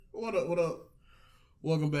What up? What up?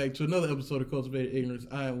 Welcome back to another episode of Cultivated Ignorance.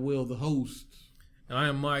 I am Will, the host. And I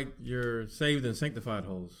am Mike, your saved and sanctified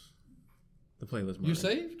host. The playlist. You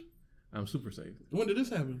saved? I'm super saved. When did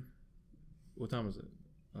this happen? What time is it?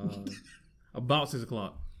 About 6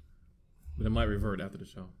 o'clock. But it might revert after the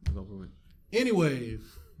show. It's over with. Anyways.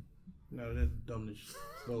 No, that's dumbness.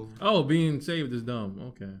 So, oh, being saved is dumb.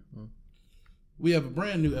 Okay. Well. We have a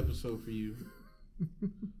brand new episode for you.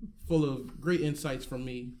 Full of great insights from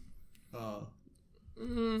me.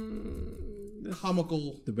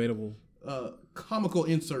 Comical. Debatable. Comical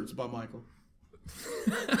inserts by Michael.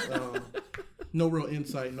 No real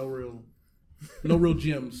insight, no real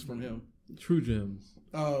gems from him. True gems.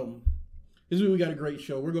 This week we got a great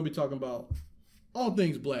show. We're going to be talking about all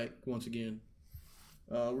things black once again.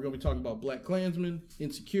 We're going to be talking about BlacKkKlansman,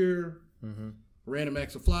 Insecure, Random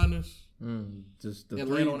Acts of Flyness, just the and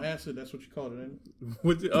Land on Acid. That's what you called it, ain't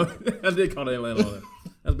it? I did call it Land on Acid.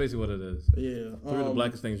 That's basically what it is. Yeah. Three of the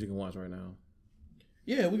blackest things you can watch right now.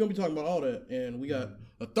 Yeah, we're going to be talking about all that. And we got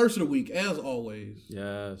a Thirst of the Week, as always.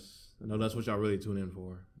 Yes. I know that's what y'all really tune in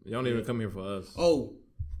for. Y'all don't even come here for us. Oh,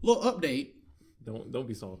 little update. Don't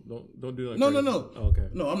be soft. Don't do that. No. Oh, okay.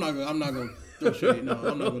 No, I'm not gonna throw shade. No,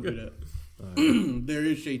 I'm not gonna do that. Right. There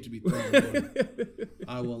is shade to be thrown. But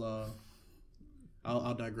I will.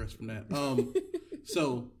 I'll digress from that.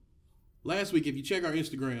 So last week, if you check our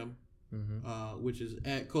Instagram, which is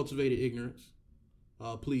at Cultivated Ignorance,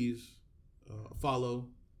 please follow,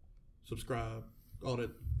 subscribe, all that,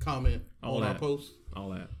 comment on our posts. All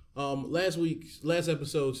that. Last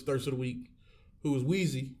episode's Thirst of the Week, who was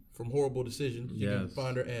Wheezy from Horrible Decisions. You can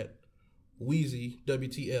find her at Wheezy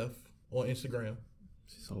WTF on Instagram.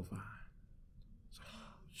 She's so fine.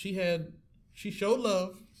 She showed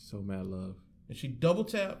love. So mad love. And she double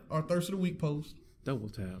tapped our Thirst of the Week post. Double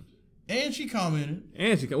tapped. And she commented.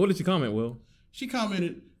 What did she comment, Will? She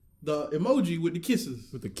commented the emoji with the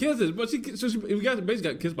kisses. With the kisses, but she basically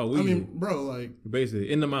got kissed by Weezy. I mean, bro, like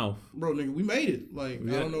basically in the mouth. Bro, nigga, we made it. Like, I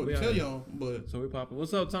don't know what to tell y'all, but so we popping.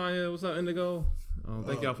 What's up, Tanya? What's up, Indigo?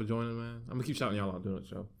 Thank y'all for joining, man. I'm gonna keep shouting y'all out during the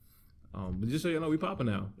show. But just so you know, we popping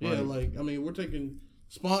now. Yeah, we're taking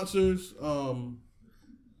sponsors. You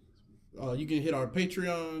can hit our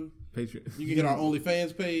Patreon. You can hit our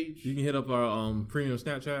OnlyFans page. You can hit up our premium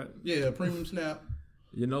Snapchat. Yeah, premium Snap.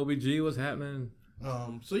 You know, BG, what's happening?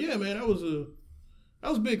 So yeah, man, that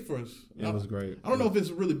was big for us. Yeah, it was great. I don't know if it's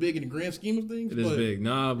really big in the grand scheme of things. It is big.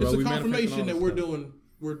 Nah, bro. It's a confirmation that we're doing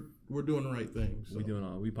the right thing. So.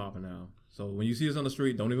 We popping now. So when you see us on the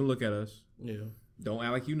street, don't even look at us. Yeah. Don't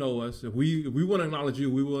act like you know us. If we want to acknowledge you,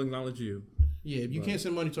 we will acknowledge you. Yeah, if you can't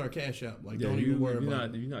send money to our Cash App, don't even worry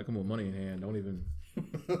about it. You're not coming with money in hand. Don't even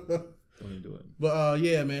do it. But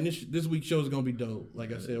yeah, man, this week's show is gonna be dope.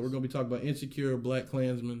 Like I said, we're gonna be talking about Insecure,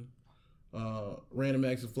 BlacKkKlansman, Random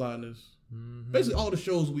Acts of Flyness. Basically, all the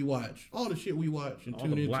shows we watch, all the shit we watch, and all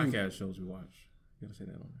the black ass shows we watch. You gotta say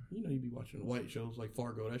that on there. You know, you be watching white shows like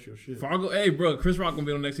Fargo. That's your shit. Fargo, hey, bro, Chris Rock gonna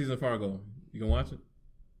be on the next season of Fargo. You gonna watch it?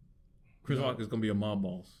 Chris Rock is gonna be a mob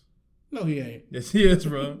boss. No, he ain't. Yes, he is,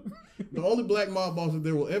 bro. The only black mob boss that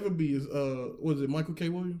there will ever be is was it Michael K.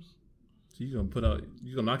 Williams? So you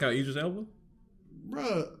gonna knock out Idris Elba?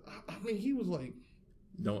 Bruh, I mean, he was like,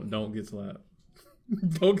 don't get slapped.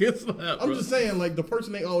 Don't get slapped. I'm just saying, like, the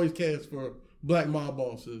person they always cast for black mob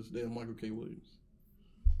bosses, they're Michael K. Williams.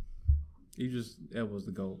 Idris Elba's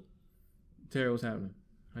the GOAT. Terry, what's happening?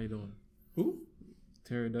 How you doing? Who?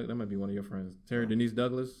 Terry, that might be one of your friends. Terry Denise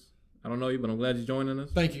Douglas. I don't know you, but I'm glad you're joining us.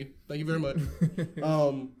 Thank you very much.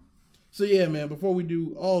 So yeah, man, before we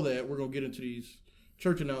do all that, we're gonna get into these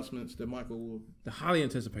church announcements that Michael will. The highly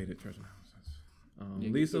anticipated church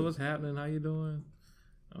announcements. Lisa, what's happening? How you doing?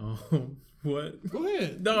 What? Go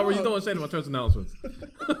ahead. No, you don't want to say to my church announcements.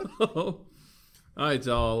 All right,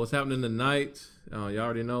 y'all. What's happening tonight? You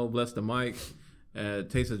already know. Bless the Mic at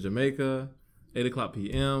Taste of Jamaica, 8:00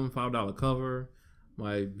 p.m. $5 cover.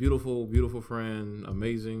 My beautiful, beautiful friend,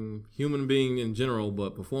 amazing human being in general,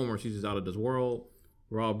 but performer. She's just out of this world.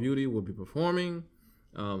 Raw Beauty will be performing.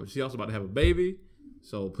 She's also about to have a baby.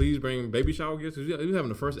 So please bring baby shower gifts. We're having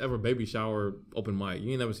the first ever baby shower open mic. You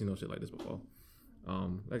ain't never seen no shit like this before.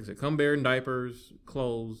 Like I said, come bearing diapers,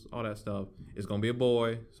 clothes, all that stuff. It's going to be a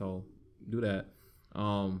boy, so do that.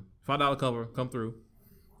 $5 cover, come through.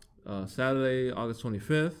 Saturday, August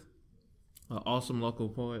 25th. Awesome local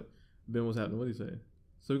poet. Ben, what's happening? What do you say?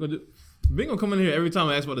 So we're going to do... Ben going to come in here every time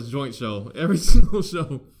I ask about this joint show. Every single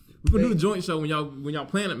show. We're going to do the joint show when y'all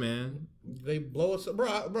plan it, man. They blow us up.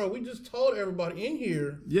 Bro, we just told everybody in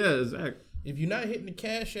here. Yeah, exactly. If you're not hitting the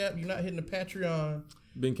Cash App, you're not hitting the Patreon.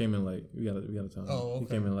 Ben came in late. We gotta tell him. Oh, okay. He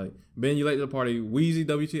came in late. Ben, you late to the party. Wheezy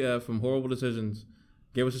WTF from Horrible Decisions.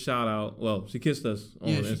 gave us a shout out. Well, she kissed us on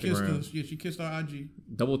Instagram. She kissed our IG.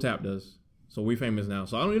 Double tapped us. So we famous now.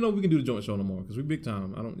 So I don't even know if we can do the joint show no more because we big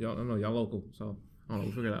time. I don't know y'all local. So I don't know.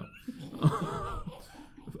 We'll figure it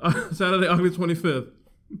out. Saturday, August 25th.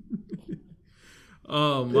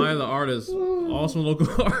 Maya the artist, awesome local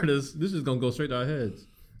artist. This is gonna go straight to our heads.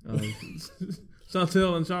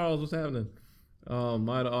 Chantel and Charles, what's happening?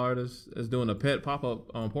 Maya the artist is doing a pet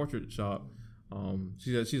pop-up portrait shop.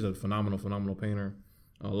 She's a phenomenal painter,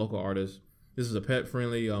 local artist. This is a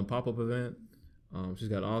pet-friendly pop-up event. She's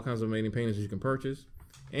got all kinds of amazing paintings that you can purchase,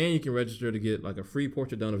 and you can register to get like a free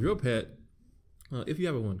portrait done of your pet if you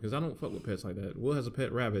have one. Because I don't fuck with pets like that. Will has a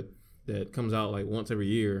pet rabbit that comes out like once every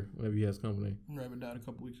year whenever he has company. Rabbit died a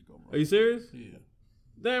couple weeks ago, bro. Are you serious? Yeah.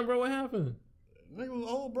 Damn, bro, what happened? Nigga was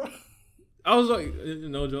old, bro. I was like,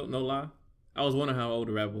 no joke, no lie. I was wondering how old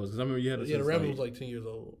the rabbit was because I remember you had a the rabbit was like 10 years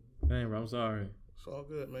old. Damn, bro, I'm sorry. It's all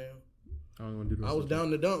good, man. I don't want to do this. I was down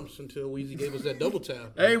in the dumps until Weezy gave us that double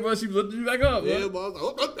tap. Hey, bro, she lifted you back up. Yeah, bro. but I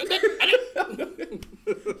was like,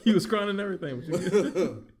 He was crying and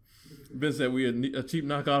everything. Ben said we a cheap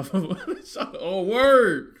knockoff of oh,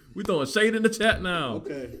 word. We throwing shade in the chat now.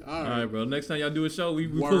 Okay, all right, bro. Next time y'all do a show, we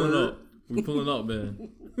pulling up. We pulling up, man.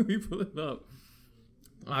 We pulling up.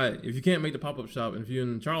 All right, if you can't make the pop-up shop, and if you're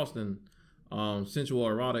in Charleston, Sensual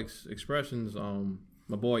Erotics Expressions,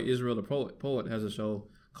 my boy Israel the poet has a show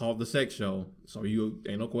called The Sex Show. So you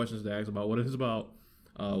ain't no questions to ask about what it is about.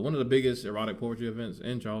 One of the biggest erotic poetry events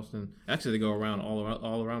in Charleston. Actually, they go around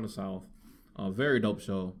all around the South. Very dope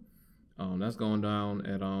show. That's going down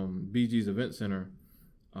at BG's Event Center.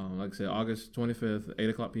 Like I said, August 25th, 8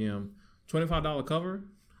 o'clock p.m. $25 cover.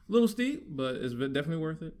 A little steep, but it's definitely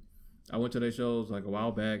worth it. I went to their shows like a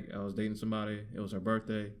while back. I was dating somebody. It was her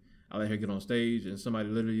birthday. I let her get on stage, and somebody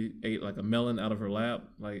literally ate like a melon out of her lap.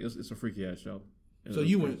 Like, it's a freaky ass show. So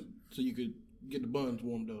you went so you could get the buns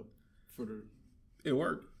warmed up for the. It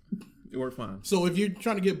worked. It worked fine. So if you're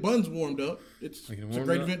trying to get buns warmed up, it's a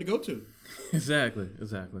great event to go to. Exactly.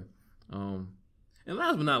 And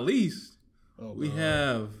last but not least, we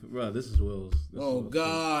have, bro, this is Will's.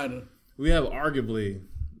 God. We have arguably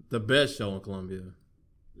the best show in Columbia.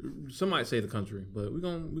 Some might say the country, but we're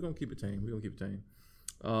gonna keep it tame.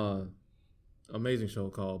 Amazing show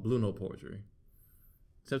called Blue Note Poetry.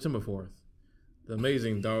 September 4th. The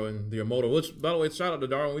amazing Darwin, the immortal. Which, by the way, shout out to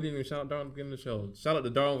Darwin. We didn't even shout out Darwin at the beginning of the show. Shout out to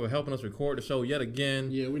Darwin for helping us record the show yet again.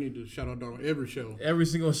 Yeah, we need to shout out Darwin every show. Every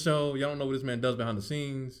single show. Y'all don't know what this man does behind the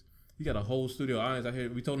scenes. He got a whole studio audience out here.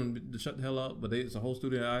 We told him to shut the hell up, but it's a whole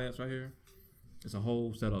studio audience right here. It's a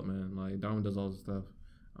whole setup, man. Like, Darwin does all this stuff.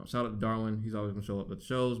 Shout out to Darwin. He's always going to show up at the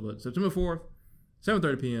shows. But September 4th,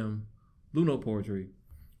 7:30 p.m., Blue Note Poetry.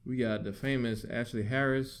 We got the famous Ashley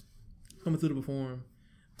Harris coming through to perform,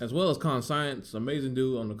 as well as Con Science, amazing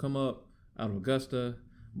dude on the come up out of Augusta.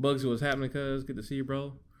 Bugsy, what's happening, cuz? Good to see you,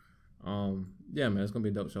 bro. Yeah, man, it's going to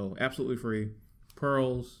be a dope show. Absolutely free.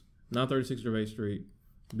 Pearls, 936 Gervais Street.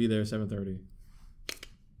 Be there at 7:30.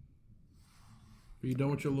 Are you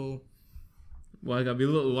done with your little... Well, I gotta be a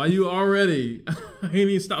little... Why you already? I ain't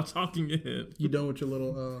even stopped talking yet. You done with your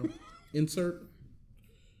little insert?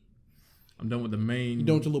 I'm done with the main... You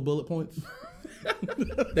done with your little bullet points?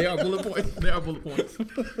 They are bullet points.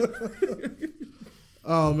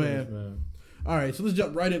 Oh, man. All right, so let's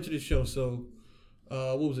jump right into this show. So,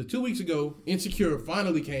 what was it? 2 weeks ago, Insecure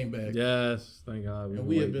finally came back. Yes, thank God. And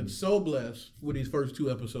we have been so blessed with these first 2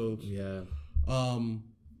 episodes. Yeah.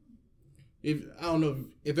 If I don't know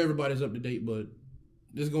if everybody's up to date, but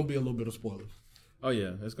there's gonna be a little bit of spoilers. Oh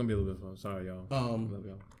yeah, it's gonna be a little bit fun. Sorry, y'all. Love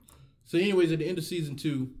y'all. So, anyways, at the end of season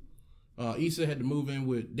 2, Issa had to move in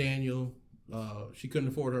with Daniel. She couldn't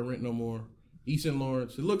afford her rent no more. Issa and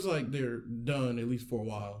Lawrence. It looks like they're done at least for a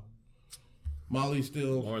while. Molly's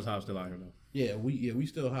still. Lawrence Hobbs still out here though. Yeah, we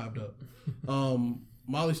still hyped up.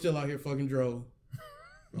 Molly's still out here fucking Dro.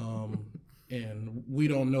 And we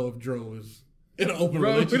don't know if Dro is in an open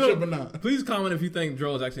relationship or not. Please comment if you think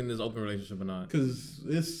Dro is actually in this open relationship or not. Because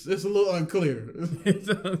it's a little unclear. It's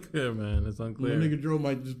unclear, man. It's unclear. Nigga Dro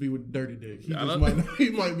might just be with Dirty Dick. He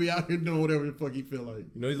might be out here doing whatever the fuck he feel like.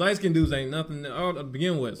 You know, these light skinned dudes ain't nothing to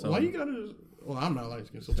begin with. So. Why you gotta... Well, I'm not light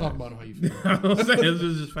skinned, so talk about how you feel. I'm saying it's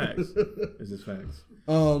just facts. It's just facts.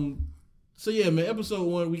 So yeah, man, episode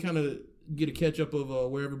 1, we kind of get a catch up of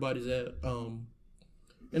where everybody's at.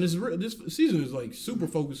 And this season is like super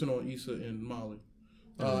focusing on Issa and Molly.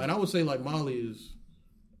 And I would say like Molly is,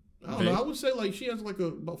 I don't know, I would say like she has like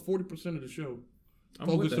about 40% of the show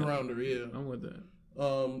focused around her. Yeah, I'm with that.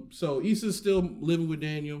 So Issa's still living with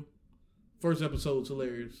Daniel. First episode's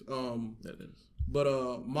hilarious. That is.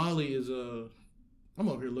 But Molly is I'm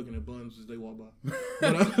over here looking at buns as they walk by.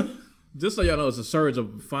 But Just so y'all know, it's a surge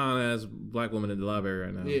of fine ass black women in the library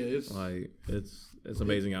right now. Yeah, it's like it's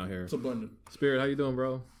amazing out here. It's abundant. Spirit, how you doing,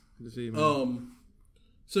 bro? Good to see you, man.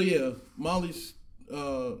 So yeah, Molly's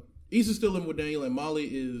Issa's still living with Daniel, and Molly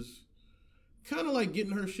is kind of like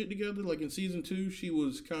getting her shit together. Like in season 2, she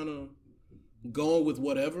was kind of going with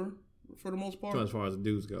whatever for the most part. As far as the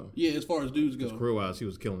dudes go. Yeah, as far as dudes go. Career wise, she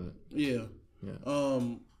was killing it. Yeah.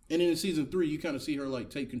 And then in season 3, you kind of see her like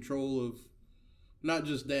take control of not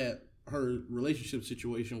just that, her relationship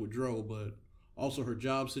situation with Dro, but also her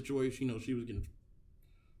job situation. You know, she was getting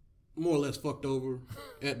more or less fucked over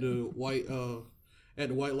at the white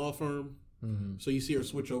law firm. Mm-hmm. So you see her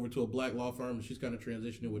switch over to a black law firm, and she's kind of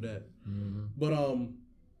transitioning with that. Mm-hmm. But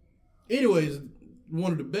anyways,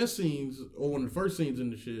 one of the best scenes, or one of the first scenes in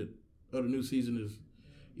the shit of the new season is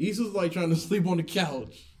Issa's like trying to sleep on the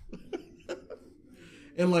couch.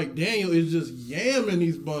 And like Daniel is just yamming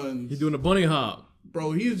these buns. He's doing a bunny hop.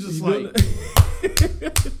 Bro, he's just like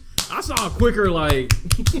I saw a quicker like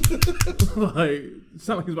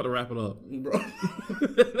something he's about to wrap it up. Bro.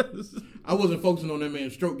 I wasn't focusing on that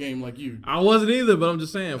man's stroke game like you. I wasn't either, but I'm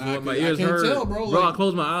just saying from what my ears heard. Tell, bro. Bro, I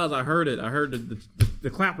closed my eyes, I heard it. I heard the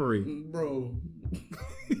clappery. Bro.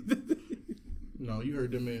 No, you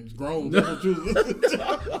heard that man's groan. That's what you was listening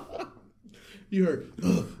to. You heard,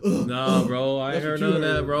 nah, bro. I ain't heard none of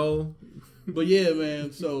that, bro. But yeah,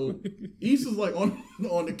 man. So Issa's like on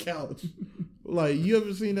the couch. Like, you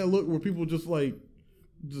ever seen that look where people just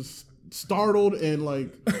startled and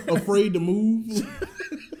like afraid to move?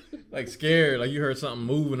 Like scared, like you heard something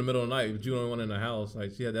move in the middle of the night, but you don't want in the house.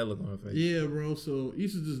 Like she had that look on her face. Yeah, bro. So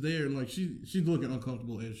Issa's just there, and like she's looking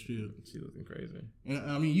uncomfortable as shit. She's looking crazy. And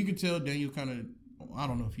I mean, you could tell Daniel kind of. I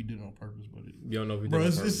don't know if he did it on purpose, but you don't know if he did it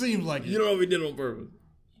on purpose. It seems like you don't know if he did it on purpose.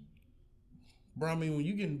 Bro, I mean, when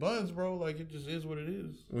you getting buns, bro, like it just is what it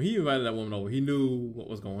is. When he invited that woman over, he knew what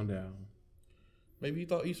was going down. Maybe he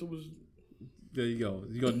thought Issa was. There you go.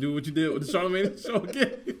 You gonna do what you did with the Charlamagne show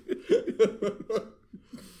again?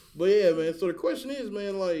 But yeah, man. So the question is,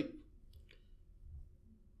 man, like,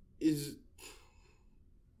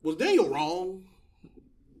 was Daniel wrong?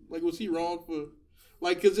 Like, was he wrong for?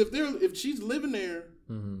 Like, because if she's living there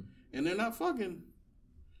and they're not fucking,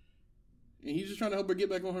 and he's just trying to help her get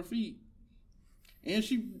back on her feet, and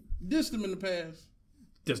she dissed him in the past.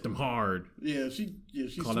 Dissed him hard. Yeah, she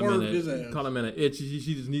swerved his ass. Called him in an itch.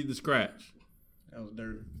 She just needed to scratch. That was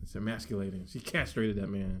dirty. It's emasculating. She castrated that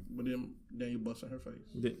man. But then Daniel busted her face.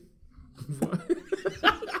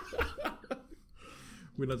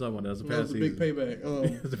 We're not talking about that. That's a past season. Big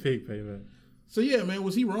payback. It's a big payback. So yeah, man,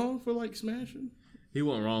 was he wrong for like smashing? He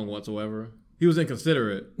wasn't wrong whatsoever. He was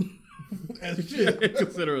inconsiderate. As shit.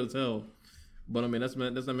 Inconsiderate as hell. But I mean, that's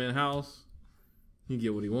that man's house. He can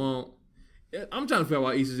get what he want. I'm trying to figure out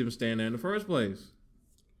why Issa's even staying there in the first place.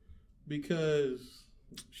 Because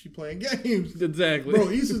she playing games. Exactly. Bro,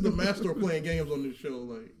 Issa's the master of playing games on this show.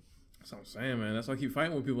 Like, that's what I'm saying, man. That's why I keep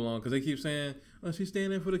fighting with people on, because they keep saying, "Oh, she's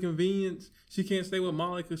staying there for the convenience. She can't stay with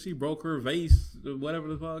Molly because she broke her vase, or whatever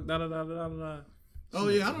the fuck." Da da da da da da. Oh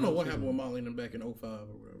yeah, I don't know what happened with Molly and them back in 05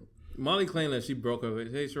 or whatever. Molly claimed that she broke her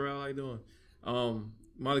vase. Hey, Sherelle, how you doing?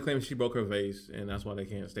 Molly claims she broke her vase, and that's why they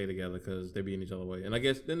can't stay together, because they be in each other's way. And I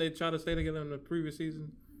guess then they try to stay together in the previous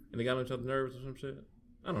season, and they got on each other's nerves or some shit.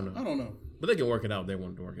 I don't know. But they can work it out. They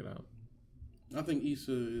wanted to work it out. I think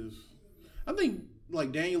Issa is. I think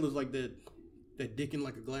like Daniel is like that dick in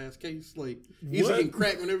like a glass case. Like Issa can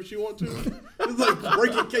crack whenever she wants to. It's like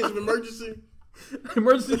break in case of emergency.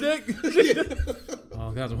 Emergency dick.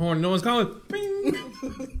 Oh, got some horn. No one's calling. Bing.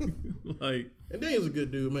 Like, and Daniel's a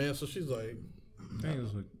good dude, man. So she's like,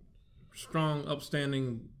 Daniel's a strong,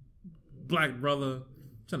 upstanding black brother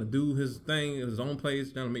trying to do his thing at his own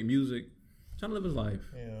place, trying to make music, trying to live his life.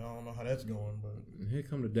 Yeah, I don't know how that's going, but and here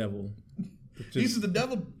come the devil. Issa's the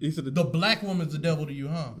devil. The black woman's the devil to you,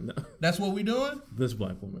 huh? No. That's what we doing? This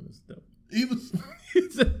black woman is the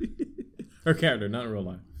devil. Her character, not in real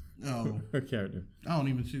life. Oh, her character. I don't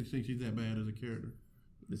even think she's that bad as a character.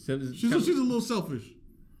 She's a little selfish.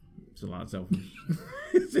 It's a lot selfish.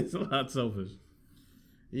 It's a lot selfish.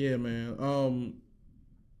 Yeah, man.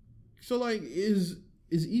 So like, is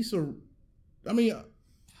Issa? I mean,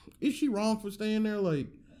 is she wrong for staying there? Like,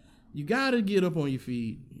 you gotta get up on your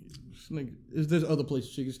feet. Is there other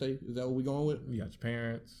places she can stay? Is that what we going with? You got your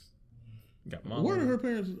parents. You got mom. Where are her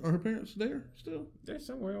parents? Are her parents there still? They're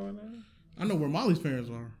somewhere on there. I know where Molly's parents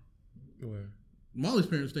are. Where? Molly's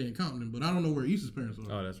parents stay in Compton, but I don't know where Issa's parents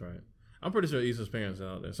are. Oh, that's right. I'm pretty sure Issa's parents are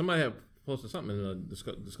out there. Somebody had posted something in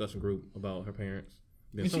the discussion group about her parents.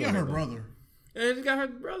 And she got her brother. Yeah, she got her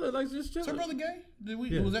brother. Like, just chilling. Is her brother gay?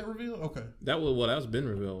 Yeah. Was that revealed? Okay. That was been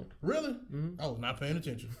revealed. Really? Mm-hmm. I was not paying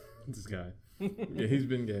attention. This guy. Yeah, he's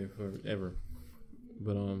been gay forever.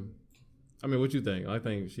 But I mean, what you think? I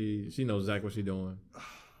think she knows exactly what she's doing.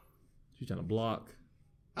 She's trying to block.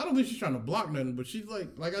 I don't think she's trying to block nothing, but she's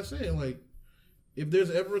like I said, like if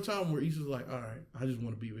there's ever a time where Issa's like, all right, I just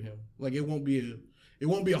want to be with him. Like it won't be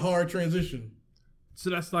a hard transition. So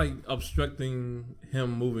that's like obstructing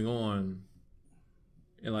him moving on,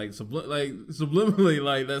 and like subliminally,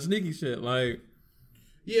 like that sneaky shit. Like,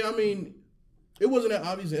 yeah, I mean, it wasn't that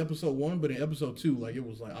obvious in episode 1, but in episode 2, like it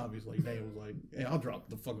was like obvious. Like Dane was like, "Hey, I'll drop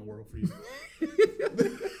the fucking world for you."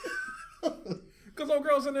 Cause old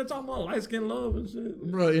girls in there talking about light skin love and shit.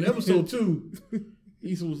 Bro, in episode 2,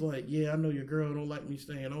 Issa was like, "Yeah, I know your girl don't like me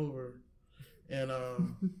staying over," and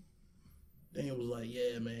Daniel was like,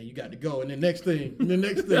 "Yeah, man, you got to go." And the next thing,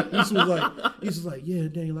 Issa was like, "Yeah,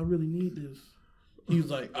 Daniel, I really need this." He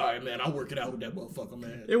was like, "All right, man, I'll work it out with that motherfucker,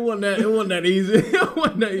 man." It wasn't that easy. It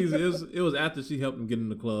wasn't that easy. It was after she helped him get in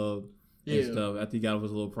the club and stuff. After he got off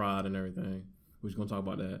his little pride and everything. We're just gonna talk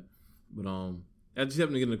about that. But after she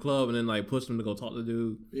helped him get in the club and then like pushed him to go talk to the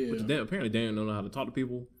dude. Yeah. Which apparently Daniel don't know how to talk to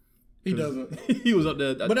people. He doesn't. He was up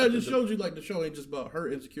there. But that just shows you like the show ain't just about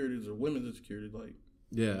her insecurities or women's insecurities. Like,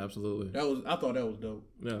 yeah, absolutely. I thought that was dope.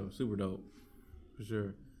 Yeah, super dope. For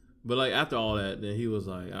sure. But like after all that, then he was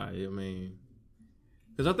like, all right, I mean,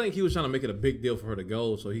 because I think he was trying to make it a big deal for her to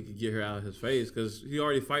go so he could get her out of his face because he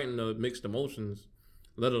already fighting the mixed emotions,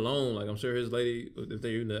 let alone, like I'm sure his lady, if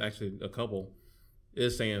they're even actually a couple,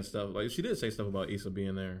 is saying stuff. Like she did say stuff about Issa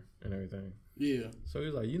being there and everything. Yeah. So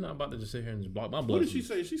he's like, you're not about to just sit here and just block my blessings. What did she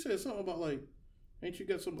say? She said something about like, ain't you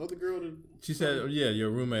got some other girl to... She said, yeah,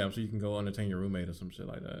 your roommate, I'm sure you can go entertain your roommate or some shit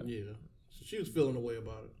like that. Yeah. So she was feeling a way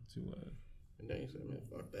about it. She was. And then he said, man,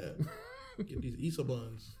 fuck that. Get these Issa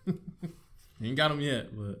buns. He ain't got them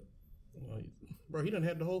yet, but... Bro, he done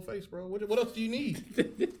had the whole face, bro. What else do you need?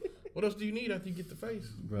 What else do you need after you get the face?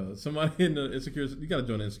 Bro, somebody in the insecure... You got to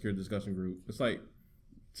join the insecure discussion group. It's like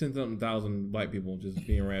 10,000 white people just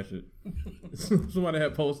being ratchet. Somebody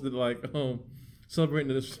had posted like,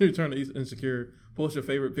 celebrating the return of Insecure, post your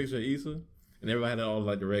favorite picture of Issa, and everybody had all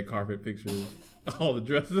like the red carpet pictures, all the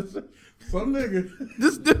dresses. Some nigga.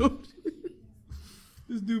 This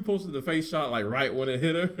dude posted the face shot like right when it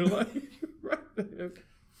hit her, like right there.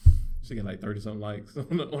 She got like 30-something likes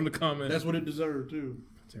on the comment. That's what it deserved too.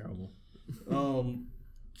 Terrible.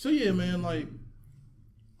 So yeah, man, like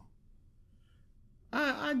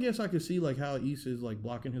I guess I could see like how Issa is like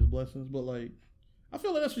blocking his blessings, but like I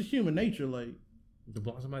feel like that's just human nature, like to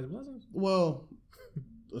block somebody's blessings? Well,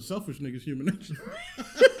 a selfish nigga's human nature.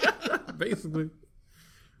 Basically.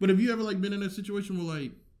 But have you ever like been in a situation where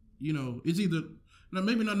like, you know, it's either now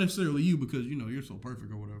maybe not necessarily you because you know you're so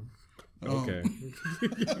perfect or whatever. Okay.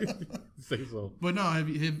 Say so. But no, have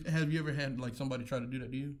you ever had like somebody try to do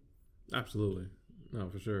that to you? Absolutely. No,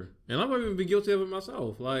 for sure. And I've even been guilty of it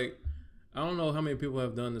myself. Like, I don't know how many people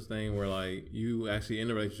have done this thing where like you actually in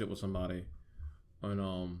a relationship with somebody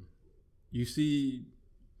and you see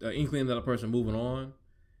the inkling that a person moving on,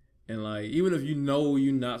 and like even if you know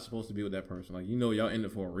you're not supposed to be with that person, like you know y'all in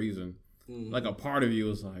it for a reason, like a part of you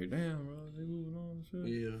is like, damn, bro, they moving on and shit.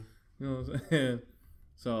 Yeah. You know what I'm saying?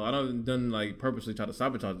 So I done like purposely try to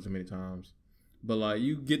sabotage it too many times, but like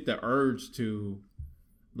you get the urge to,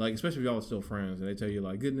 like especially if y'all are still friends and they tell you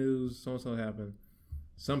like good news, so and so happened.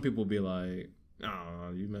 Some people be like,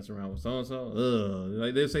 oh, you mess around with so and so.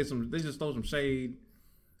 Like they just throw some shade,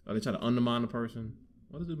 or they try to undermine the person.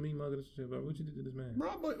 What does it mean, mugger? This shit, bro? What you did to this man? Bro,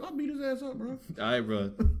 I beat his ass up, bro. All right,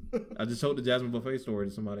 bro. I just told the Jasmine Buffet story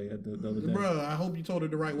to somebody the other day. Bro, I hope you told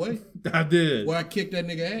it the right way. I did. Where I kicked that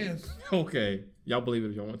nigga ass. Okay, y'all believe it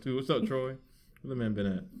if y'all want to. What's up, Troy? Where the man been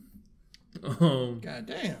at? God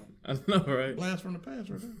damn. I know, right? Blast from the past,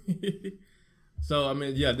 right there. So, I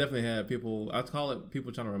mean, yeah, I definitely had people, I call it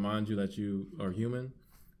people trying to remind you that you are human.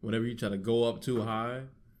 Whenever you try to go up too high,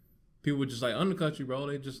 people just like undercut you, bro.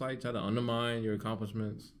 They just like try to undermine your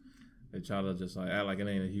accomplishments. They try to just like act like it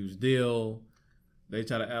ain't a huge deal. They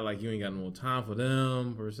try to act like you ain't got no time for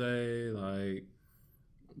them, per se. Like,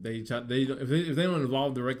 if they don't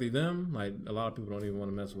involve directly them, like a lot of people don't even want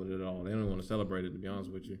to mess with it at all. They don't even want to celebrate it, to be honest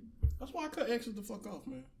with you. That's why I cut exes the fuck off,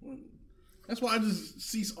 man. That's why I just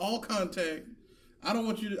cease all contact. I don't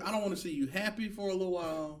want to see you happy for a little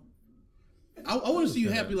while. I want to see you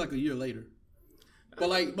happy like a year later. But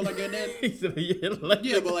like at that, a year later.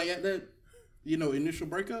 Yeah, but like at that, initial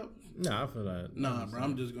breakup. Nah, I feel that. Nah, bro,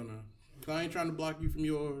 I'm just gonna. I ain't trying to block you from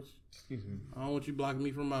yours. Excuse me. I don't want you blocking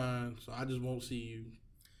me from mine, so I just won't see you.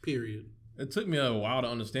 Period. It took me a while to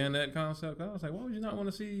understand that concept. I was like, why would you not want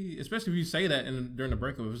to see, especially if you say that during the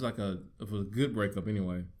breakup, if it was a good breakup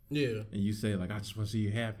anyway. Yeah. And you say like, I just want to see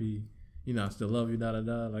you happy. I still love you, da da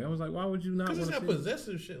da. Like I was like, why would you not? Because Because it's that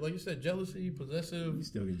possessive shit, like you said, jealousy, possessive. You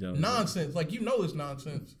still get jealous. Nonsense. Like it's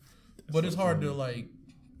nonsense, but it's hard to like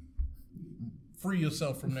free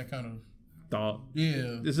yourself from that kind of thought.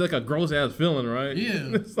 Yeah, it's like a gross ass feeling, right?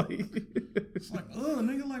 Yeah, it's like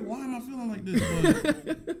nigga, like why am I feeling like this?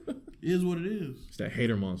 But it is what it is. It's that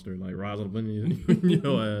hater monster, like rise up in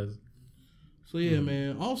your ass. So yeah,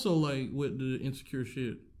 man. Also, like with the insecure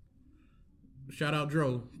shit, shout out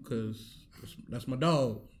Dro, because that's my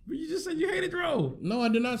dog. But you just said you hated Dro. No, I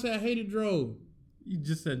did not say I hated Dro. You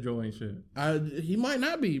just said Dro ain't shit. He might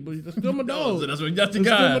not be, but that's still my dog. So that's your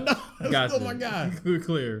guy. That's still my guy.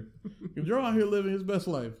 Clear. Dro out here living his best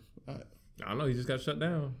life. I don't know. He just got shut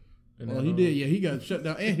down. Well, he did. Yeah, he got shut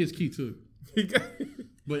down, and his key too.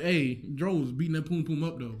 But hey, Dro was beating that poom poom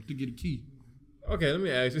up though to get a key. Okay, let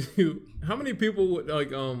me ask you: how many people with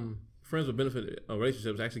friends with benefit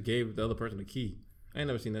relationships actually gave the other person a key? I ain't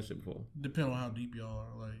never seen that shit before. Depending on how deep y'all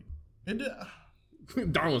are. Like it did.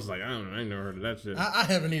 Darwin's like, I don't know. I ain't never heard of that shit. I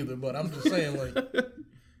haven't either, but I'm just saying, like,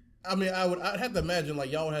 I mean, I'd have to imagine,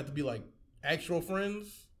 like, y'all would have to be, like, actual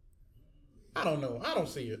friends. I don't know. I don't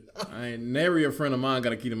see it. I ain't never a friend of mine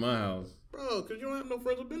got a key to my house. Bro, because you don't have no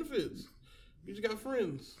friends with benefits. You just got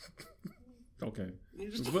friends. Okay.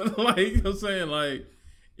 But, like, I'm saying, like,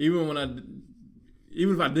 even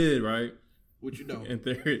if I did, right? Which you don't. In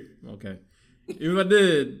theory. Okay. Even if I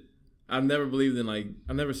did, I've never believed in, like,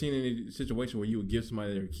 I've never seen any situation where you would give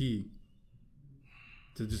somebody their key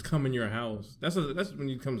to just come in your house. That's when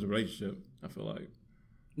you come to a relationship, I feel like.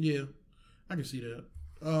 Yeah, I can see that.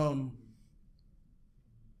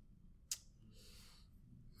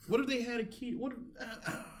 What if they had a key? What?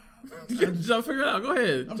 Just figure it out. Go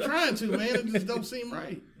ahead. I'm trying to, man. It just don't seem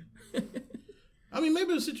right. I mean,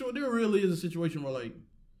 maybe there really is a situation where, like,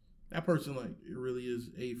 that person, like, it really is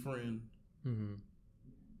a friend. Mm-hmm.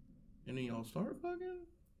 And then y'all start fucking?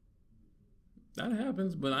 That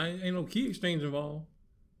happens, but ain't no key exchange involved.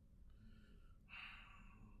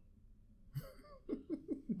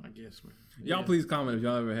 I guess, man. Y'all please comment if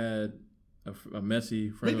y'all ever had a messy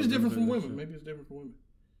friend. Maybe it's different from women.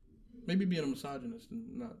 Maybe being a misogynist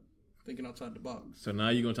and not thinking outside the box. So now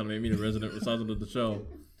you're going to try to make me the resident misogynist of the show.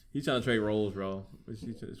 He's trying to trade roles, bro.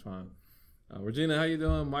 It's fine. Regina, how you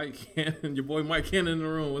doing? Mike Cannon, your boy Mike Cannon in the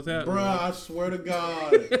room. What's happening? Bruh, I swear to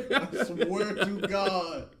God. I swear to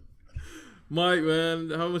God. Mike, man,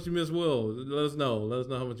 how much you miss Will? Let us know. Let us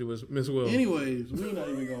know how much you miss Will. Anyways, we're not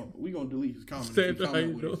even going. We're going to delete his comments.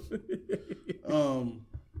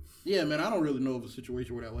 Yeah, man, I don't really know of a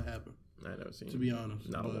situation where that would happen. I never seen. To be honest,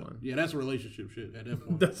 not one. Yeah, that's a relationship shit at that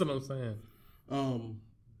point. That's what I'm saying.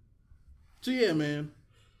 So yeah, man.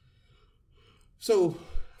 So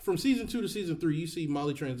from season 2 to season 3, you see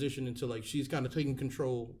Molly transition into, like, she's kind of taking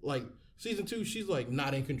control. Like, season 2, she's, like,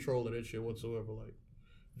 not in control of that shit whatsoever. Like,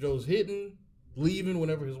 Joe's hitting, leaving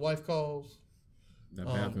whenever his wife calls. That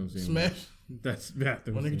bathroom scene. Smash. That's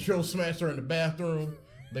bathroom when Joe smashed her in the bathroom,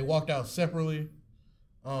 they walked out separately.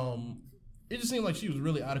 It just seemed like she was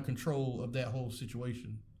really out of control of that whole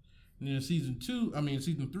situation. And then in season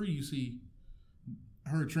 3, you see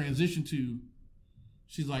her transition to,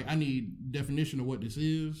 she's like, I need definition of what this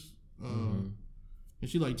is. And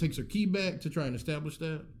she, like, takes her key back to try and establish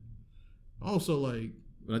that. Also, like...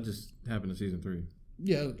 That just happened in season 3.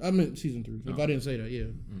 Yeah, I meant season 3. If I didn't say that, yeah.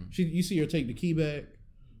 You see her take the key back.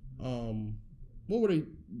 What were they...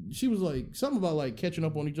 She was, like, something about, like, catching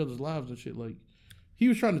up on each other's lives and shit. Like, he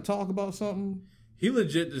was trying to talk about something. He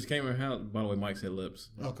legit just came in her house. By the way, Mike said lips.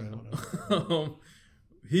 Okay.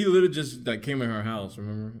 He literally just, like, came in her house,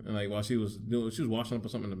 remember? And, like, while she was washing up or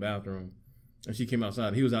something in the bathroom, and she came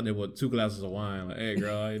outside. He was out there with 2 glasses of wine. Like, hey,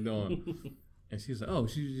 girl, how you doing? And she was like, oh,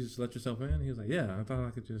 you just let yourself in? He was like, yeah, I thought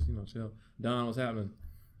I could just, chill. Don, what's happening?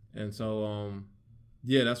 And so,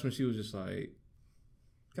 yeah, that's when she was just like,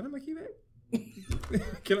 can I make you back?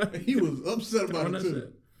 He was upset about it,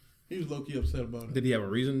 too. He was low-key upset about it. Did he have a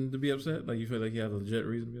reason to be upset? Like, you feel like he had a legit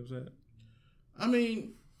reason to be upset? I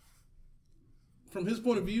mean, from his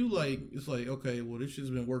point of view, like, it's like, okay, well, this shit's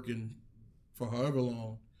been working for however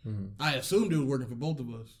long. Mm-hmm. I assumed it was working for both of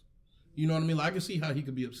us. You know what I mean? Like, I can see how he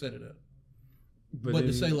could be upset at that. But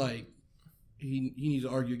to say, like, he needs to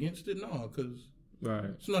argue against it, no, because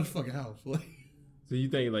it's not his fucking house. Like, so you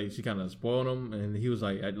think, like, she kind of spoiled him, and he was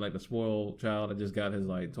like the spoiled child that just got his,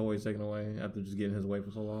 like, toys taken away after just getting his way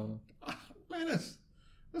for so long? Man, that's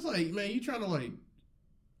like, man, you trying to, like,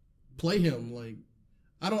 play him. Like,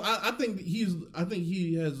 I think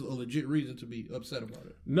he has a legit reason to be upset about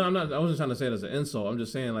it. No, I'm not. I wasn't trying to say it as an insult. I'm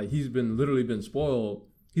just saying, like, he's literally been spoiled.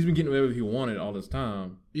 He's been getting whatever he wanted all this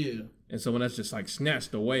time. Yeah. And so when that's just, like,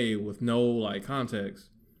 snatched away with no, like, context,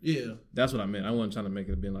 Yeah. That's what I meant. I wasn't trying to make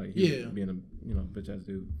it being like being a bitch ass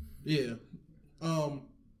dude. Yeah.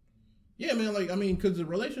 Yeah, man. Like, I mean, because the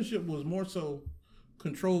relationship was more so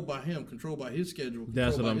controlled by him, controlled by his schedule.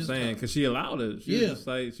 That's what I'm saying. Because she allowed it. She was just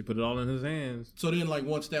like, she put it all in his hands. So then, like,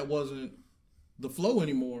 once that wasn't the flow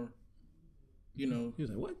anymore, you know, he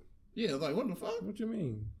was like, "What?" Yeah, like, what the fuck? What you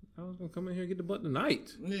mean? I was gonna come in here and get the butt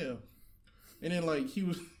tonight. Yeah. And then, like,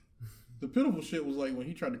 the pitiful shit was like when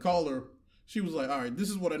he tried to call her, she was like, "All right, this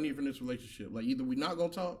is what I need from this relationship. Like, either we not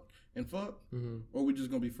gonna talk and fuck, or we just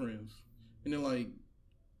gonna be friends." And then, like,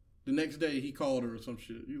 the next day he called her or some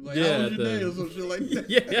shit. He was like, "How was your day?" or some shit like that.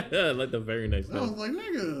 Yeah, like the very next day. I was like,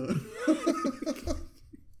 "Nigga."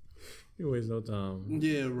 He wastes no time.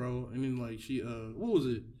 Yeah, bro. And then, like, she, what was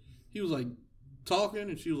it? He was like talking,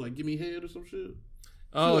 and she was like, "Give me head" or some shit.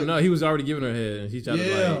 Oh, like, no, he was already giving her head, and he tried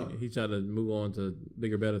to move on to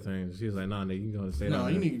bigger, better things. She was like, "Nah, nigga, you can go and stay down there." No,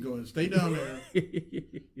 you need to go and stay down there,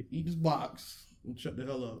 eat this box, and shut the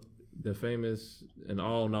hell up. The famous and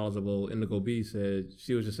all knowledgeable Indigo B said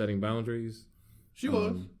she was just setting boundaries. She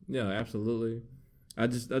was. Yeah, absolutely.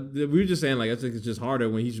 We were just saying, like, I think it's just harder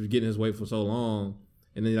when he's getting his way for so long,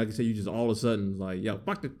 and then, like I said, you just all of a sudden, like, yo,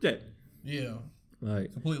 fuck the shit. Yeah.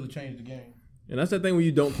 Like, completely changed the game. And that's the thing when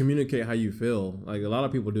you don't communicate how you feel. Like, a lot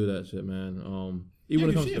of people do that shit, man. Even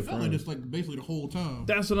when it comes to friends. Like this, like, basically the whole time.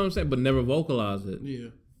 That's what I'm saying, but never vocalize it. Yeah.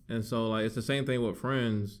 And so, like, it's the same thing with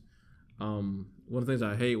friends. One of the things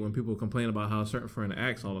I hate when people complain about how a certain friend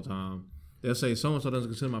acts all the time. They'll say, so-and-so doesn't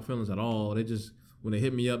consider my feelings at all. They just, when they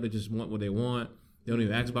hit me up, they just want what they want. They don't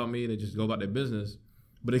even ask about me. They just go about their business.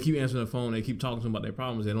 But they keep answering the phone. They keep talking to them about their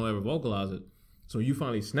problems. They don't ever vocalize it. So you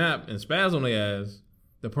finally snap and spaz on their ass.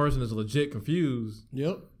 The person is legit confused.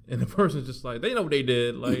 Yep. And the person's just like, they know what they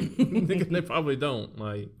did. Like, they probably don't.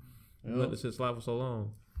 Like, let the shit slide for so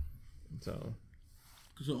long. So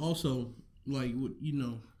also, like, you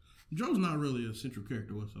know, Joe's not really a central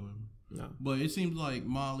character whatsoever. No. But it seems like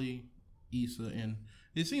Molly, Issa, and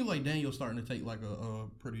it seems like Daniel's starting to take, like, a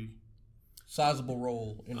pretty sizable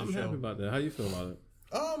role in the show. I'm happy about that. How you feel about it?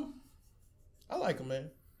 I like him,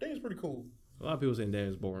 man. Daniel's pretty cool. A lot of people saying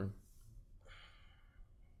Daniel's boring.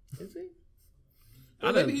 Is he?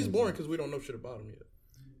 Well, maybe he's boring because we don't know shit about him yet.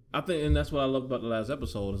 I think, and that's what I loved about the last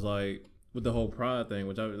episode, is like with the whole pride thing,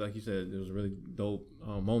 which like you said, it was a really dope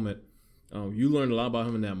moment. You learned a lot about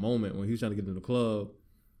him in that moment when he was trying to get into the club,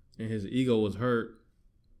 and his ego was hurt,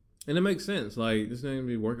 and it makes sense. Like, this nigga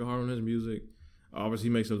be working hard on his music. Obviously, he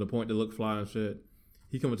makes it the point to look fly and shit.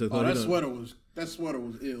 He coming to the club. That sweater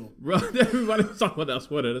was ill. Bro, everybody was talking about that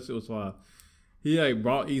sweater. That shit was fly. He like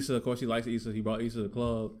brought Issa. Of course, he likes Issa. He brought Issa to the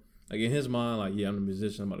club. Like, in his mind, like, yeah, I'm the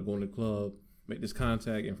musician. I'm about to go in the club, make this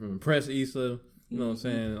contact, and from impress Issa. You know what I'm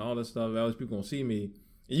saying? All this stuff. All these people gonna see me,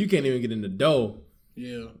 and you can't even get in the door.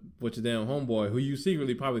 Yeah. With your damn homeboy, who you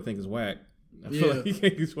secretly probably think is whack. I feel like he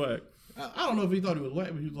can't get whack. I don't know if he thought he was whack,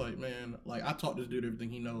 but he was like, man, like, I taught this dude everything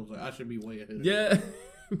he knows. Like, I should be way ahead of him.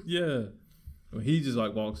 Yeah. When he just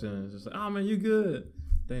like walks in, it's just like, oh man, you good?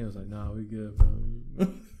 Daniel's like, nah, we good, bro.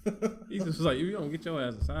 He just was like, you don't get your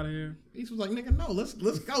ass out of here. He was like, nigga, no, let's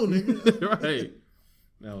go, nigga. Right.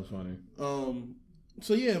 That was funny.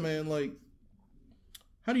 So yeah, man, like,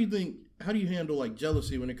 how do you handle like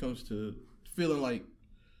jealousy when it comes to feeling like,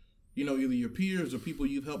 you know, either your peers or people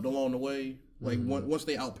you've helped along the way, like once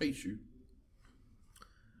they outpace you?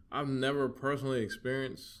 I've never personally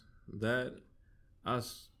experienced that. I've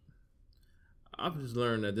just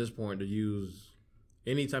learned at this point to use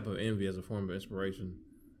any type of envy as a form of inspiration.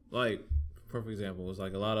 Like, perfect example, it's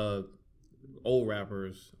like a lot of old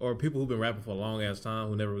rappers or people who've been rapping for a long ass time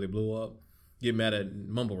who never really blew up get mad at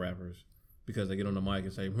mumble rappers because they get on the mic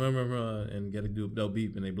and say run, run, run, and get a dope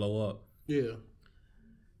beat and they blow up. Yeah.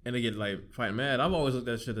 And they get like fighting mad. I've always looked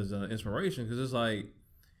at that shit as an inspiration because it's like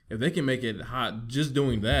if they can make it hot just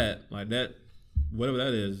doing that, like that, whatever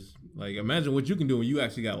that is, like imagine what you can do when you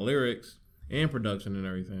actually got lyrics and production and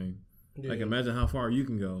everything. Yeah. Like imagine how far you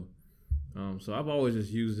can go. So I've always just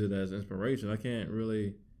used it as inspiration. I can't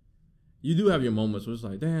really. You do have your moments where it's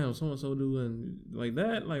like, damn, so and so doing like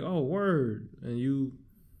that, like oh word, and you.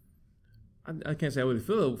 I can't say I really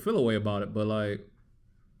feel a way about it, but like,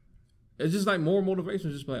 it's just like more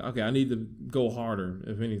motivation. Just like, okay, I need to go harder.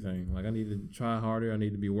 If anything, like I need to try harder. I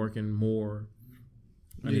need to be working more.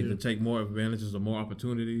 I need to take more advantages of more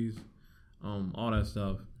opportunities. All that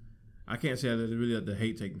stuff. I can't say that really let the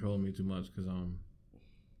hate take control of me too much because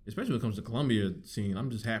especially when it comes to Columbia scene, I'm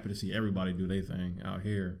just happy to see everybody do their thing out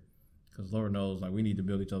here. Because Lord knows, like, we need to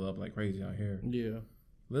build each other up like crazy out here. Yeah.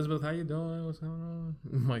 Elizabeth, how you doing? What's going on?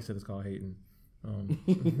 Mike said it's called hating.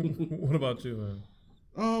 What about you,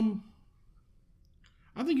 man?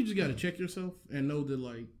 I think you just got to check yourself and know that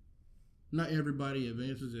like not everybody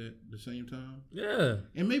advances at the same time. Yeah.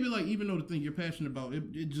 And maybe like even though the thing you're passionate about,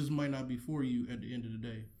 it just might not be for you at the end of the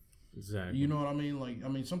day. Exactly. You know what I mean? Like, I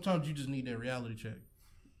mean, sometimes you just need that reality check.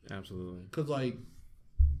 Absolutely. Because like,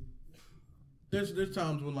 there's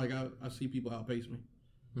times when like I see people outpace me,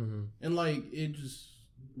 and like it just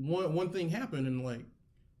one thing happened and like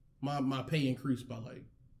my pay increased by like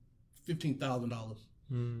 $15,000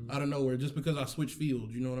 out of nowhere just because I switched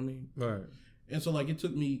fields. You know what I mean? Right. And so like it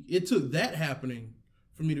took that happening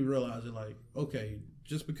for me to realize that like, okay,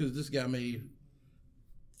 just because this guy made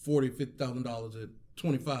 $50,000 at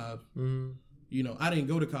 25, you know, I didn't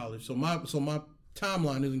go to college, so my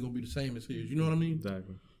timeline isn't gonna be the same as his. You know what I mean?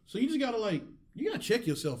 Exactly. So you just gotta check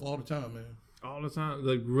yourself all the time, man. All the time,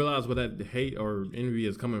 like realize where that hate or envy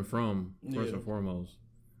is coming from first and foremost.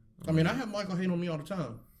 I mean, I have Michael hate on me all the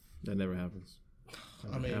time. That never happens.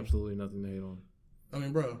 I mean, absolutely nothing to hate on. I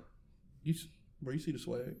mean, bro, you see the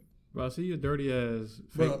swag? Bro, I see your dirty ass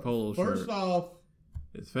fake polo shirt. First off,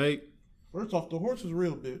 it's fake. First off, the horse is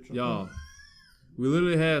real, bitch. Y'all, we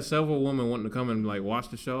literally had several women wanting to come and like watch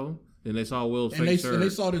the show. Then they saw Will's fake shirt. And they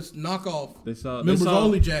saw this knockoff members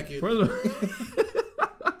only jacket.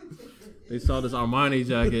 They saw this Armani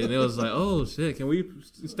jacket and it was like, oh shit, can we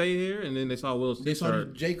stay here? And then they saw Will's shirt. They saw the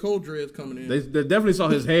J. Cole dreads coming in. They definitely saw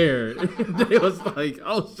his hair. They was like,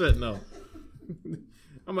 oh shit, no.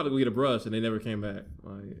 I'm about to go get a brush, and they never came back.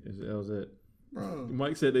 Like that was it. Bro.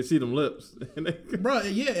 Mike said they see them lips. Bro,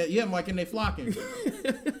 yeah, Mike, and they flocking.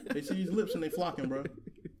 They see these lips and they flocking, bro.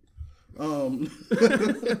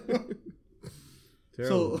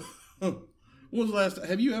 So, when was the last time?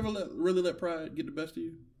 Have you ever really let pride get the best of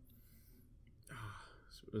you?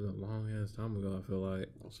 It was a long ass time ago, I feel like.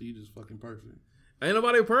 Oh, so you just fucking perfect. Ain't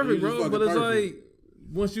nobody perfect, bro. But it's perfect.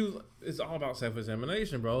 like, it's all about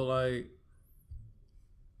self-examination, bro. Like,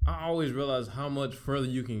 I always realize how much further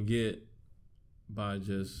you can get by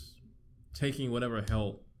just taking whatever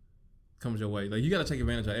help comes your way. Like, you got to take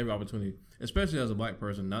advantage of every opportunity, especially as a black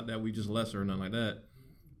person. Not that we just lesser or nothing like that.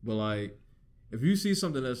 But, like, if you see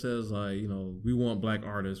something that says, like, you know, we want black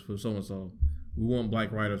artists for so-and-so. We want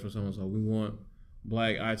black writers for so-and-so. We want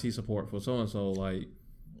black IT support for so-and-so. Like,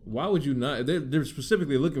 why would you not? They're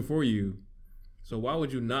specifically looking for you. So why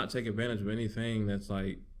would you not take advantage of anything that's,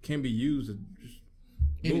 like, can be used to just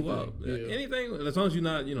move up? Yeah. Anything, as long as you're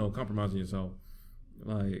not, you know, compromising yourself.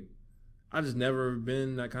 Like, I just never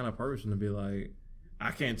been that kind of person to be like,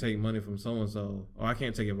 I can't take money from so-and-so, or I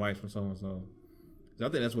can't take advice from so-and-so. So I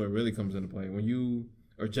think that's where it really comes into play. When you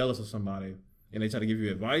are jealous of somebody and they try to give you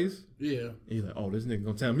advice, and you're like, oh, this nigga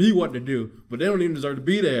gonna tell me what to do, but they don't even deserve to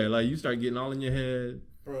be there. Like, you start getting all in your head.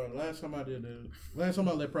 Bro, last time I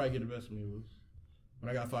let pride get the best of me was when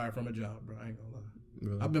I got fired from a job, bro. I ain't gonna lie.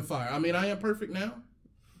 Really? I've been fired. I mean, I am perfect now,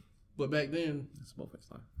 but back then, it's both face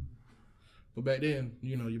time. But back then,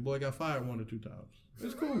 you know, your boy got fired 1 or 2 times.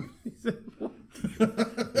 It's cool.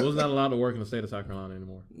 It was not allowed to work in the state of South Carolina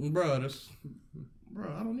anymore. Bro, I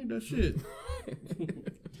don't need that shit.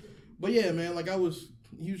 But yeah, man, like he was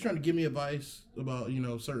trying to give me advice about, you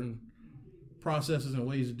know, certain processes and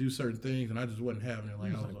ways to do certain things, and I just wasn't having it.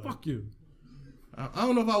 Like, I was like, fuck you. I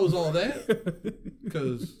don't know if I was all that,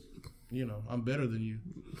 because, you know, I'm better than you.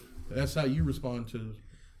 That's how you respond to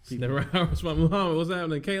people. Never I respond. Muhammad, what's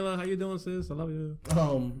happening? Kayla, how you doing, sis? I love you.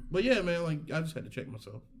 But yeah, man, like, I just had to check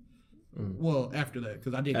myself. Well, after that,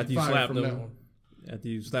 because I didn't get fired from that one. After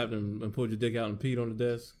you slapped him and pulled your dick out and peed on the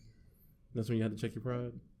desk, that's when you had to check your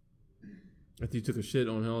pride. After you took a shit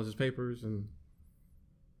on Ellis's papers, and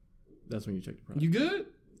that's when you checked your pride. You good?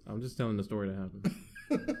 I'm just telling the story that happened.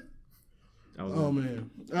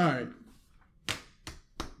 Man. All right.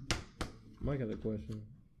 Mike had a question.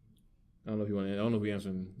 I don't know if we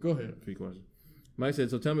answered. Go ahead. 3 questions. Mike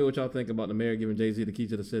said, so tell me what y'all think about the mayor giving Jay-Z the key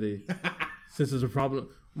to the city. Since it's a problem.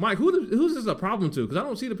 Mike, who's this a problem to? Because I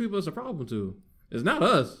don't see the people it's a problem to. It's not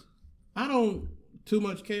us. I don't too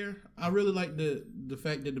much care. I really like the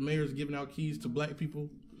fact that the mayor is giving out keys to black people.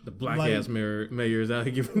 The black ass mayor is out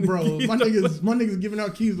here giving keys. My niggas giving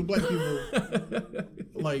out keys to black people.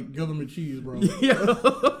 Like government cheese, bro. Yeah.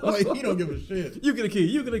 Like, he don't give a shit. You get a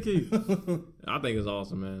key. I think it's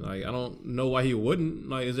awesome, man. Like, I don't know why he wouldn't.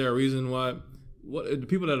 Like, is there a reason why? What the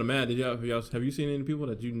people that are mad? Have you seen any people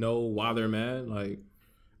that you know why they're mad? Like,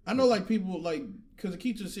 I know, like, people, like, because the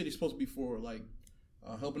key to the city is supposed to be for, like,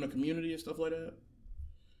 helping the community and stuff like that.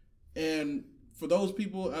 And for those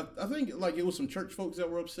people, I think, like, it was some church folks that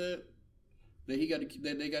were upset that they got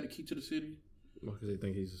the key to the city. Because they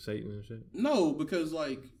think he's a Satan and shit? No, because,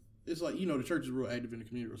 like, it's like, you know, the church is real active in the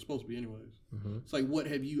community. Or supposed to be anyways. Mm-hmm. It's like, what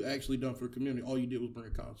have you actually done for the community? All you did was bring a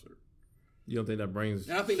concert. You don't think that brings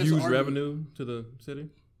And I think that's huge an revenue to the city?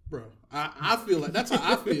 Bro, I feel like that's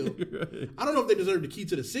how I feel. Right. I don't know if they deserve the key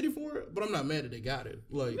to the city for it, but I'm not mad that they got it.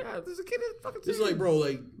 Like, Yeah, there's a kid in the fucking it's city. like, bro,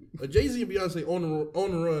 like a Jay-Z and Beyonce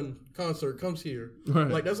on the run concert comes here. Right.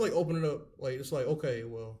 Like, that's like opening up. Like, it's like, okay,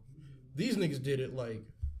 well, these niggas did it. Like,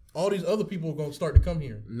 all these other people are gonna start to come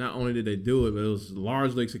here. Not only did they do it, but it was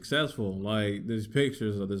largely successful. Like, there's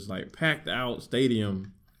pictures of this like packed out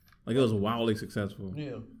stadium. Like, it was wildly successful.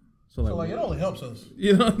 Yeah. So So like, it only helps us.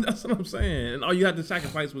 you know, that's what I'm saying. And all you had to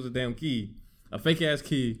sacrifice was a damn key, a fake ass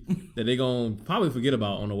key that they gonna probably forget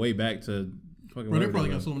about on the way back to fucking. Bro, they wherever probably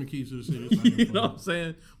they got go. so many keys to the city. It's not even You know funny. what I'm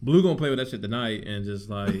saying? Blue gonna play with that shit tonight and just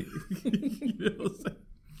like you know what I'm saying?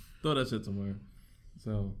 Throw that shit somewhere.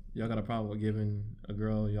 So y'all got a problem with giving a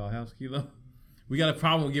girl y'all house key though? We got a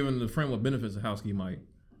problem with giving the friend what benefits a house key might.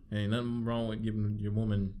 Ain't nothing wrong with giving your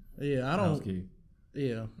woman Yeah, I a house don't. key.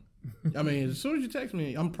 Yeah. I mean, as soon as you text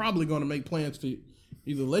me, I'm probably going to make plans to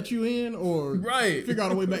either let you in or Right. figure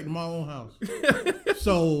out a way back to my own house.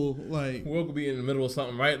 So, like, Will could be in the middle of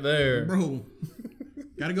something right there. bro,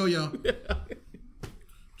 gotta go, y'all.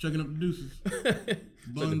 Checking up the deuces.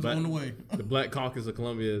 Buns on the way. The Black Caucus of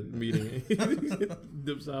Columbia meeting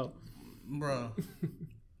dips out. Bro,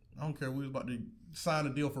 I don't care. We was about to sign a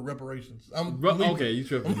deal for reparations. I'm Bro, leaving. okay, you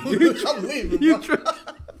tripping. I'm leaving, You bro. tripping.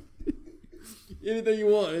 Anything you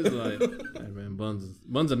want. It's like, hey man,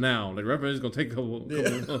 buns are now. Like reparations gonna take a couple Yeah.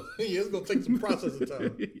 months. Yeah, it's gonna take some processing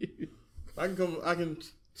time. I can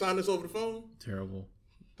sign this over the phone. Terrible.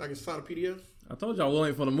 I can sign a PDF. I told y'all Will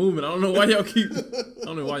ain't for the movement. I don't know why y'all keep. I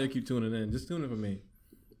don't know why y'all keep tuning in. Just tune in for me.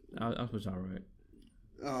 I'll put y'all right.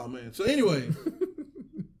 Oh man. So anyway,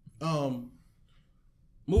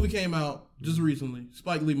 movie came out just recently.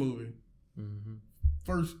 Spike Lee movie. Mm-hmm.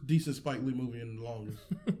 First decent Spike Lee movie in the longest.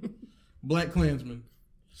 Black Klansman.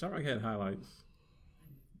 Chirac had highlights.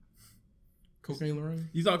 Cocaine Lorraine.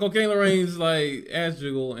 You saw Cocaine Lorraine's like ass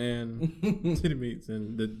jiggle and titty meats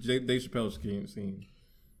and the Dave Chappelle scene.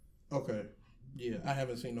 Okay. Yeah, I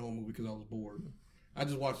haven't seen the whole movie because I was bored. I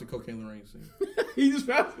just watched the Cocaine Lorraine scene. He just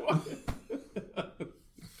fast forwarded.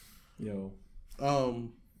 Yo.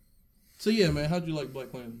 So yeah, man, how'd you like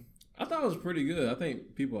Black Klansman? I thought it was pretty good. I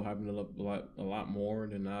think people are hyping it up a lot more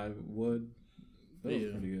than I would. That was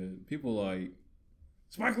Yeah. pretty good. People like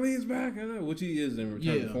Spike Lee is back, which he is in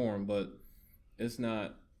return Yeah. form, but it's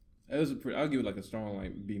not. It was I'll give it like a strong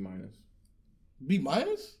like B minus. B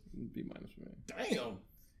minus? B minus for me. Damn.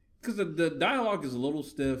 Because the dialogue is a little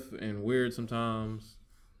stiff and weird sometimes.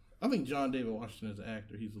 I think John David Washington as an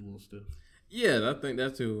actor, he's a little stiff. Yeah, I think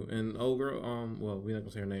that too. And old girl, well, we're not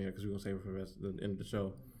gonna say her name because we're gonna save it for the rest of the end of the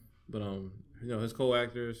show. But you know, his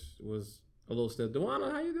co-actress was a little stiff.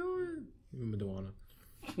 Dewana, how you doing? You remember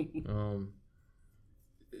Dewana?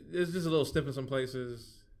 It's just a little stiff in some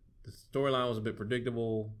places. The storyline was a bit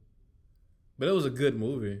predictable, but it was a good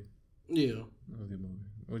movie. Yeah. It was a good movie.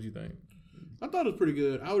 What'd you think? I thought it was pretty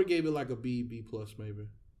good. I would have gave it like a B plus maybe.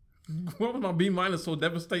 What was my B minus so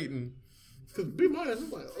devastating? Because B minus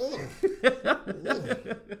is like, ugh.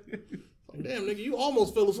 Like, damn, nigga, you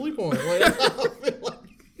almost fell asleep on it. Like,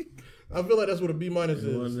 I feel like that's what a B minus It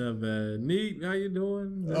is. wasn't that bad. Neat, how you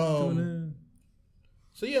doing? Thanks for tuning in.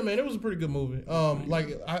 So yeah, man, it was a pretty good movie.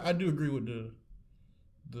 Like I do agree with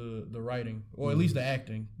the writing, or at least the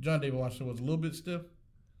acting. John David Washington was a little bit stiff.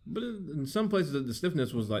 But in some places, the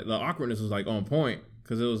stiffness was like, the awkwardness was like on point.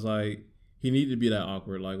 Because it was like, he needed to be that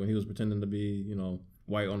awkward. Like when he was pretending to be, you know,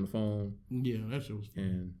 white on the phone. Yeah, that shit was funny.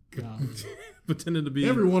 And God. pretending to be.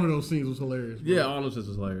 Every one of those scenes was hilarious. Bro. Yeah, all of this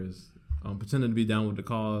was hilarious. Pretending to be down with the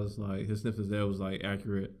cause. Like his sniffers there was like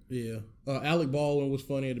accurate. Yeah. Alec Baldwin was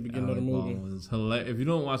funny at the beginning of the movie. Was hilarious. If you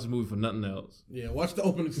don't watch the movie for nothing else. Yeah, watch the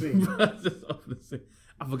opening scene. Just open the scene.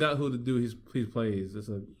 I forgot who the dude he plays. It's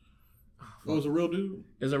a. Oh, it's a real dude?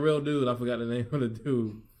 It's a real dude. I forgot the name of the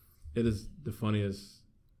dude. It is the funniest.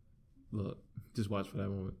 Look, just watch for that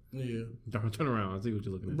moment. Yeah. Turn around and see what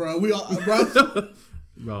you're looking at. Bro,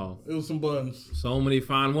 Bro, it was some buns. so many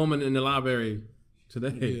fine women in the library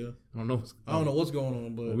today. Yeah. I don't know. What's going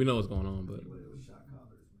on, but Well, we know what's going on, but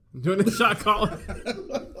doing the shot collar.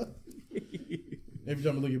 every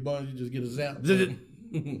time you look at buns, you just get a zap.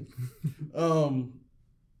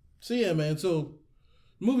 So yeah, man. So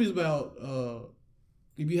movie's about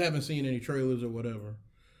if you haven't seen any trailers or whatever,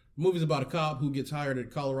 the movie's about a cop who gets hired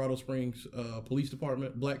at Colorado Springs Police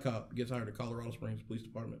Department. Black cop gets hired at Colorado Springs Police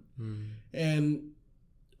Department, and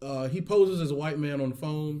he poses as a white man on the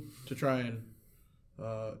phone to try and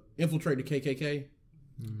infiltrate the KKK.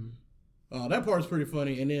 That part's pretty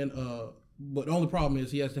funny, and then but the only problem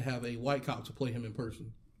is he has to have a white cop to play him in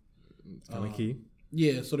person. Kind of key.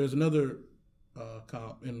 Yeah, so there's another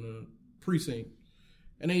cop in the precinct,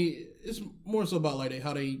 and it's more so about like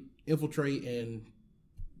how they infiltrate and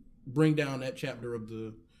bring down that chapter of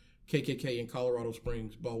the KKK in Colorado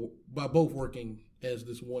Springs by both working as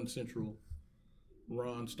this one central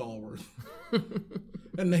Ron Stallworth.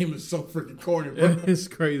 That name is so freaking corny, bro. It's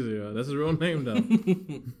crazy. That's his real name, though.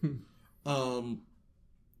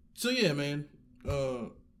 So yeah, man.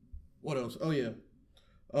 What else? Oh yeah.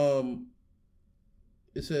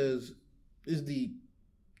 It says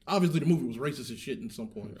obviously the movie was racist as shit in some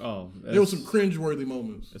points. Oh, there was some cringeworthy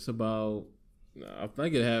moments. It's about. I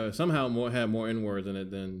think it had more N-words in it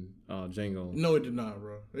than Django. No, it did not,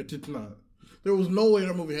 bro. It did not. There was no way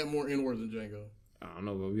that movie had more N-words than Django. I don't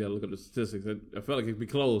know, but we gotta look up the statistics. I felt like it'd be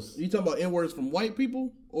close. You talking about N-words from white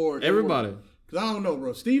people or everybody? Because I don't know,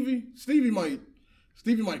 bro. Stevie might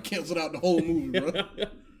have canceled out the whole movie, bro.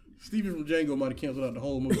 Stevie from Django might have canceled out the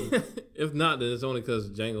whole movie. If not, then it's only because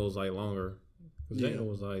Django's like longer. Because Django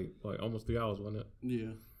was like almost 3 hours, wasn't it?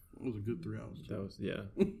 Yeah, it was a good 3 hours. That was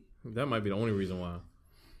That might be the only reason why.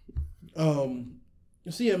 So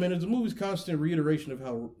yeah, man, it's the movie's constant reiteration of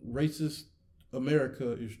how racist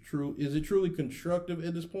America is true. Is it truly constructive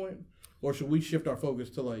at this point, or should we shift our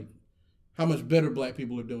focus to like how much better black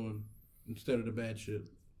people are doing instead of the bad shit?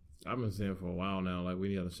 I've been saying for a while now, like we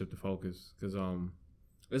need to shift the focus because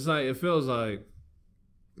it's like it feels like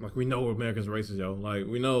we know America's racist, yo. Like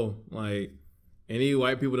we know, like any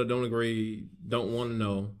white people that don't agree don't want to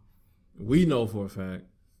know. We know for a fact.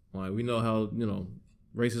 Like, we know how,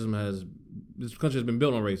 this country has been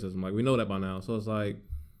built on racism. Like, we know that by now. So it's like,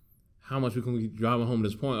 how much we can be driving home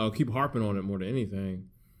this point? I'll keep harping on it more than anything,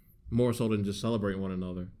 more so than just celebrating one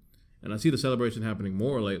another. And I see the celebration happening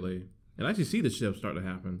more lately. And I actually see the shift start to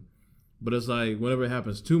happen. But it's like, whenever it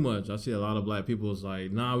happens too much, I see a lot of black people is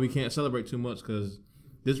like, nah, we can't celebrate too much because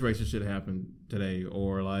this racist shit happened today.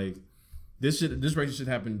 Or like, this racist shit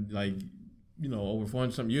happened like, over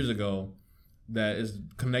 400-something years ago. That is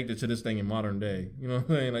connected to this thing in modern day. You know what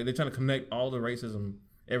I'm saying? Like, they're trying to connect all the racism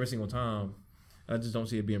every single time. I just don't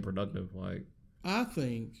see it being productive. Like, I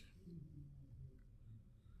think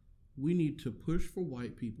we need to push for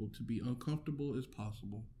white people to be uncomfortable as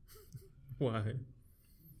possible. Why?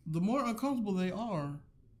 The more uncomfortable they are,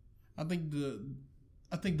 I think the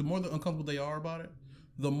more uncomfortable they are about it,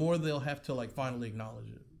 the more they'll have to like finally acknowledge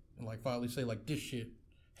it and like finally say like this shit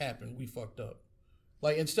happened, we fucked up.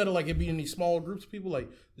 Like, instead of, like, it being these small groups of people, like,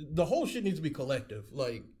 the whole shit needs to be collective.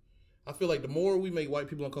 Like, I feel like the more we make white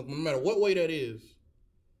people uncomfortable, no matter what way that is,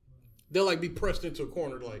 they'll, like, be pressed into a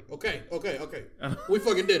corner, like, okay. We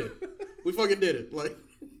fucking did it. Like.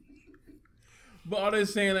 But are they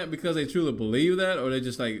saying that because they truly believe that, or they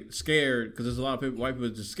just, like, scared? Because there's a lot of people, white people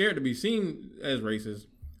just scared to be seen as racist.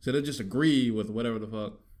 So they just agree with whatever the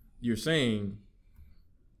fuck you're saying.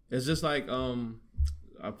 It's just like,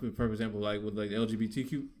 for example, like with like the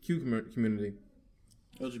LGBTQ community.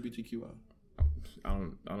 LGBTQI. I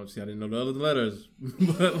don't see. I didn't know the other letters,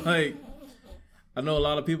 but like, I know a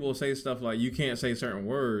lot of people will say stuff like you can't say certain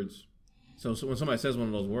words. So when somebody says one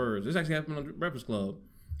of those words, this actually happened on the Breakfast Club.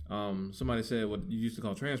 Somebody said what you used to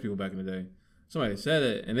call trans people back in the day. Somebody said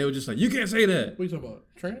it, and they were just like, "You can't say that." What are you talking about?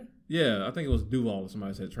 Training? Yeah, I think it was Duval.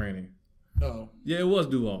 Somebody said training. Oh. Yeah, it was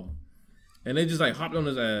Duval, and they just like hopped on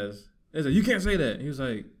his ass. They said, "You can't say that." He was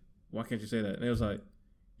like, "Why can't you say that?" And they was like,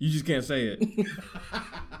 "You just can't say it."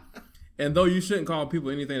 And though you shouldn't call people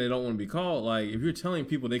anything they don't want to be called, like if you're telling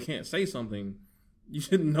people they can't say something, you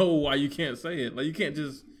should know why you can't say it. Like you can't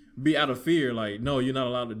just be out of fear. Like, no, you're not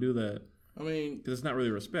allowed to do that. I mean, because it's not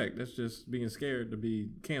really respect. That's just being scared to be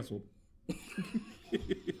canceled.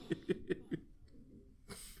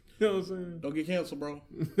 You know what I'm saying? Don't get canceled, bro.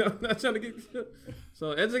 I'm not trying to get.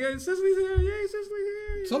 So educated Cicely's here. Yay, Cicely's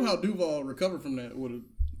here. Somehow Duval recovered from that with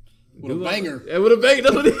a banger. Yeah, with a banger.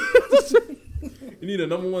 That's what he You need a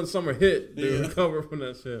 #1 summer hit to recover from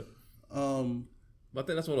that shit. But I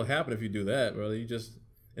think that's what will happen if you do that, brother. You just,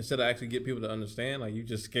 instead of actually get people to understand, like you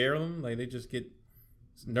just scare them. Like they just get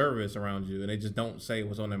nervous around you and they just don't say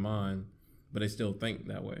what's on their mind, but they still think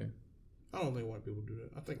that way. I don't think white people do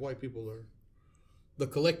that. I think white people are, the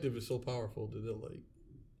collective is so powerful that they're like,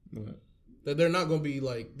 what? That they're not going to be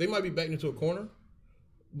like, they might be backed into a corner,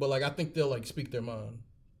 but like I think they'll like speak their mind.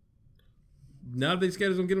 Now they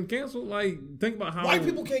scared of them getting canceled. Like, think about how white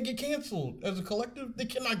people can't get canceled as a collective. They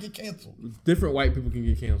cannot get canceled. Different white people can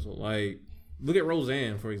get canceled. Like, look at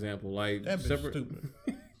Roseanne, for example. Like, that bitch stupid.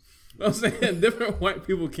 I'm saying different white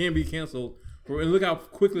people can be canceled and look how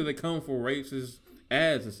quickly they come for racist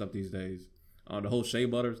ads and stuff these days. The whole Shea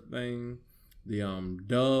Butter thing, the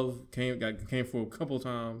Dove came for a couple of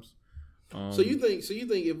times. So you think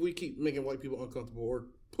if we keep making white people uncomfortable or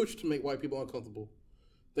push to make white people uncomfortable,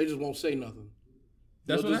 They just won't say nothing.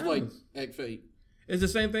 That's They'll what just happens. like act fake. It's the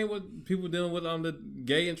same thing with people dealing with the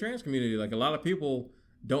gay and trans community. Like a lot of people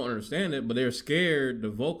don't understand it, but they're scared to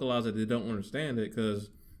vocalize that they don't understand it because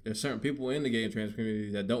there's certain people in the gay and trans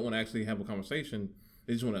community that don't want to actually have a conversation.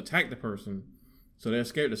 They just want to attack the person. So they're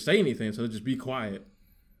scared to say anything, so they just be quiet.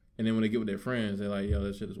 And then when they get with their friends, they're like, yo,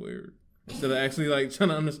 that shit is weird. Instead of actually like trying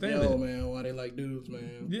to understand Yo, it. man, why they like dudes,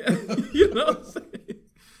 man. Yeah, you know what I'm saying?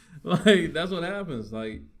 Like, that's what happens.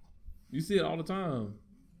 Like, you see it all the time.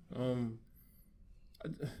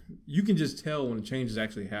 You can just tell when a change is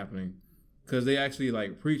actually happening because they actually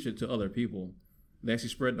like preach it to other people. They actually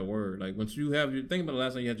spread the word. Like once you have your think about the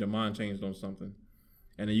last time you had your mind changed on something,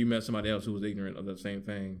 and then you met somebody else who was ignorant of the same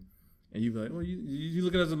thing, and you be like, well, you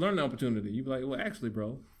look at it as a learning opportunity. You be like, well, actually,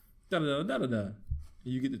 bro, da da da da da.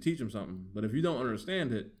 And you get to teach them something. But if you don't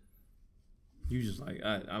understand it, you just like,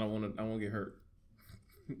 I don't want to. I won't get hurt.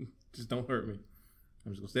 Just don't hurt me.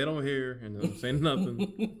 I'm just gonna stand over here and don't say nothing.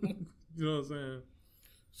 You know what I'm saying?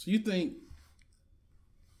 So you think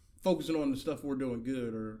focusing on the stuff we're doing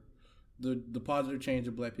good or the positive change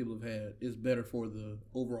that black people have had is better for the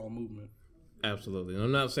overall movement? Absolutely. And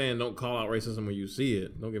I'm not saying don't call out racism when you see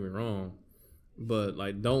it. Don't get me wrong. But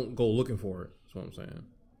like, don't go looking for it. That's what I'm saying.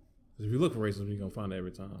 Because if you look for racism, you're gonna find it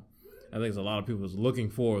every time. I think there's a lot of people that's looking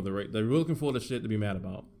for they're looking for the shit to be mad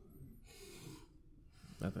about.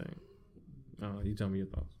 I think. You tell me your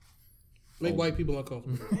thoughts. Make white people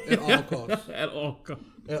uncomfortable at all costs. At all costs.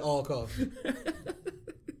 At all costs.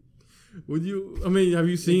 Would you? I mean, have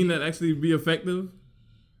you seen that actually be effective?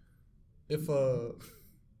 If I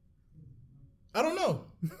don't know.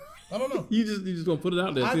 You just gonna put it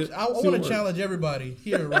out there. I want to challenge everybody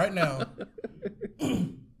here right now.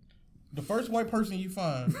 The first white person you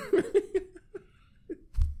find,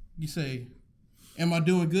 you say, "Am I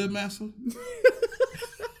doing good, Master?"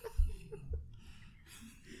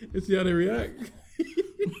 And see how they react.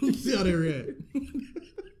 See how they react.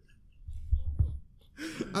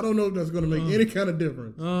 I don't know if that's going to make any kind of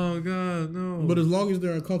difference. Oh, God, no. But as long as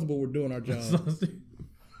they're uncomfortable, we're doing our job.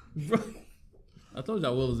 I told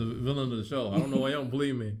y'all Will is a villain of the show. I don't know why y'all don't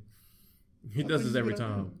believe me. He does this every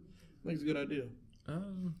time. I think it's a good idea.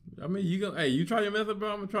 I mean, you try your method,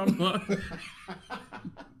 bro. I'm going to try mine.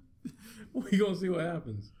 We going to see what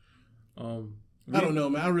happens. I don't know,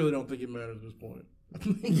 man. I really don't think it matters at this point.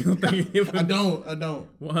 You don't think it I don't.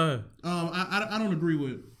 Why? I don't agree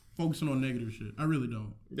with focusing on negative shit. I really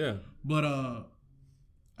don't. Yeah. But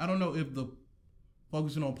I don't know if the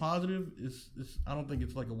focusing on positive is I don't think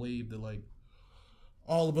it's like a wave that like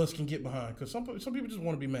all of us can get behind because some people just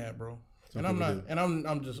want to be mad, bro. And I'm not. And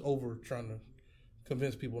I'm just over trying to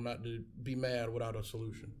convince people not to be mad without a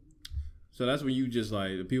solution. So that's when you just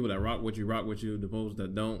like the people that rock with you, the opposed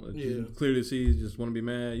that don't. That you clearly see just want to be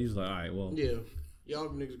mad. You just like, all right, well. Yeah. Y'all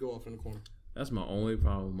niggas go off in the corner. That's my only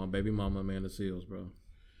problem. My baby mama, Amanda Seals, bro.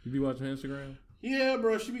 You be watching her Instagram? Yeah,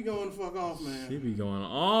 bro. She be going the fuck off, man. She be going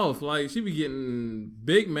off. Like, she be getting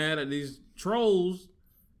big mad at these trolls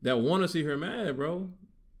that want to see her mad, bro.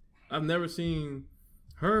 I've never seen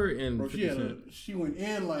her in. Bro, she went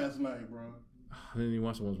in last night, bro. I didn't even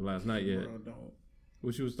watch the ones from last night yet. Bro, don't.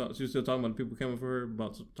 Well, she was still talking about the people coming for her,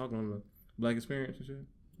 about talking on the Black experience and shit.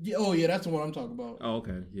 Yeah, oh yeah, that's the one I'm talking about. Oh,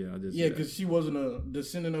 okay, yeah, I just because she wasn't a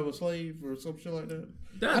descendant of a slave or some shit like that.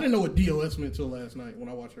 I didn't know what DOS meant till last night when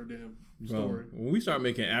I watched her damn story. When we start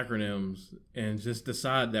making acronyms and just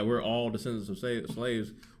decide that we're all descendants of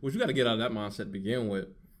slaves, which we got to get out of that mindset to begin with.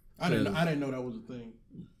 I didn't know that was a thing,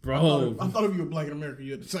 bro. I thought if you were Black in America,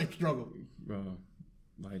 you had the same struggle, bro.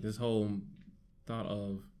 Like this whole thought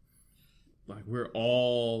of like we're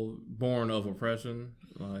all born of oppression,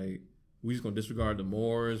 like. We just gonna disregard the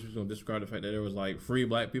Moors. We just gonna disregard the fact that there was like free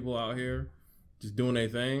black people out here, just doing their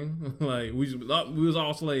thing. Like we was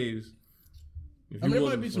all slaves. I mean, there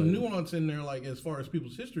might be some nuance in there, like as far as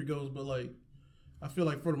people's history goes, but like I feel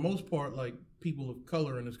like for the most part, like people of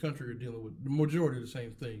color in this country are dealing with the majority of the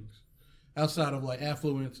same things, outside of like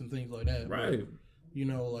affluence and things like that. Right. But, you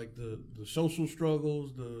know, like the social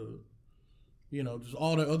struggles, just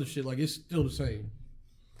all that other shit. Like it's still the same,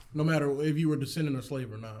 no matter if you were descendant of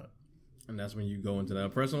slave or not. And that's when you go into the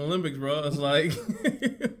oppression Olympics, bro. It's like,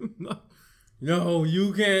 no,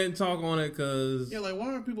 you can't talk on it because... Yeah, like,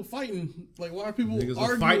 why aren't people fighting? Like, why are people arguing?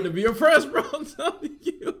 Niggas fighting to be oppressed, bro. I'm telling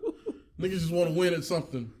you. Niggas just want to win at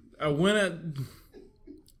something. Win at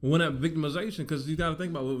victimization, because you got to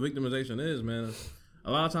think about what victimization is, man.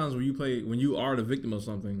 A lot of times when you are the victim of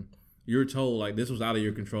something, you're told, like, this was out of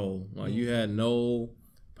your control. Like, you had no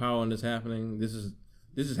power in this happening. This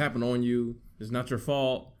is happened on you. It's not your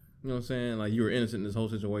fault. You know what I'm saying? Like, you were innocent in this whole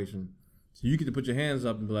situation. So you get to put your hands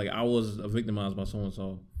up and be like, I was victimized by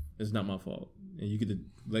so-and-so. It's not my fault. And you get to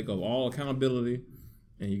let go of all accountability,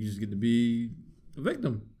 and you just get to be a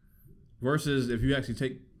victim. Versus if you actually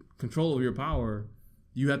take control of your power,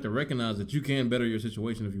 you have to recognize that you can better your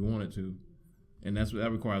situation if you wanted to. And that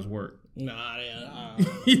requires work. Nah.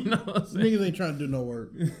 You know what I'm saying? Niggas ain't trying to do no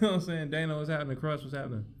work. You know what I'm saying? Dana, what's happening? Crush, what's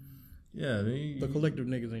happening? Yeah. The collective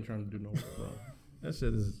niggas ain't trying to do no work, bro. That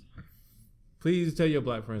shit is... Please tell your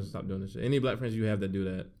black friends to stop doing this shit. Any black friends you have that do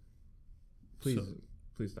that, please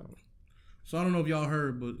stop it. So I don't know if y'all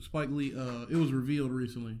heard, but Spike Lee, it was revealed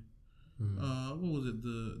recently. Mm-hmm. What was it?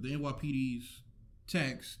 The NYPD's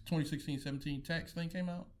tax 2016-17 tax thing came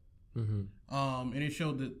out. Mm-hmm. And it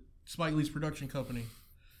showed that Spike Lee's production company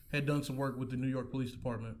had done some work with the New York Police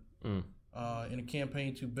Department in a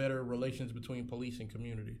campaign to better relations between police and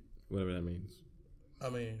community. Whatever that means. I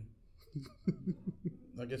mean,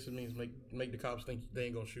 I guess it means make the cops think they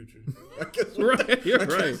ain't gonna shoot you. I guess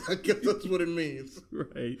right. I guess that's what it means.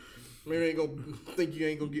 Right. Maybe they ain't gonna think you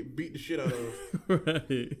ain't gonna get beat the shit out of.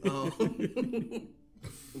 Right.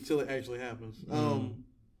 Until it actually happens.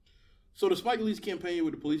 So the Spike Lee's campaign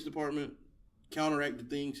with the police department counteract the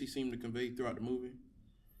things he seemed to convey throughout the movie,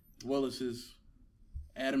 as well as his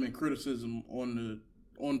adamant criticism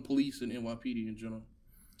on police and NYPD in general.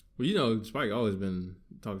 Well, you know, Spike always been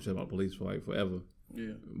talking shit about police for like forever.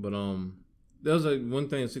 Yeah. But there was like one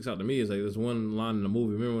thing that sticks out to me is like there's one line in the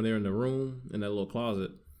movie. Remember when they're in the room in that little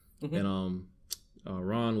closet, and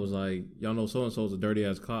Ron was like, "Y'all know so and so's a dirty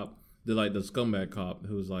ass cop." They're like the scumbag cop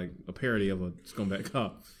who's like a parody of a scumbag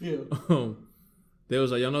cop. Yeah. They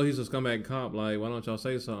was like, "Y'all know he's a scumbag cop. Like, why don't y'all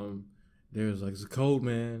say something?" They was like, "It's a code,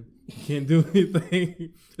 man. You can't do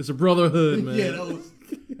anything. It's a brotherhood, man." Yeah, that was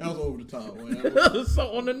over the top, man. That was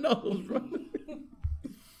so on the nose, bro.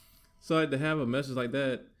 So like, to have a message like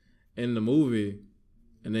that in the movie,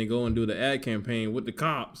 and then go and do the ad campaign with the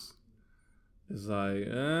cops, it's like,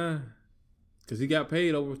 because he got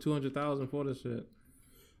paid over $200,000 for this shit.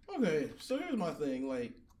 Okay, so here's my thing.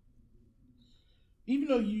 Like, even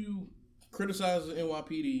though you criticize the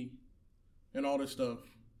NYPD and all this stuff,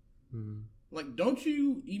 like, don't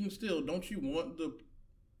you want the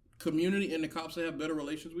community and the cops to have better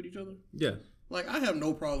relations with each other? Yeah. Like, I have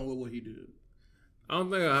no problem with what he did. I don't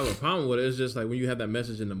think I have a problem with it. It's just like when you have that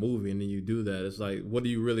message in the movie and then you do that, it's like, what do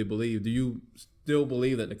you really believe? Do you still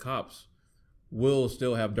believe that the cops will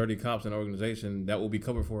still have dirty cops in an organization that will be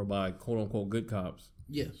covered for by quote-unquote good cops?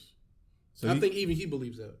 Yes. So I think even he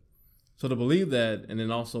believes that. So to believe that and then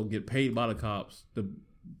also get paid by the cops to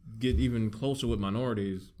get even closer with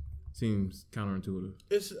minorities seems counterintuitive.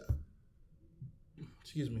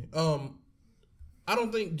 Excuse me. I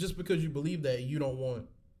don't think just because you believe that you don't want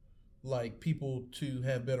like people to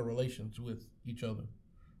have better relations with each other.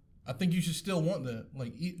 I think you should still want that.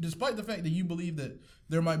 Like, despite the fact that you believe that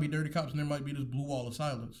there might be dirty cops and there might be this blue wall of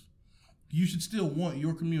silence, you should still want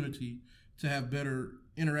your community to have better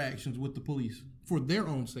interactions with the police for their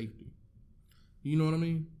own safety. You know what I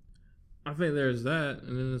mean? I think there's that,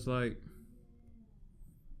 and then it's like,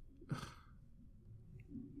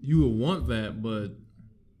 you would want that, but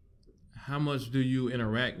how much do you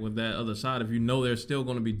interact with that other side if you know they're still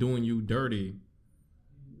going to be doing you dirty?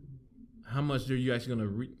 How much are you actually going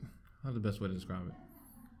to how's the best way to describe it?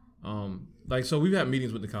 Like, so we've had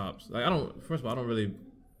meetings with the cops. Like, first of all, I don't really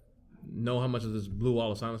know how much of this blue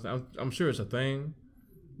wall of silence. I'm sure it's a thing,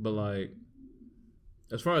 but like,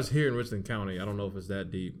 as far as here in Richland County, I don't know if it's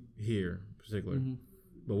that deep here, particularly. Mm-hmm.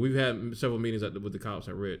 But we've had several meetings with the cops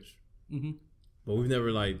at Rich. Mm-hmm. But we've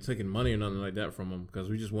never like taken money or nothing like that from them because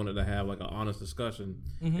we just wanted to have like an honest discussion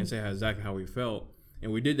and say exactly how we felt.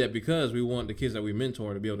 And we did that because we want the kids that we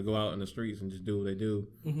mentor to be able to go out in the streets and just do what they do.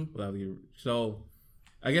 Mm-hmm. So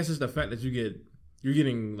I guess it's the fact that you're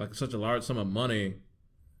getting like such a large sum of money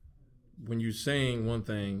when you're saying one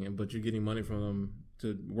thing, but you're getting money from them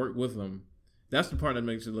to work with them. That's the part that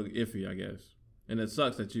makes it look iffy, I guess. And it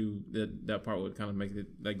sucks that that part would kind of make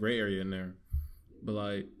it that gray area in there. But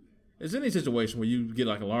like, it's any situation where you get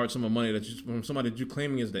like a large sum of money from somebody that you're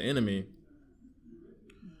claiming is the enemy.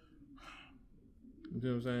 You know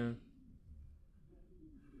what I'm saying?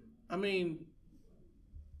 I mean,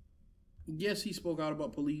 yes, he spoke out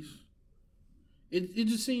about police. It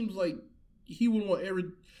just seems like he would want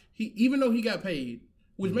even though he got paid,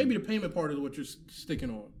 which maybe the payment part is what you're sticking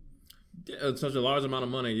on. Yeah, such a large amount of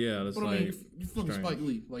money, yeah. That's but like, I mean, you're fucking Spike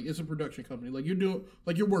Lee. Like, it's a production company. Like,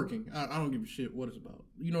 you're working. I don't give a shit what it's about.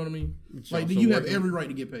 You know what I mean? Like, you have every right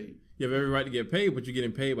to get paid. You have every right to get paid, but you're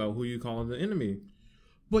getting paid by who you calling the enemy.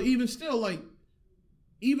 But even still, like,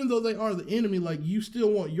 even though they are the enemy, like, you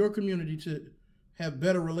still want your community to have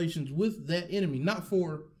better relations with that enemy, not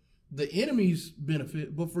for the enemy's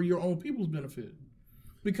benefit, but for your own people's benefit.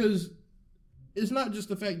 Because it's not just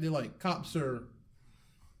the fact that like cops are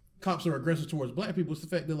aggressive towards black people. It's the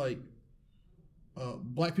fact that like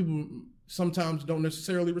black people sometimes don't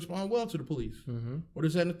necessarily respond well to the police, or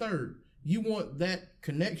this, that, and the third. You want that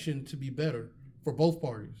connection to be better for both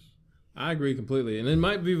parties. I agree completely, and it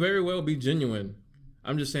might be very well be genuine.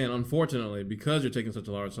 I'm just saying, unfortunately, because you're taking such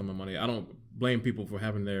a large sum of money, I don't blame people for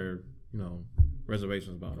having their,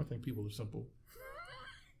 reservations about it. I think people are simple.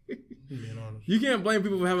 Being honest. You can't blame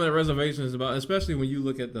people for having their reservations about, especially when you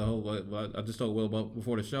look at the whole. I just told Will about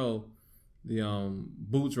before the show, the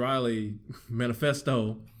Boots Riley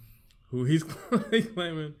manifesto, who he's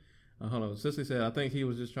claiming. Hold on, Cicely said, I think he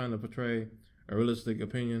was just trying to portray a realistic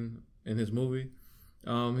opinion in his movie.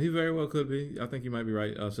 He very well could be. I think you might be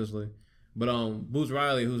right, Cicely. But Boots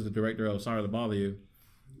Riley, who's the director of Sorry to Bother You.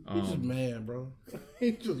 He's just mad, bro.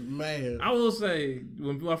 He's just mad. I will say,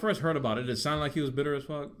 when I first heard about it, it sounded like he was bitter as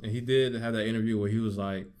fuck. And he did have that interview where he was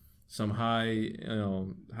like, some high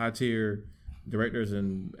tier directors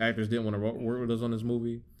and actors didn't want to work with us on this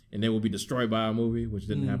movie. And they would be destroyed by our movie, which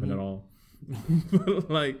didn't happen at all. But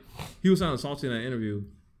like, he was sounding salty in that interview.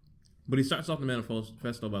 But he starts off the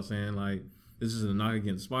manifesto by saying, like, this is a knock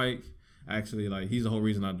against Spike. Actually, like, he's the whole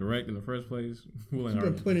reason I direct in the first place. There's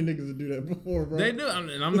been plenty of niggas to do that before, bro. They do,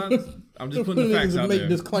 and I'm not. I'm just putting the facts out make there.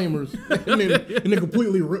 Disclaimers and then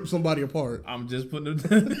completely rip somebody apart. I'm just putting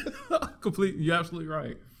it complete. You're absolutely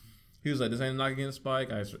right. He was like, "This ain't a knock against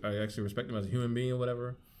Spike. I actually respect him as a human being or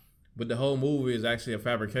whatever." But the whole movie is actually a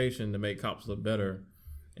fabrication to make cops look better.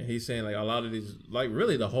 And he's saying like a lot of these, like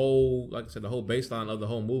really the whole, like I said, the whole baseline of the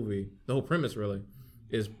whole movie, the whole premise really,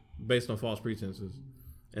 is based on false pretenses.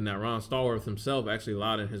 And that Ron Stallworth himself actually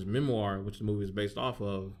lied in his memoir, which the movie is based off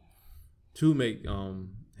of, to make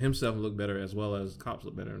himself look better as well as cops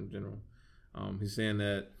look better in general. He's saying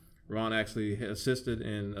that Ron actually assisted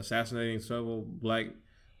in assassinating several black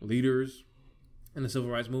leaders in the civil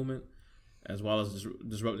rights movement, as well as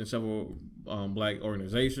disrupting several black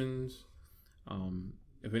organizations.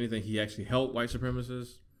 If anything, he actually helped white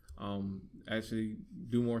supremacists actually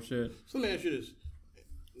do more shit. So let me ask you this.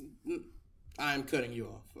 I am cutting you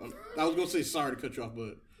off. I was going to say sorry to cut you off,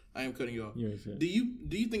 but I am cutting you off. Do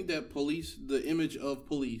you think that the image of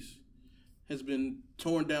police, has been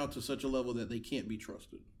torn down to such a level that they can't be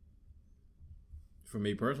trusted? For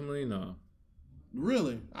me personally, no.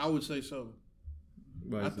 Really? I would say so.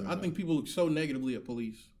 I think people look so negatively at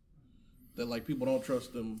police that like people don't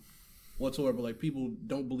trust them whatsoever. Like people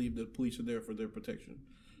don't believe that police are there for their protection.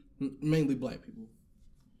 Mainly black people.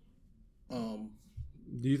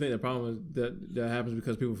 Do you think the problem is that happens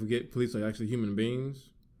because people forget police are actually human beings?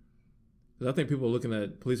 Because I think people are looking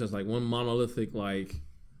at police as like one monolithic like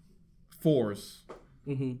force,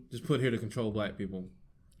 just put here to control black people.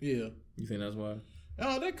 Yeah. You think that's why?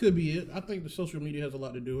 That could be it. I think the social media has a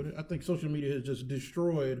lot to do with it. I think social media has just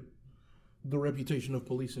destroyed the reputation of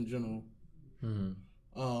police in general.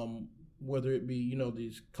 Whether it be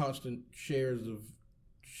these constant shares of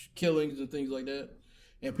killings and things like that.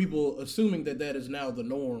 And people assuming that is now the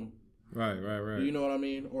norm. Right. You know what I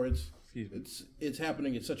mean? Or it's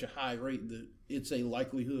happening at such a high rate that it's a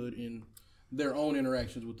likelihood in their own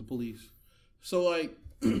interactions with the police. So like,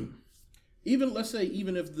 even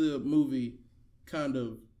if the movie kind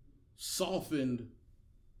of softened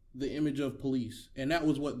the image of police, and that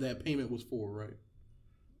was what that payment was for, right?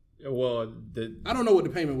 Well, I don't know what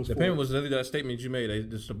the payment was for. The payment was that statement you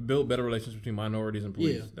made, just to build better relations between minorities and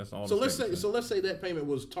police. Yeah. That's all. So let's say that payment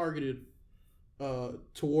was targeted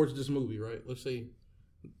towards this movie, right? Let's say,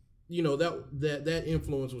 that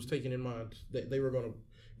influence was taken in mind that they were going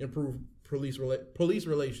to improve police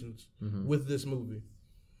relations with this movie.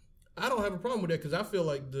 I don't have a problem with that because I feel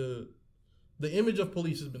like the image of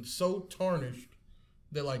police has been so tarnished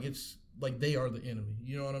that like it's like they are the enemy.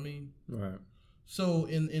 You know what I mean? Right. So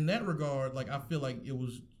in that regard, like I feel like it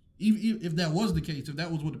was, if that was the case, if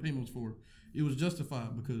that was what the payment was for, it was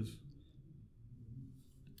justified because,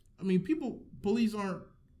 I mean, police aren't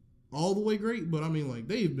all the way great, but I mean, like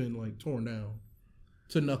they've been like torn down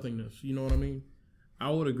to nothingness. You know what I mean? I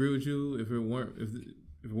would agree with you if it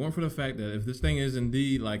weren't for the fact that if this thing is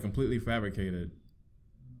indeed like completely fabricated,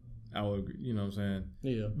 I would agree. You know what I'm saying?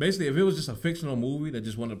 Yeah. Basically, if it was just a fictional movie that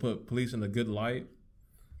just wanted to put police in a good light.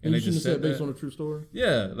 And they just said based on a true story?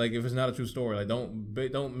 Yeah, like if it's not a true story, like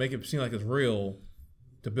don't make it seem like it's real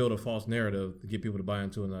to build a false narrative to get people to buy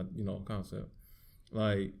into a concept.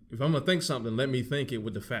 Like if I'm gonna think something, let me think it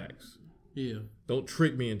with the facts. Yeah. Don't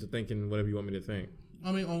trick me into thinking whatever you want me to think.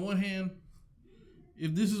 I mean, on one hand,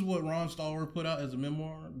 if this is what Ron Stallworth put out as a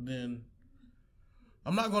memoir, then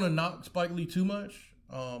I'm not gonna knock Spike Lee too much.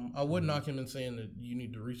 I would knock him in saying that you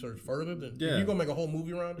need to research further. If you're going to make a whole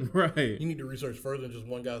movie around it, right? You need to research further than just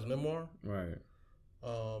one guy's memoir. Right.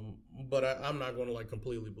 But I'm not going to like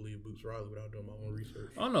completely believe Boots Riley without doing my own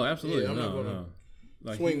research. Oh, no, absolutely. I'm not going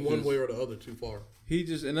to swing one way or the other too far. He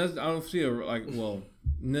just, and that's, I don't see and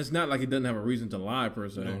it's not like he doesn't have a reason to lie per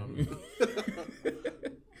se.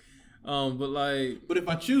 No. But if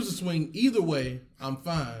I choose to swing either way, I'm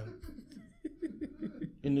fine.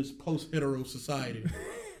 In this post-hetero society.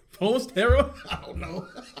 Post-hetero? I don't know.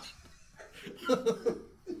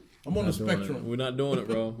 I'm on the spectrum. We're not doing it,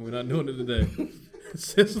 bro. We're not doing it today.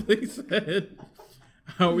 Cicely said,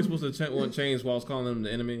 how are we supposed to want change while calling them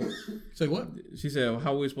the enemy? Say what? She said,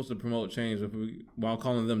 how are we supposed to promote change while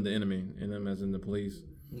calling them the enemy, and them as in the police?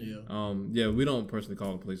 Yeah. We don't personally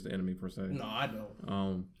call the police the enemy per se. No, I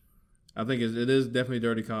don't. I think it is definitely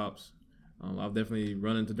dirty cops. I've definitely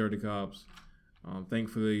run into dirty cops.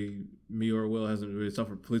 Thankfully, me or Will hasn't really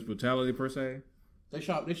suffered police brutality per se. They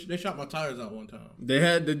shot my tires out one time. They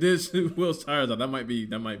did shoot Will's tires out. That might be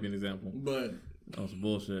an example. But that was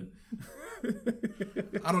bullshit.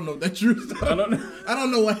 I don't know if that's true. I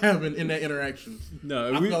don't know what happened in that interaction.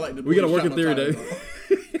 No, we got to work in theory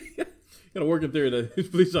that gotta work in theory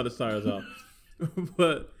that police shot his tires out.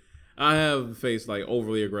 But I have faced like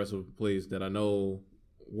overly aggressive police that I know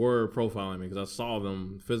were profiling me because I saw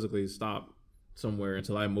them physically stop somewhere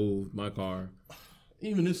until I moved my car.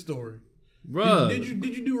 Even this story, bruh. Did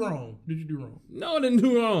you do wrong? No, I didn't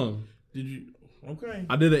do wrong. Did you? Okay.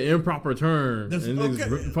 I did an improper turn That's and okay.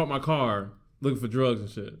 Just parked my car looking for drugs and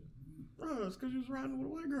shit. Bro, it's because you was riding with a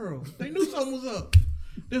white girl. They knew something was up.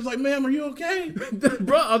 They was like, "Ma'am, are you okay?"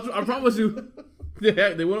 Bro, I promise you.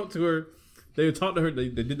 They went up to her. They talked to her. They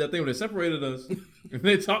did that thing where they separated us. And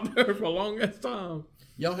they talked to her for a long ass time.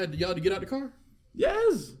 Y'all had to get out the car?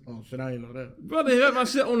 Yes. Oh, shit, I didn't know that. Bro, they had my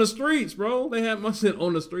shit on the streets, bro. They had my shit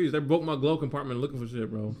on the streets. They broke my glove compartment looking for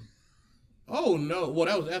shit, bro. Oh, no. Well,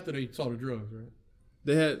 that was after they saw the drugs, right?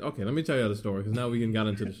 They had... Okay, let me tell you the story, because now we got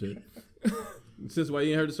into the shit. Since why you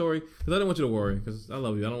ain't heard the story? Because I didn't want you to worry, because I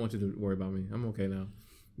love you. I don't want you to worry about me. I'm okay now.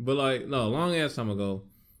 But, long ass time ago,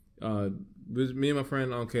 it was me and my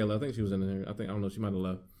friend Kayla. I think she was in there. I don't know. She might have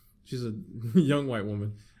left. She's a young white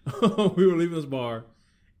woman. We were leaving this bar.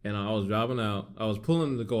 And I was driving out. I was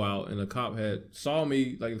pulling to go out, and the cop saw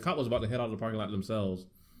me. Like, the cop was about to head out of the parking lot themselves.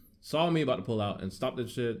 Saw me about to pull out and stopped that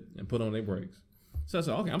shit and put on their brakes. So I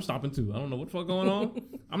said, okay, I'm stopping too. I don't know what the fuck going on.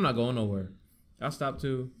 I'm not going nowhere. I stopped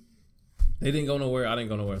too. They didn't go nowhere. I didn't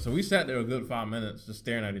go nowhere. So we sat there a good 5 minutes just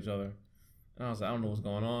staring at each other. And I was like, I don't know what's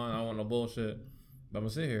going on. I don't want no bullshit. But I'm going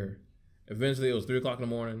to sit here. Eventually, it was 3 o'clock in the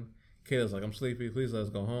morning. Kayla's like, I'm sleepy. Please let us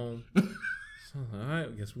go home. So I was like, all right,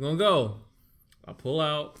 I guess we're going to go. I pull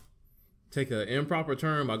out, take an improper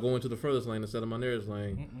turn by going to the furthest lane instead of my nearest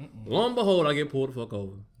lane. Lo and behold, I get pulled the fuck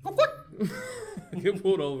over. I get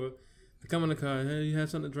pulled over. They come in the car. Hey, you had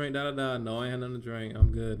something to drink? Da da da. No, I ain't had nothing to drink.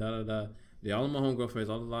 I'm good. Da da da. They all in my homegirl face.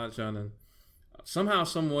 All the lights shining. Somehow,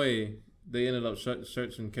 some way, they ended up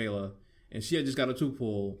searching Kayla, and she had just got a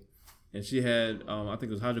 2-pull, and she had, I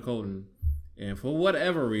think it was hydrocodone, and for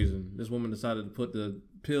whatever reason, this woman decided to put the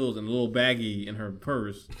pills in a little baggie in her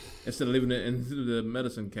purse instead of leaving it into the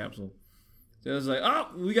medicine capsule. So it was like,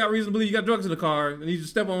 oh, we got reason to believe you got drugs in the car. And you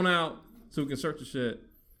just step on out so we can search the shit.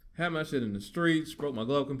 Had my shit in the streets, broke my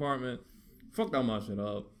glove compartment, fucked all my shit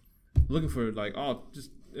up. Looking for it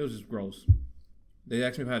was just gross. They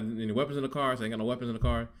asked me if I had any weapons in the car. So I ain't got no weapons in the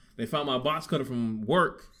car. They found my box cutter from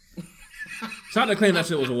work. Tried to claim that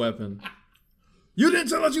shit was a weapon. You didn't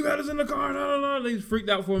tell us you had us in the car. No. They freaked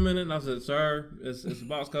out for a minute, and I said, "Sir, it's a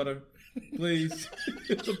box cutter, please.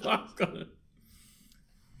 It's a box cutter."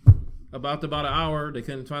 About an hour, they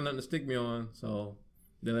couldn't find nothing to stick me on, so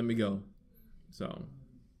they let me go. So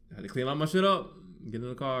I had to clean all my shit up, get in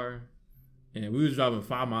the car, and we was driving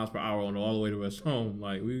 5 miles per hour on all the way to West Home.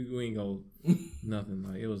 Like we ain't go nothing.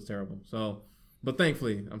 Like it was terrible. So, but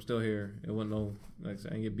thankfully, I'm still here. It wasn't I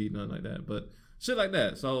didn't get beat, nothing like that. But shit like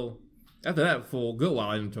that. So. After that, for a good while,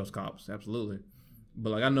 I didn't trust cops. Absolutely.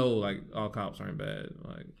 But, I know, all cops aren't bad.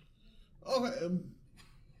 Okay.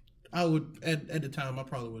 I would, at the time, I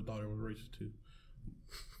probably would have thought it was racist, too.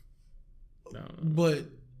 No. But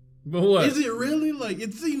what? Is it really?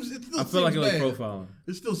 It still seems bad. I feel like it was profiling.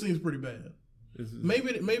 It still seems pretty bad.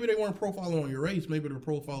 Maybe they weren't profiling on your race. Maybe they were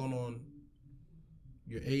profiling on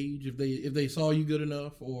your age, if they saw you good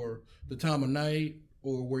enough, or the time of night,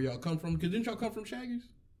 or where y'all come from. Because didn't y'all come from Shaggy's?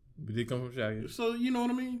 We did come from Shaggy. So you know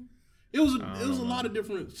what I mean? It was a lot of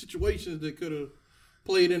different situations that could have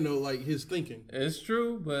played into his thinking. It's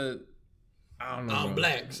true, but I don't know. I'm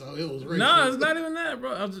black, so it was racist. No, it's not even that,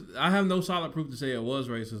 bro. I have no solid proof to say it was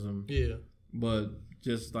racism. Yeah. But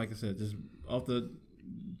just like I said, just off the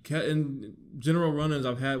in general run-ins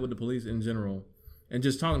I've had with the police in general, and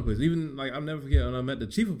just talking to police. Even like I'll never forget when I met the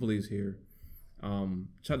chief of police here.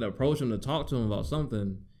 Tried to approach him to talk to him about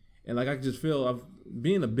something, and like I could just feel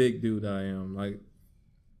being a big dude that I am. Like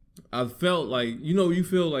I felt like you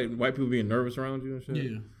feel like white people being nervous around you and shit.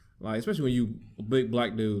 Yeah. Like especially when you a big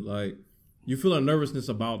black dude, like you feel a nervousness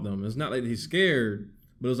about them. It's not like he's scared,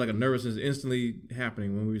 but it was like a nervousness instantly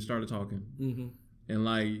happening when we started talking. Mm-hmm. And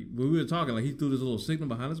like when we were talking, like he threw this little signal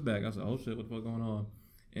behind his back. I said, "Oh shit, what the fuck going on?"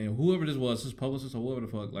 And whoever this was, his publicist or whoever the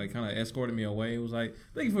fuck, like kind of escorted me away. It was like,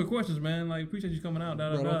 "Thank you for the questions, man. Like appreciate you coming out.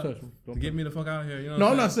 Bro, don't touch me. To get me the fuck out of here." You know? No,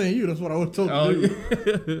 I'm not saying you. That's what I was told to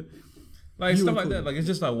do. Like stuff like that. Like it's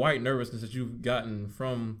just a white nervousness that you've gotten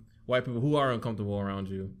from white people who are uncomfortable around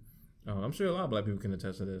you. I'm sure a lot of black people can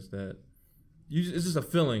attest to this. That it's just a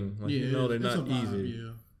feeling. Like they're not easy.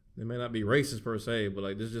 Yeah. They may not be racist per se, but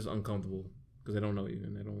like they're just uncomfortable because they don't know you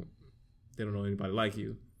and they don't know anybody like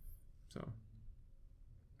you. So,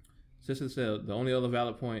 Sister said the only other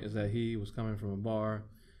valid point is that he was coming from a bar,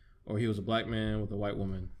 or he was a black man with a white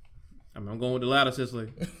woman. I mean, I'm going with the latter,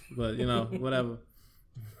 Cicely, but whatever.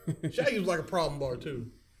 Shaggy's was like a problem bar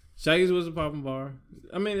too. Shaggy's was a problem bar.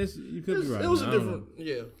 I mean, you could be right. It was a different,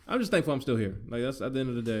 yeah. I'm just thankful I'm still here. Like that's at the end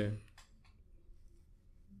of the day.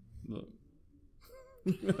 Look,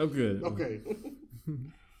 I'm good. Okay.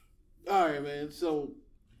 All right, man. So,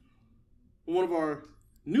 one of our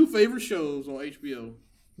new favorite shows on HBO.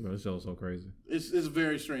 Bro, this show's so crazy. It's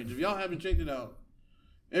very strange. If y'all haven't checked it out,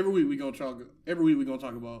 every week we gonna talk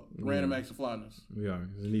about Random Acts of Flyness. We are.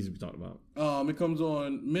 It needs to be talked about. It comes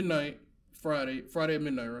on midnight Friday at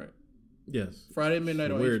midnight, right? Yes. Friday at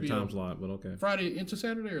midnight on weird HBO. Time slot, but okay. Friday into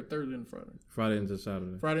Saturday or Thursday into Friday? Friday into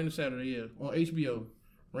Saturday. Friday into Saturday, yeah, on HBO.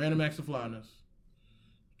 Random Acts of Flyness.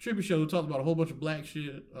 Tribute show talks about a whole bunch of black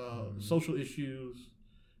shit, social issues,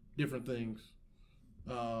 different things.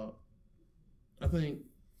 I think,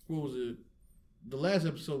 what was it? The last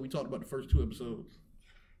episode, we talked about the first 2 episodes.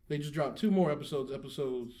 They just dropped 2 more episodes.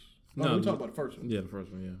 No, we talked about the first one. Yeah, the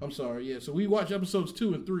first one, yeah. I'm sorry, yeah. So we watched episodes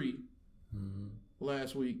 2 and 3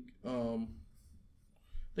 last week.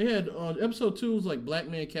 They had, episode 2 was like black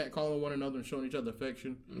men catcalling one another and showing each other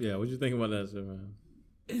affection. Yeah, what you think about that shit, man?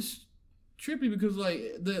 It's trippy because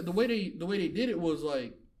like the way they did it was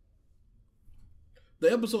like the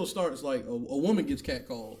episode starts like a woman gets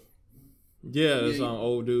catcalled. Yeah, it's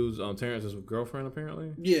old dudes. Terrence's girlfriend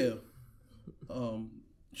apparently. Yeah,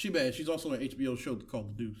 she bad. She's also on an HBO show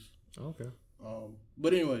called The Deuce. Okay.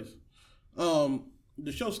 But anyways,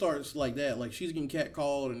 the show starts like that. Like she's getting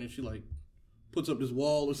catcalled, and then she like puts up this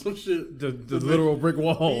wall or some shit. The literal brick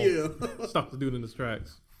wall. Yeah. Stop the dude in his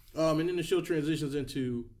tracks. And then the show transitions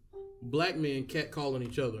into black men catcalling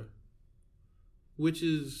each other, which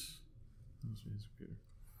is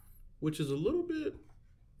a little bit.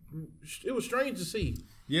 It was strange to see.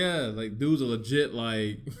 Yeah, like dudes are legit.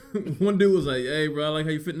 Like one dude was like, "Hey, bro, I like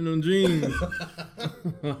how you fitting in them jeans."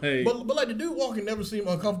 Like, but like the dude walking never seemed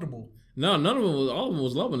uncomfortable. No, none of them was. All of them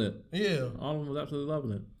was loving it. Yeah, all of them was absolutely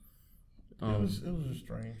loving it. It was just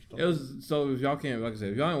strange. It was so if y'all can't, like I said,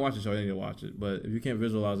 if y'all ain't watch the show, you need to watch it. But if you can't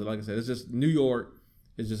visualize it, like I said, it's just New York.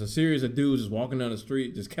 It's just a series of dudes just walking down the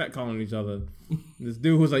street, just catcalling each other. This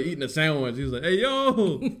dude was like eating a sandwich. He was like, "Hey,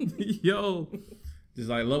 yo, yo," just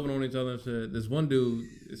like loving on each other and shit. This one dude,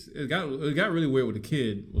 it got really weird with the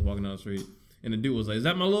kid was walking down the street, and the dude was like, "Is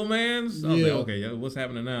that my little man's?" I was like, "Okay, yeah, what's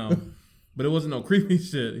happening now?" But it wasn't no creepy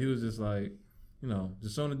shit. He was just like,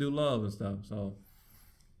 just showing the dude love and stuff. So.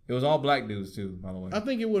 It was all black dudes too, by the way. I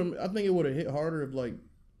think it would have hit harder if like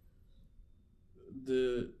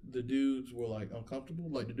the dudes were like uncomfortable,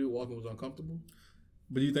 like the dude walking was uncomfortable.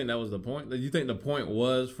 But you think that was the point? You think the point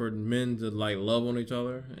was for men to like love on each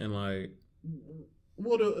other and like?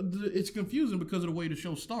 Well, it's confusing because of the way the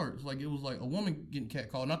show starts. Like it was like a woman getting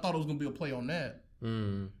catcalled, and I thought it was gonna be a play on that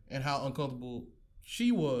and how uncomfortable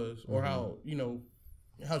she was, or how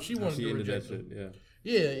how she wanted to reject it.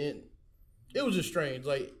 Yeah, and it was just strange.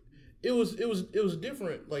 Like it was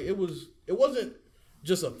different. Like it wasn't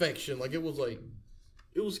just affection. Like it was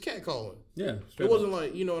catcalling. Yeah, it wasn't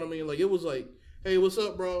like, you know what I mean. Like it was like, hey, what's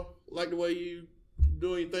up, bro? Like the way you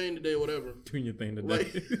doing your thing today, or whatever. Doing your thing today.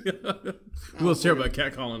 Like, we'll share about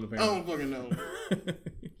catcalling the parents. I don't fucking know,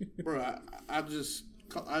 bro.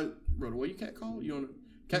 Bro, the way you catcall, you on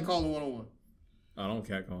catcalling 101. I don't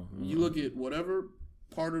catcall. You look at whatever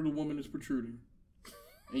part of the woman is protruding.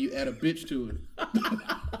 And you add a bitch to it.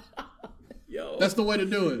 Yo, that's the way to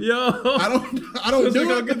do it. Yo, I don't do it.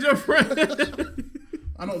 Gonna get your friend.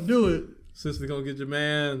 I don't do it. Sister gonna get your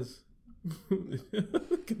man's.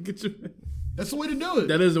 Get your. That's the way to do it.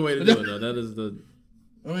 That is the way to do it, though. That is the.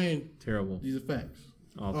 I mean, terrible. These are facts.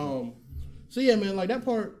 Awesome. So yeah, man, like that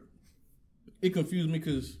part, it confused me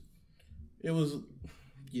because it was,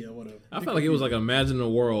 whatever. I felt like it was like imagine a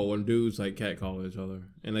world when dudes like catcall each other,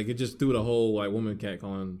 and like it just threw the whole like woman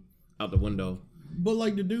catcalling out the window. But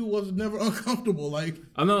like the dude was never uncomfortable. Like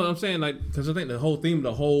I know, I'm saying like because I think the whole theme of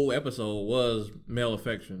the whole episode was male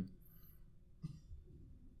affection.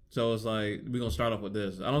 So it's like we're gonna start off with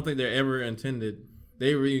this. I don't think they ever intended.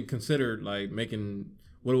 They ever even considered like making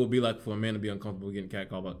what it would be like for a man to be uncomfortable getting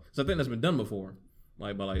catcalled. But so I think that's been done before,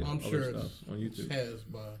 like by like I'm other sure stuff on YouTube. Has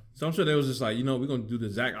by. So I'm sure they was just like, we're gonna do the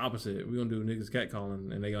exact opposite. We're gonna do niggas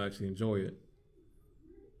catcalling, and they gonna actually enjoy it.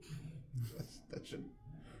 That should.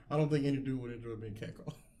 I don't think any dude would enjoy being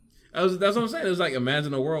catcalled. That's what I'm saying. It was like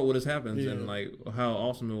imagine a world where this happens and like how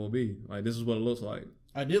awesome it will be. Like this is what it looks like.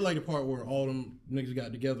 I did like the part where all them niggas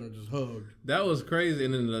got together and just hugged. That was crazy.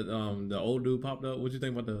 And then the old dude popped up. What you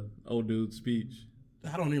think about the old dude's speech?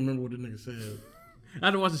 I don't even remember what the nigga said. I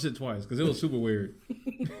had to watch the shit twice because it was super weird.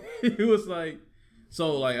 It was like,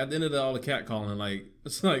 so like at the end of all the catcalling, like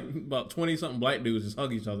it's like about 20 something black dudes just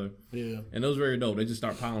hug each other. Yeah. And it was very dope. They just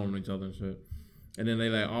start piling on each other and shit. And then they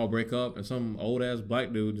like all break up, and some old ass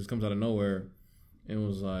black dude just comes out of nowhere and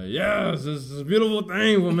was like, "Yes, this is a beautiful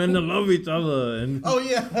thing for men to love each other." And oh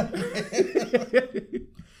yeah,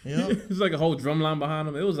 yeah. It's like a whole drum line behind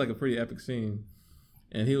him. It was like a pretty epic scene.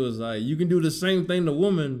 And he was like, "You can do the same thing to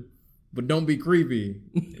women, but don't be creepy."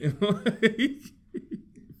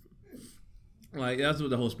 Like that's what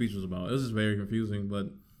the whole speech was about. It was just very confusing, but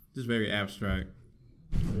just very abstract.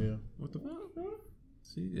 Yeah. What the fuck, bro?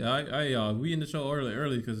 See, we in the show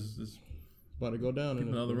early because it's about to go down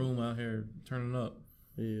in the other room out here turning up.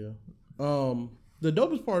 Yeah. The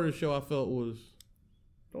dopest part of the show I felt was,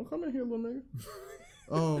 don't come in here, little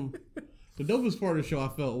nigga. The dopest part of the show I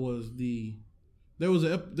felt was there was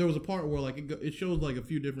a part where like it shows like a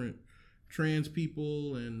few different trans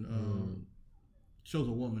people and shows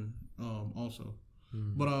a woman also,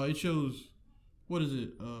 but it shows what is it?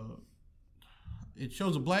 It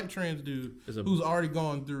shows a black trans dude who's already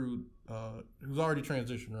gone through, who's already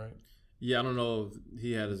transitioned, right? Yeah, I don't know if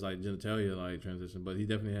he had his like genitalia like transition, but he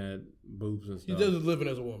definitely had boobs and stuff. He does living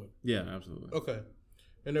as a woman. Yeah, absolutely. Okay,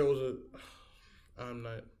 and there was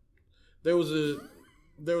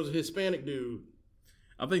a Hispanic dude.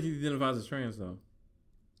 I think he identifies as trans though.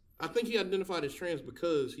 I think he identified as trans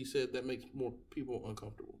because he said that makes more people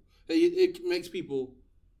uncomfortable. It makes people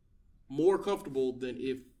more comfortable than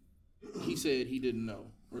if he said he didn't know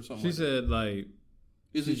or something. She said like,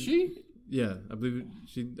 is it she? Yeah, I believe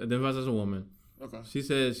she identifies as a woman. Okay. She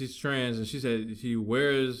said she's trans, and she said she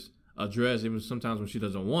wears a dress even sometimes when she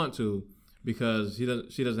doesn't want to, because she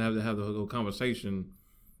doesn't have to have the whole conversation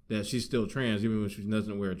that she's still trans even when she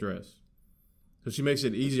doesn't wear a dress. So she makes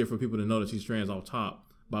it easier for people to know that she's trans off top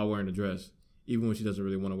by wearing a dress, even when she doesn't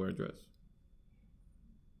really want to wear a dress.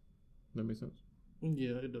 That makes sense?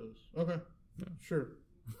 Yeah, it does. Okay. Yeah. Sure.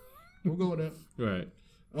 We'll go with that. Right.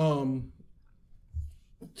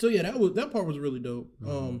 So yeah, that part was really dope.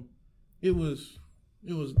 Mm-hmm. It was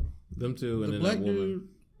them two and the then black that woman. dude,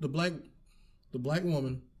 the black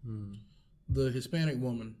woman, the Hispanic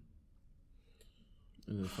woman,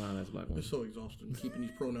 and the fine ass black woman. It's so exhausting keeping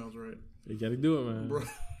these pronouns right. You gotta do it, man. Bro.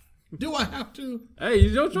 Do I have to? Hey,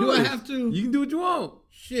 it's your choice. Do I have to? You can do what you want.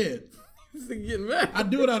 Shit. This nigga getting mad. I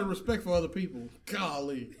do it out of respect for other people.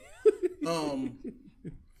 Golly. I'm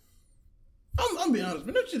being honest,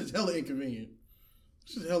 man. That shit is hella inconvenient.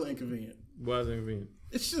 This is hella inconvenient. Why is it inconvenient?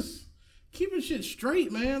 It's just keeping shit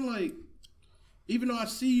straight, man. Like, even though I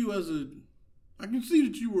see you as I can see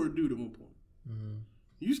that you were a dude at one point. Mm-hmm.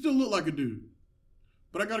 You still look like a dude.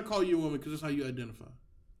 But I gotta call you a woman because that's how you identify.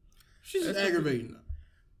 She's just aggravating.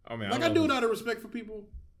 I mean, I do it out of respect for people.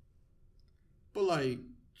 But like,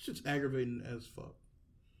 shit's aggravating as fuck.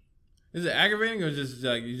 Is it aggravating or just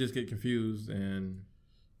like you just get confused and?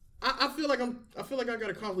 I feel like I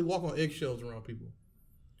gotta constantly walk on eggshells around people.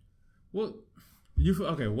 Well, you feel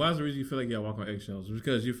okay. Why is the reason you feel like you gotta walk on eggshells?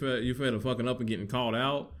 Because you feel of fucking up and getting called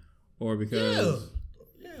out, or because?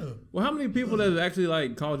 Yeah. Well, how many people that have actually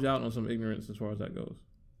like called you out on some ignorance as far as that goes?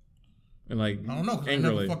 And like, I don't know. Cause I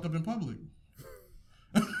never fucked up in public.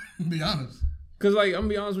 Be honest. Cause like I'm gonna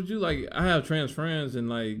be honest with you, like I have trans friends and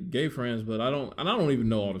like gay friends, but I don't even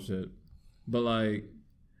know all the shit. But like,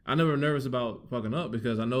 I never nervous about fucking up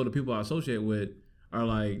because I know the people I associate with are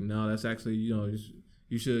like, no, that's actually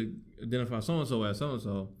you should identify so and so as so and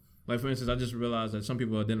so. Like for instance, I just realized that some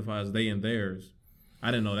people identify as they and theirs.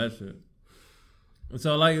 I didn't know that shit. And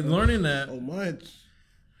so like learning that. So much.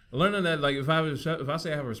 Learning that like if I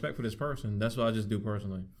say I have respect for this person, that's what I just do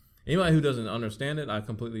personally. Anybody who doesn't understand it, I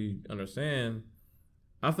completely understand.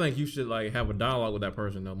 I think you should like have a dialogue with that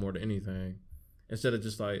person though, more than anything. Instead of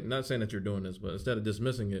just like, not saying that you're doing this, but instead of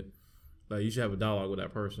dismissing it, like you should have a dialogue with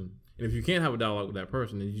that person. And if you can't have a dialogue with that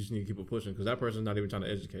person, then you just need to keep it pushing because that person's not even trying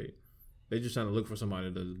to educate. They just trying to look for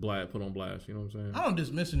somebody to put on blast. You know what I'm saying? I don't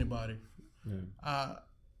dismiss anybody. Yeah.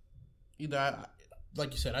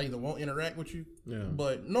 Like you said, I either won't interact with you, Yeah.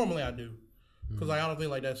 but normally I do, because I don't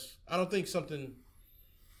think I don't think something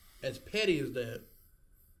as petty as that,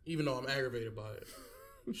 even though I'm aggravated by it,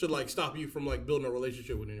 should like stop you from like building a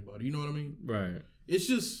relationship with anybody. You know what I mean? Right. It's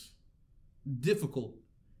just difficult,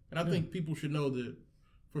 and I think people should know that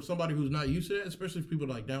for somebody who's not used to that, especially for people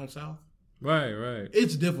like down south. Right.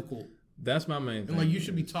 It's difficult. That's my main thing. And like you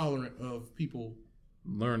should be tolerant of people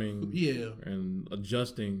learning, and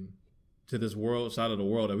adjusting to this world side of the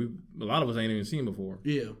world that a lot of us ain't even seen before.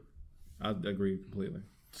 Yeah, I agree completely.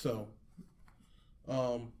 So,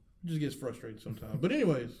 it just gets frustrating sometimes. But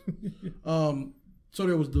anyways, so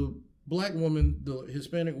there was the black woman, the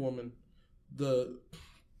Hispanic woman, the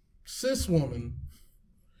cis woman,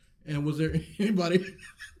 and was there anybody?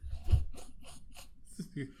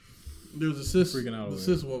 There was a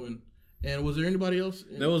cis woman. And was there anybody else?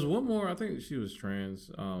 There was one more. I think she was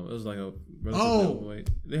trans. It was like a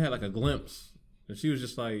they had like a glimpse, and she was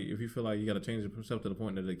just like, if you feel like you got to change yourself to the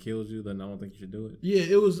point that it kills you, then I don't think you should do it. Yeah,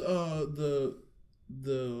 it was the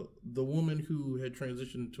woman who had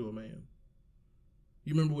transitioned to a man.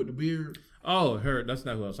 You remember with the beard? Oh, her. That's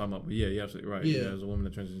not who I was talking about. But yeah, you're absolutely right. Yeah, it was a woman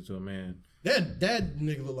that transitioned to a man. That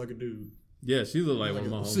nigga looked like a dude. Yeah, she looked like one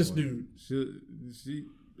of my cis dude.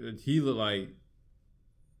 He looked like.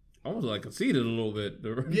 Almost like conceited a little bit.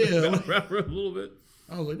 Yeah. Rapper a little bit.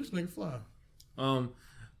 I was like, this nigga fly.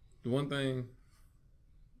 The one thing,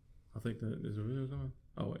 I think that, is the video going?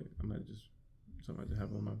 Oh, wait. Something might just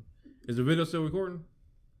happen on my, is the video still recording?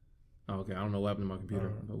 Oh, okay. I don't know what happened to my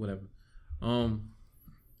computer, but whatever.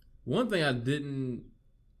 One thing I didn't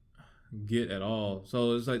get at all,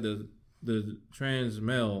 so it's like the trans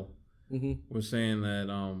male was saying that,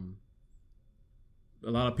 a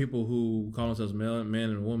lot of people who call themselves man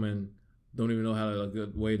and woman don't even know how a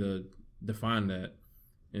good way to define that.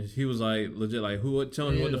 And he was like, legit, like, tell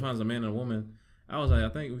me what defines a man and a woman? I was like, I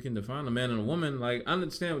think we can define a man and a woman. Like, I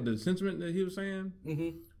understand the sentiment that he was saying,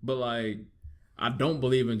 but like, I don't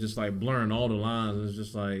believe in just like blurring all the lines. It's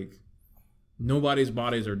just like, nobody's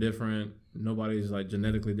bodies are different. Nobody's like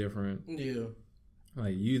genetically different. Yeah.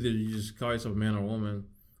 Like, you just call yourself a man or a woman.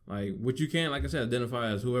 Like, which you can't, like I said, identify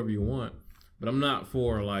as whoever you want. But I'm not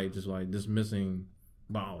for like just like dismissing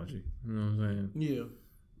biology. You know what I'm saying? Yeah.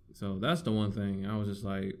 So that's the one thing. I was just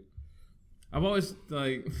like, I've always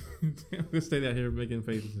like, I'm gonna stay out here making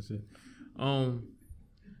faces and shit.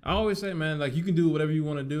 I always say, man, like you can do whatever you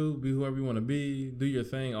want to do, be whoever you want to be, do your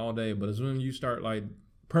thing all day. But it's when you start like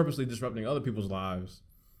purposely disrupting other people's lives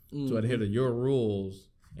to adhere to your rules,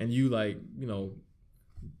 and you like, you know,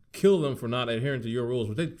 kill them for not adhering to your rules,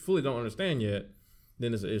 which they fully don't understand yet,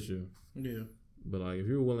 then it's an issue. Yeah. But like, if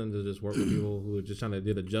you're willing to just work with people who are just trying to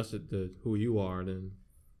get adjusted to who you are, then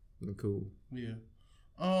cool. Yeah.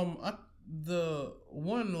 The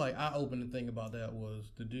one like eye-opening thing about that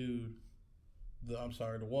was the dude, the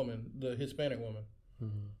woman, the Hispanic woman,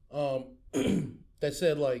 that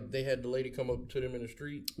said like they had the lady come up to them in the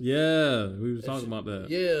street. Yeah, we was talking about that.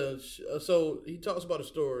 Yeah. So he talks about a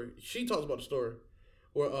story. She talks about a story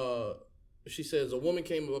where she says a woman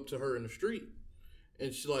came up to her in the street,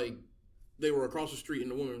 and she like. They were across the street, and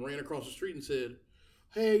the woman ran across the street and said,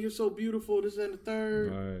 "Hey, you're so beautiful, this and the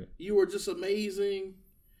third. Right. You are just amazing."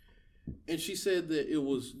 And she said that it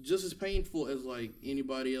was just as painful as like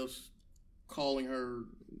anybody else calling her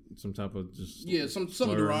some type of just some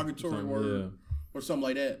derogatory word or something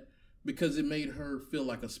like that, because it made her feel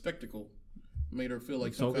like a spectacle, made her feel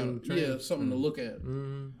like some kind of something to look at,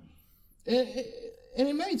 and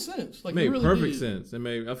it made sense. Like it made really perfect sense. I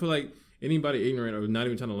feel like. Anybody ignorant or not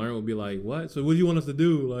even trying to learn would be like, what? So what do you want us to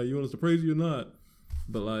do? Like, you want us to praise you or not?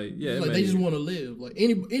 But like, yeah. Like they just want to live. Like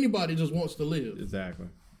anybody just wants to live. Exactly.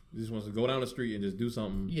 Just wants to go down the street and just do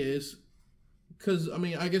something. Yes. Because, I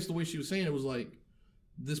mean, I guess the way she was saying it was like,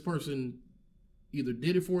 this person either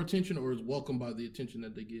did it for attention or is welcomed by the attention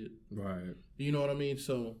that they get. Right. You know what I mean?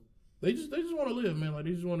 So they just want to live, man. Like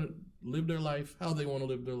they just want to live their life how they want to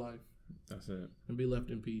live their life. That's it. And be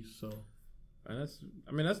left in peace. So. And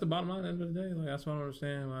that's the bottom line at the end of the day. Like, that's why I don't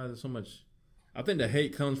understand why there's so much. I think the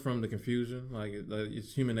hate comes from the confusion. Like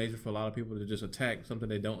it's human nature for a lot of people to just attack something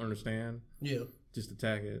they don't understand. Yeah. Just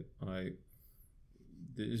attack it. Like,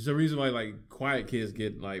 it's the reason why, like, quiet kids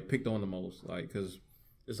get, like, picked on the most. Like, because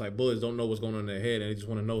it's like bullets don't know what's going on in their head, and they just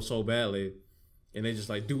want to know so badly. and they just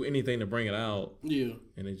like do anything to bring it out. Yeah.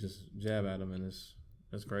 And they just jab at them, and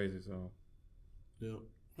it's crazy. So. Yeah.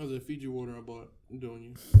 How's that Fiji water I bought doing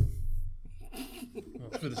you?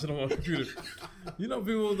 I'm finna sit on my computer. You know,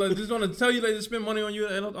 people like, just want to tell you they just spend money on you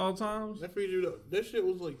at all times. That Fiji, that shit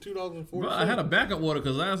was like $2.40. I had a backup water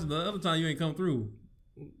because the other time you ain't come through.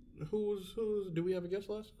 Who was? Did we have a guest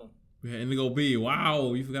last time? We had Indigo B.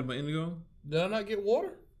 Wow, you forgot about Indigo? Did I not get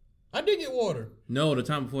water? I did get water. No, the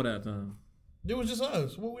time before that time. It was just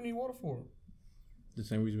us. What we need water for? The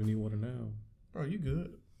same reason we need water now. Bro, you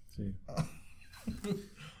good? See.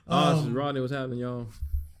 This is Rodney. What's happening, y'all?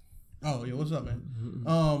 Oh, yeah, what's up, man?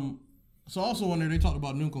 Mm-hmm. So also on there, they talked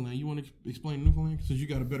about Nukaland. You want to explain Nukaland? Since you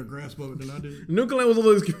got a better grasp of it than I did. Nukaland was a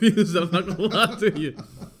little confused. I'm not going to lie to you.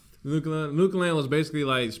 Nukaland was basically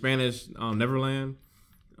like Spanish Neverland.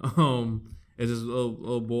 It's this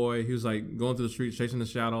little boy. He was like going through the streets chasing the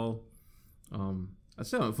shadow. I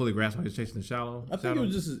still haven't fully grasped why he was chasing the shadow. I think it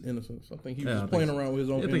was just his innocence. I think he was just playing around with his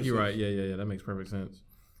own innocence. I think you're right. Yeah. That makes perfect sense.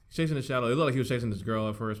 He's chasing the shadow. It looked like he was chasing this girl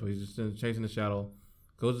at first, but he's just chasing the shadow.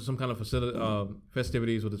 Goes to some kind of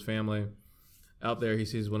festivities with his family. Out there, he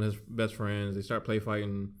sees one of his best friends. They start play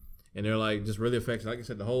fighting, and they're like just really affectionate. Like I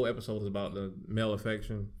said, the whole episode is about the male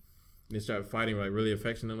affection. They start fighting like really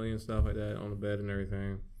affectionately and stuff like that on the bed and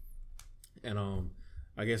everything. And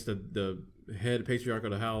I guess the head patriarch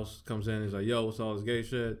of the house comes in and is like, "Yo, what's all this gay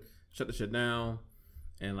shit? Shut the shit down."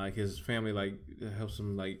 And like his family like helps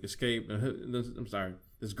him like escape. I'm sorry,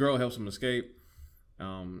 this girl helps him escape.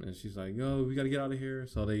 And she's like, "Yo, we got to get out of here."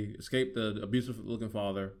 So they escape the abusive looking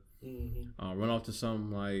father, run off to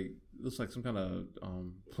some like looks like some kind of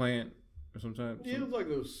plant or some type. Yeah, it was like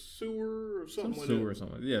a sewer or something. Some sewer or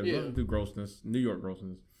something. Yeah, running through grossness, New York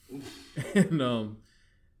grossness. And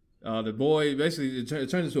the boy basically it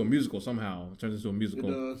turns into a musical somehow. It turns into a musical.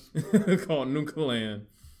 It does. Called Nukaland,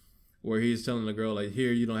 where he's telling the girl like,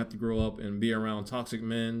 "Here, you don't have to grow up and be around toxic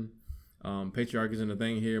men. Patriarchy isn't a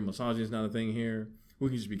thing here. Misogyny is not a thing here. We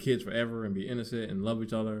can just be kids forever and be innocent and love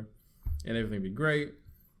each other, and everything be great."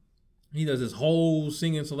 He does this whole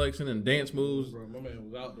singing selection and dance moves. Bro, my man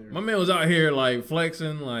was out there. My man was out here like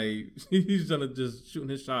flexing, like he's just shooting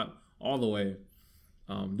his shot all the way,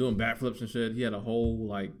 doing backflips and shit. He had a whole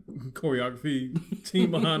like choreography team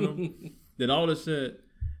behind him. Did all this shit,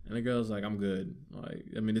 and the girl's like, "I'm good. Like,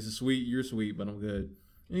 I mean, this is sweet. You're sweet, but I'm good."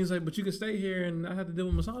 And he's like, "But you can stay here and not have to deal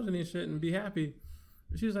with misogyny and shit and be happy."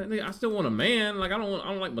 She was like, "Nigga, I still want a man. Like, I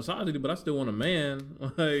don't like misogyny, but I still want a man.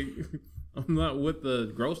 Like, I'm not with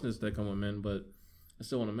the grossness that come with men, but I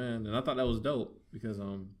still want a man." And I thought that was dope because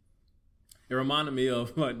it reminded me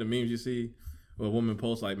of like the memes you see where a woman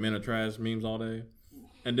posts like men are trash memes all day,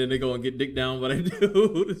 and then they go and get dick down what they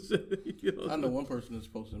do. You know? I know one person that's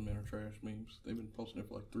posting men are trash memes. They've been posting it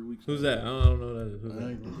for like 3 weeks. Who's that? I don't know who that is. I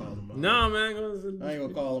ain't gonna call them out. Nah, man. I ain't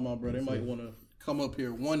gonna call them out, bro. They might want to come up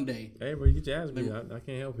here one day. Hey, bro, you get your ass beat. I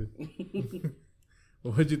can't help it.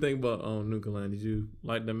 Well, what'd you think about Nukaland? Did you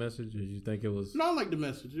like the message, or did you think it was? No, I like the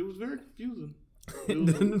message. It was very confusing.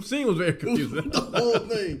 The scene was very confusing. The whole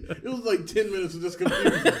thing. It was like 10 minutes of just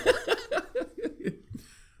confusion.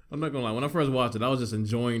 I'm not gonna lie. When I first watched it, I was just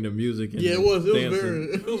enjoying the music. And it was. Dancing.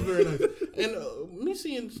 It was very nice. And me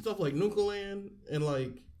seeing stuff like Nukaland and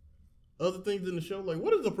like other things in the show, like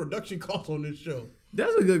what is the production cost on this show?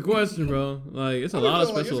 That's a good question, bro. Like it's a lot of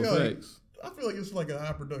special effects. I feel like it's like a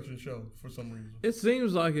high production show for some reason. It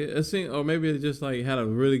seems like it. Or maybe it just like had a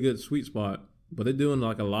really good sweet spot. But they're doing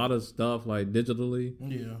like a lot of stuff like digitally.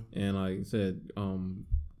 Yeah. And like I said,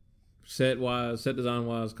 set design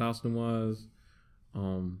wise, costume wise,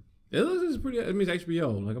 it looks pretty. I mean, it's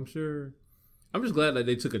HBO. Like I'm just glad that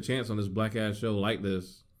they took a chance on this black ass show like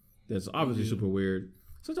this. That's obviously super weird.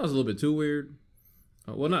 Sometimes a little bit too weird.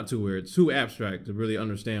 Well, not too weird. Too abstract to really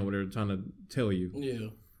understand what they're trying to tell you. Yeah.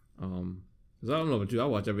 Because I don't know about you, I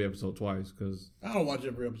watch every episode twice. Cause I don't watch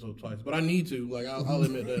every episode twice, but I need to. Like I'll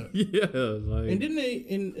admit that. Yeah. Like, and didn't they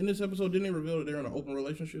in this episode? Didn't they reveal that they're in an open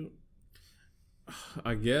relationship?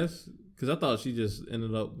 I guess because I thought she just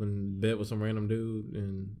ended up in bed with some random dude.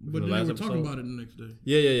 But then they were talking about it the next day.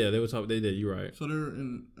 Yeah. They were talking. They did. You're right. So they're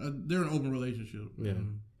in an open relationship. Yeah.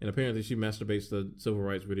 And apparently she masturbates to civil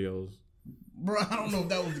rights videos. Bro, I don't know if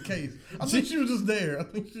that was the case. I think she was just there.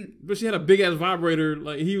 But she had a big ass vibrator.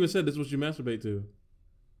 Like he even said, "This is what you masturbate to."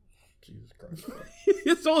 Jesus Christ!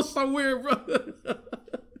 It's all so weird, bro.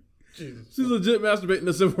 Jesus. She's legit masturbating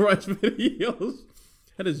to civil rights videos.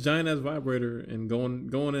 Had this giant ass vibrator and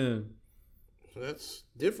going in. That's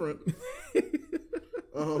different.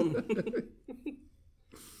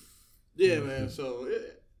 Yeah, man. So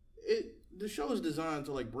the show is designed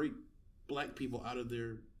to like break black people out of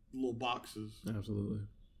their little boxes. Absolutely.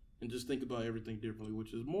 and just think about everything differently,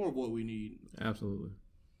 which is more of what we need. Absolutely.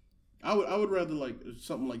 I would rather like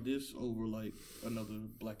something like this over like another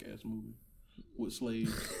black ass movie with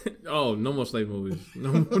slaves. Oh, no more slave movies.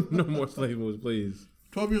 No more slave movies, please.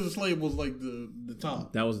 12 Years a Slave was like the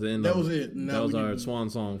top. That was the end. That was it. That was our swan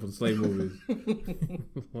song for the slave movies.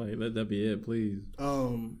 Like, let that be it, please.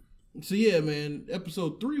 So yeah, man,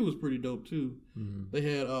 episode 3 was pretty dope too. Mm-hmm. They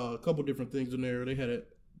had a couple different things in there. They had a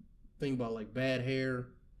thing about like bad hair.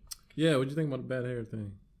 Yeah, what'd you think about the bad hair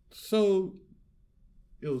thing? So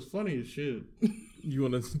it was funny as shit. You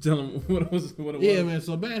want to tell them what it was? Yeah, man.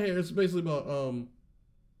 So bad hair is basically about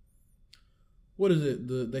what is it?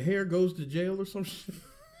 The hair goes to jail or some shit.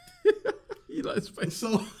 You like space.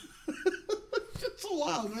 So it's so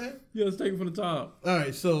wild, man. Yeah, let's take it from the top. All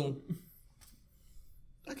right, so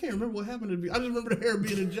I can't remember what happened to me. I just remember the hair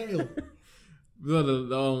being in jail.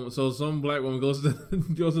 So some black woman goes to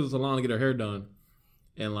the salon to get her hair done,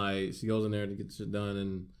 and like she goes in there to get shit done,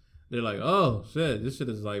 and they're like, "Oh shit, this shit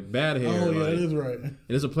is like bad hair." Oh yeah, like, it is right. And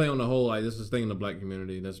it's a play on the whole like this is thing in the black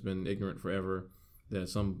community that's been ignorant forever. That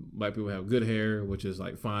some black people have good hair, which is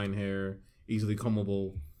like fine hair, easily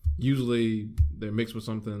combable. Usually they're mixed with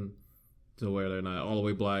something to where they're not all the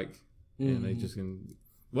way black, and they just can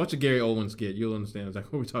watch a Gary Oldman skit. You'll understand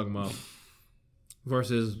exactly what we're talking about.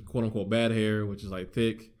 Versus quote unquote bad hair, which is like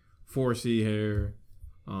thick 4C hair,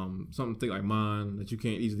 something thick like mine that you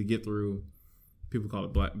can't easily get through. People call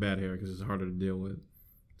it bad hair because it's harder to deal with.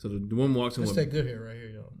 So the woman walks in with that good hair right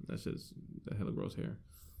here, y'all. That's just the hella gross hair.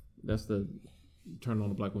 That's the turn on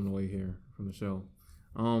the black woman away hair from the show.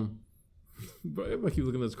 But everybody keeps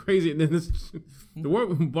looking at us crazy, and then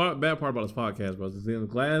the bad part about this podcast, bro, is in the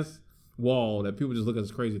glass wall that people just look at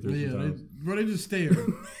us crazy through. Yeah, they just stare.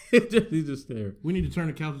 They just stare. We need to turn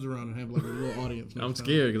the couches around and have like a real audience. I'm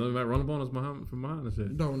scared because they might run up on us from behind and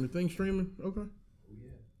shit. Darn, the thing streaming? Okay. Yeah.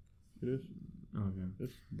 It is? Okay.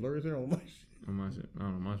 It's blurry as hell on my shit. On my shit. I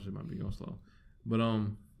don't know, my shit might be going slow. But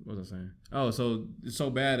what was I saying? Oh, so it's so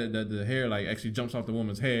bad that the hair like actually jumps off the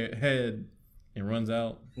woman's head and runs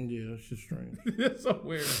out. Yeah, it's just strange. That's so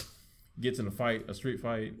weird. Gets in a street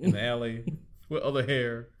fight in the alley with other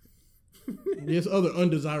hair. There's other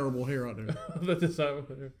undesirable hair out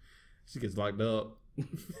there. She gets locked up.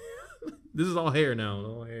 This is all hair now.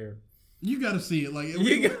 All hair. You got to see it.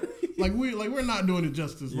 We're not doing it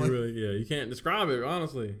justice. You can't describe it.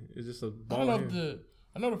 Honestly, it's just a ball of hair.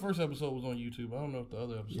 I know the first episode was on YouTube. I don't know if the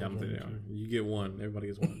other episode. Yeah, I'm thinking you get one. Everybody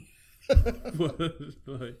gets one. But,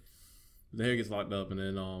 the hair gets locked up, and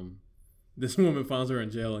then this woman finds her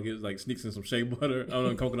in jail and sneaks in some shea butter,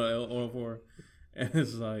 coconut oil for her, and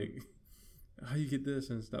it's like, how you get this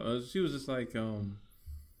and stuff. She was just like,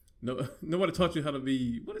 no, nobody taught you how to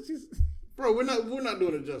be. What is she? Bro, we're not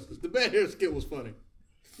doing it justice. The bad hair skit was funny.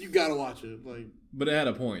 You gotta watch it. But it had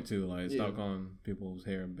a point too. Stop calling people's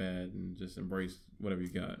hair bad and just embrace whatever you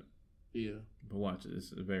got. Yeah. But watch it.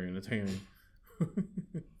 It's very entertaining.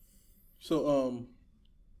 So,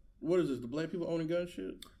 what is this? The black people owning gun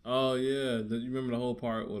shit? Oh yeah. You remember the whole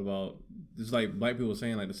part about just like black people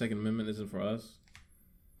saying like the Second Amendment isn't for us?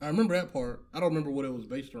 I remember that part. I don't remember what it was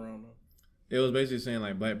based around though. It was basically saying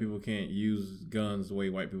like black people can't use guns the way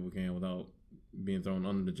white people can without being thrown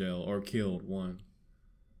under the jail or killed. One.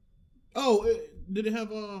 Oh, did it have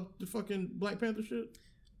the fucking Black Panther shit?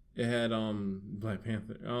 It had Black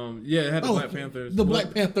Panther. It had the Black Panthers. The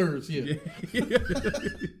Black Panthers, yeah.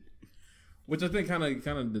 Which I think kind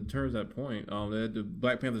of deters that point. They had the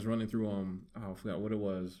Black Panthers running through I forgot what it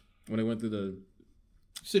was when they went through the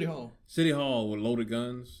City Hall with loaded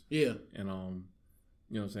guns. Yeah, and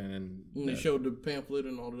you know what I'm saying, and they showed the pamphlet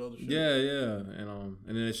and all the other shit. Yeah, and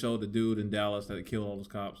then they showed the dude in Dallas that killed all those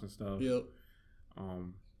cops and stuff. Yep.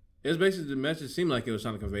 It's basically the message seemed like it was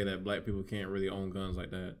trying to convey that black people can't really own guns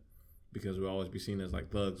like that because we'll always be seen as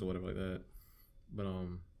like thugs or whatever like that. But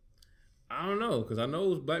I don't know because I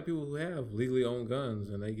know black people who have legally owned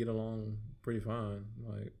guns and they get along pretty fine.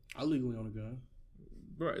 Like I legally own a gun.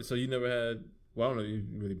 Right. So you never had? Well, I don't know. You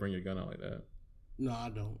really bring your gun out like that? No, I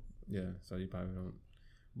don't. Yeah. So you probably don't.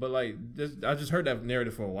 But like, I just heard that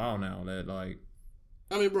narrative for a while now. That like,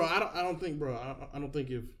 I mean, bro, I don't think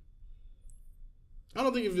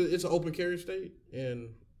if it's an open carry state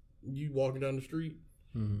and you walking down the street,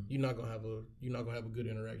 you're not gonna have a good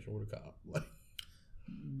interaction with a cop. Like,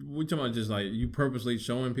 we talking about just like you purposely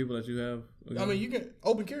showing people that you have a gun? I mean, you can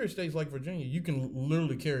open carry states like Virginia. You can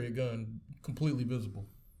literally carry a gun completely visible.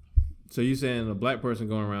 So you saying a black person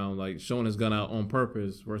going around like showing his gun out on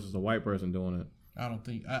purpose versus a white person doing it?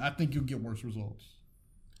 I think you'll get worse results.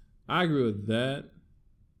 I agree with that.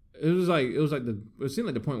 It seemed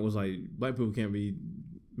like the point was like black people can't be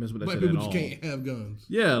mess with that Black shit at people all. just can't have guns.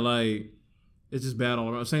 Yeah, like it's just bad all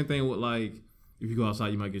around. Same thing with like if you go outside,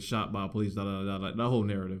 you might get shot by police. Like that whole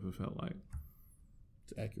narrative, it felt like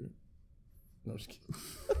It's accurate. No, I'm just kidding.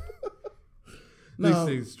 no.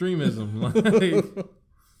 Extremism. Like,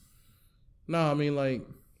 no, I mean like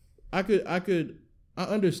I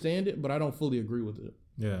understand it, but I don't fully agree with it.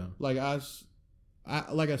 yeah, Like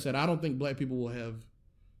like I said, I don't think black people will have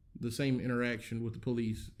the same interaction with the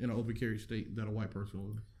police in an open carry state that a white person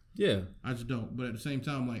would. yeah, I just don't. But at the same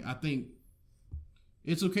time, like I think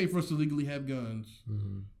it's okay for us to legally have guns.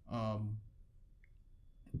 mm-hmm.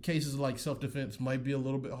 Cases like self-defense might be a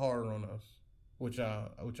little bit harder on us, which I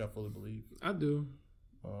fully believe. I do.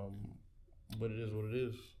 But it is what it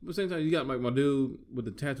is. But at the same time, you got like my dude with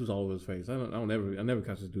the tattoos all over his face. I never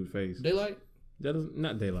catch this dude's face. Daylight? That is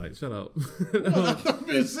not Daylight. Shut up. I'm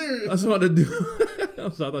being serious. That's what I do.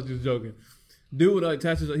 I'm sorry, I thought you was joking. Dude with like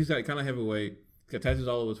tattoos, he's got kind of heavyweight. He's got tattoos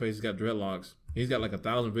all over his face. He's got dreadlocks. He's got like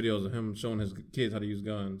 1,000 videos of him showing his kids how to use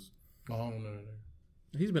guns. Oh, I don't know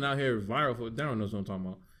that. He's been out here viral for. Darren knows what I'm talking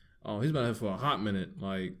about. He's been out here for a hot minute,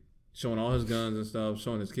 like showing all his guns and stuff,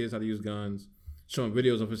 showing his kids how to use guns, showing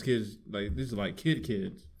videos of his kids. Like these are like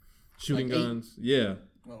kids shooting like guns. Yeah,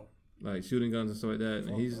 Oh. like shooting guns and stuff like that.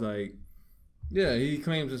 And he's like, yeah, he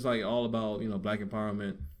claims it's like all about black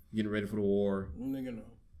empowerment, getting ready for the war. Nigga, no.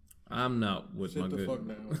 I'm not with Sit my the good. fuck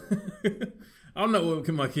down. I'm not with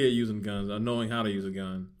my kid using guns or knowing how to use a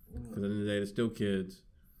gun. Because at the end of the day, they're still kids.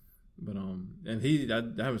 But and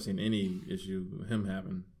I haven't seen any issue with him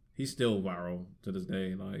having. He's still viral to this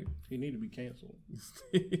day. Like He need to be canceled.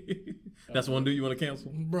 that's one dude you want to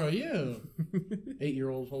cancel, Bro, yeah.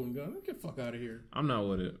 8-year-olds holding guns. Get the fuck out of here. I'm not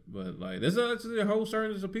with it. But like, there's a whole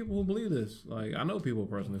certain of people who believe this. Like I know people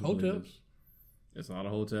personally who believe Hoteps. this. It's a lot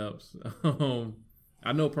of hoteps.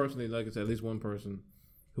 I know personally, like I said, at least one person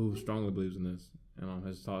who strongly believes in this and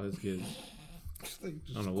has taught his kids. I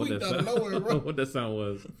don't know what that sound. What that sound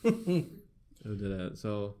was. Who did that?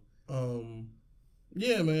 So,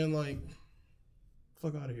 yeah, man, like,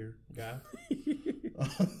 fuck out of here, guy.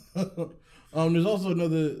 There's also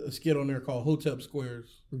another skit on there called Hotep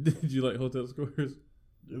Squares. Did you like Hotep Squares?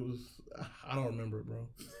 It was, I don't remember it, bro.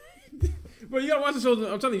 Bro, you gotta watch the show.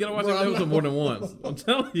 I'm telling you, you gotta watch the episode more than once. I'm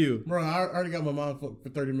telling you, bro. I already got my mind fucked for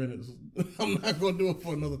 30 minutes. I'm not gonna do it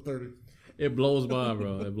for another 30. It blows by,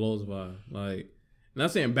 bro. It blows by. Like,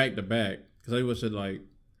 not saying back to back because I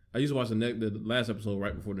used to watch the last episode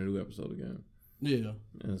right before the new episode again. Yeah,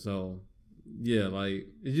 and so yeah, like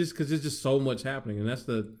it's just because there's just so much happening, and that's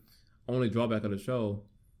the only drawback of the show.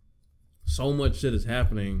 So much shit is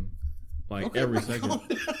happening, like every second.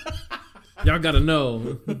 Y'all gotta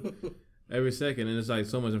know every second, and it's like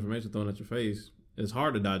so much information thrown at your face. It's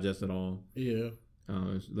hard to digest it all. Yeah,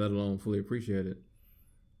 let alone fully appreciate it.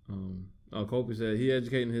 Kobe said he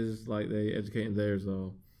educating his like they educating theirs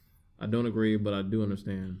though. I don't agree, but I do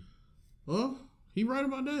understand. Well, he right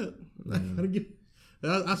about that.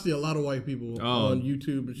 I see a lot of white people on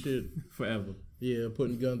YouTube and shit. Forever. Yeah,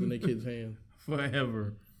 putting guns in their kids' hands.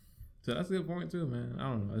 Forever. So that's a good point too, man. I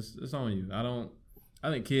don't know. It's on you. I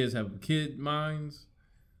think kids have kid minds,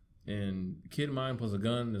 and kid mind plus a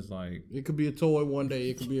gun is like it could be a toy one day.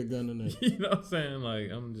 It could be a gun the next. You know what I'm saying? Like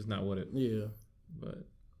I'm just not with it. Yeah. But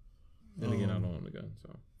then again, I don't own the gun.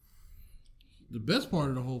 So the best part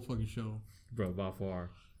of the whole fucking show, bro, by far,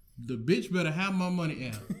 the bitch better have my money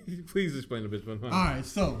app. Please explain the bitch better. All right,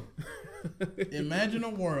 so imagine a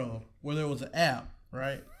world where there was an app,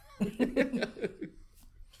 right,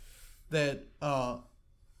 that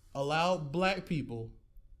allowed black people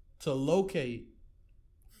to locate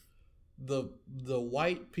the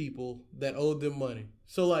white people that owed them money.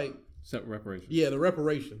 So like except reparations. Yeah, the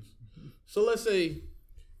reparations. So let's say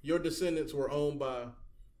your descendants were owned by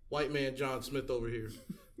white man John Smith over here.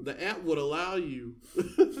 The app would allow you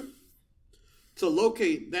to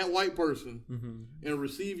locate that white person and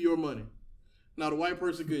receive your money. Now the white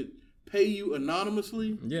person could pay you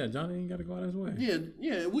anonymously. Yeah, Johnny ain't got to go out his way.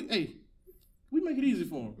 Yeah. We make it easy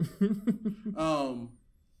for him.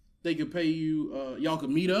 They could pay you. Y'all could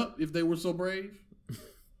meet up if they were so brave.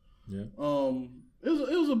 Yeah. It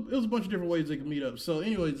was a bunch of different ways they could meet up. So,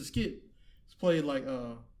 anyways, the skit is played like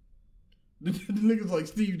the niggas like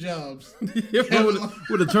Steve Jobs. Yeah,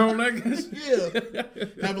 with a turtleneck. Yeah,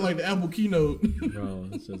 having like the Apple keynote. Bro,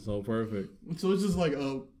 it's just so perfect. So it's just like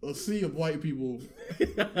a sea of white people,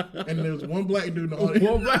 and there's one black dude in the audience.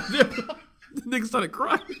 One black dude. The nigga started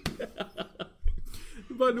crying.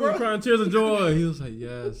 The black dude was crying tears of joy. He was like,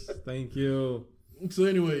 "Yes, thank you." So,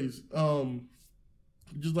 anyways,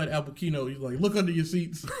 just like Apple keynote, he's like, "Look under your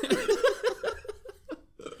seats."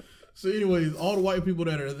 So, anyways, all the white people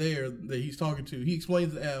that are there that he's talking to, he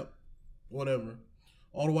explains the app, whatever.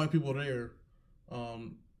 All the white people there,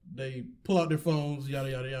 they pull out their phones, yada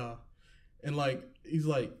yada yada, and like he's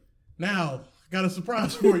like, "Now, got a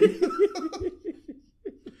surprise for you.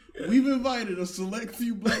 We've invited a select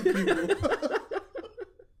few black people."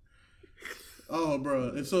 Oh, bro.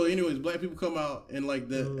 And so, anyways, black people come out and like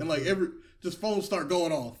that, and like just phones start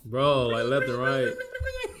going off, bro, like left and right.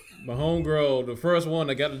 My homegirl, the first one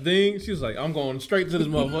that got the ding, she was like, "I'm going straight to this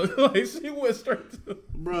motherfucker." Like she went straight to.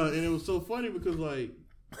 Bro, and it was so funny because like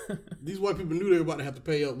these white people knew they were about to have to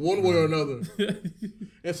pay up one way or another,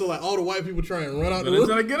 and so like all the white people try and run out the room. They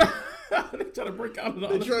try to get out. They try to break out.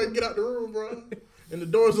 They try to get out the room, bro, and the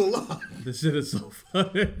doors are locked. This shit is so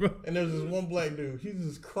funny, bro. And there's this one black dude. He's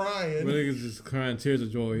just crying. Bro, niggas just crying tears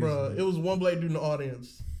of joy. Bro, it was one black dude in the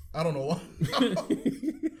audience. I don't know why.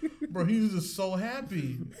 Bro, he was just so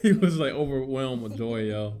happy. He was like overwhelmed with joy,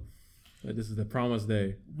 yo. Like this is the promised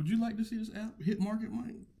day. Would you like to see this app hit market,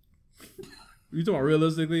 Mike? You talking about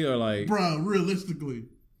realistically or like? Bro, realistically.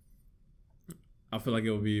 I feel like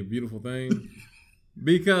it would be a beautiful thing.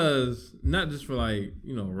 Because not just for like,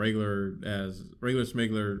 you know, regular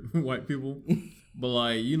smuggler white people, but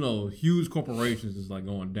like, you know, huge corporations is like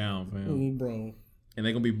going down, fam. Bro. And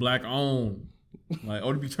they gonna be black owned. Like,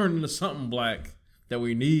 or to be turned into something black that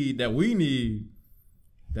we need.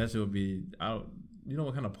 That should be out. You know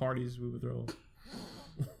what kind of parties we would throw?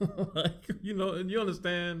 Like, you know, and you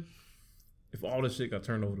understand if all this shit got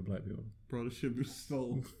turned over to black people. Bro, this should be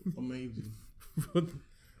so amazing.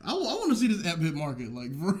 I want to see this app hit market,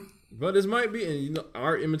 like, bro. But this might be, and you know,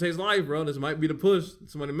 art imitates life, bro. This might be the push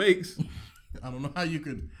somebody makes. I don't know how you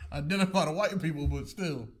could identify the white people, but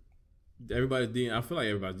still. Everybody's DNA. I feel like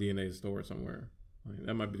everybody's DNA is stored somewhere. Like,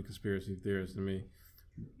 that might be the conspiracy theorist to me.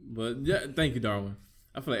 But yeah, thank you, Darwin.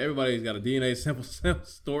 I feel like everybody's got a DNA sample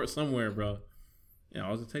stored somewhere, bro. Yeah,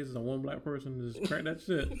 all it takes is one black person to just crack that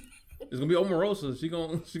shit. It's gonna be Omarosa. She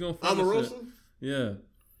gonna find Omarosa? Shit. Yeah.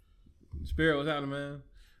 Spirit, what's happening, man?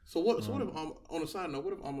 So what if on a side note,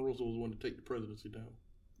 what if Omarosa was one to take the presidency down?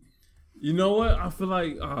 You know what? I feel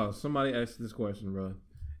like somebody asked this question, bro.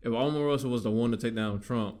 If Omarosa was the one to take down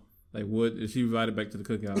Trump, like, is she invited back to the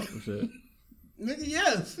cookout and shit? Nigga,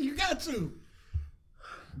 yes, you got to.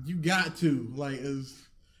 You got to. Like,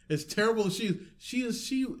 as terrible as she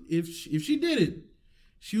is, if she did it,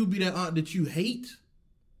 she would be that aunt that you hate.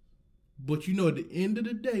 But you know, at the end of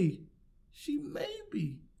the day, she may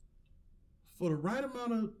be for the right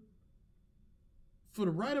amount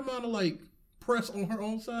of like press on her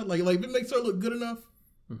own side. Like if it makes her look good enough,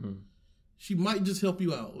 she might just help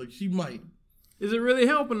you out. Like she might. Is it really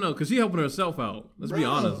helping though? Because she helping herself out. Let's be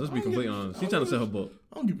honest. Let's be completely honest. She's trying to sell her book.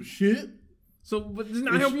 I don't give a shit. So, but it's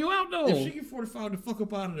not helping you out though. If she get 45 to fuck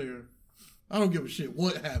up out of there, I don't give a shit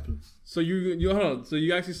what happens. So you hold on. So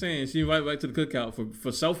you actually saying she invited back to the cookout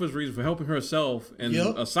for selfish reasons, for helping herself, and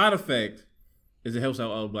a side effect is it helps out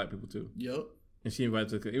other black people too. Yep. And she invited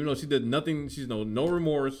to the cookout, even though she did nothing. She's no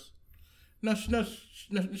remorse. Now she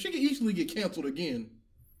can easily get canceled again.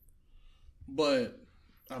 But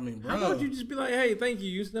I mean, bro, how about you just be like, "Hey, thank you.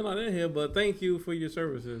 You still not in here, but thank you for your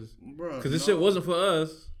services, bro." Because this shit wasn't for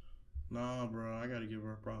us. Nah, bro, I gotta give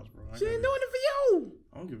her props, bro. She ain't doing it for you.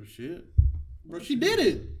 I don't give a shit, bro. She did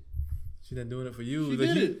it. She not doing it for you. She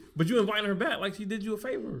did it. But you invited her back like she did you a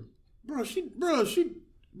favor, bro. She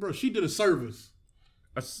did a service.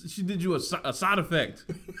 She did you a side effect.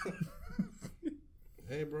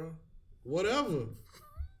 Hey, bro, whatever.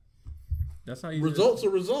 That's how easy results are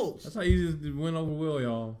results. That's how easy it is to win over Will,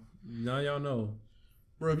 y'all. Now y'all know.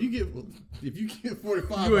 Bro, if you get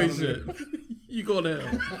 45, you ain't shit. You go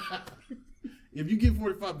down. If you get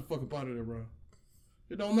 45, the fuck up out of there, bro.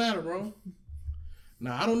 It don't matter, bro.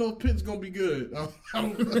 Now I don't know if Pitt's gonna be good.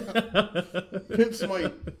 Pitt's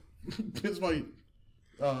might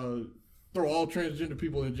throw all transgender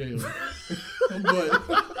people in jail. But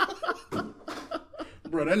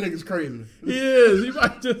bro, that nigga's crazy. He is. He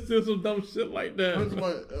might just do some dumb shit like that.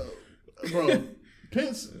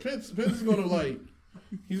 Pence is gonna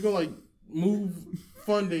he's gonna move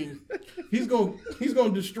funding. He's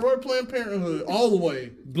gonna destroy Planned Parenthood all the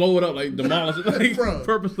way. Blow it up, like demolish it, like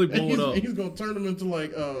purposely blow it up. And he's gonna turn them into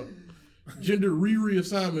gender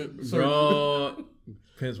reassignment. Bro,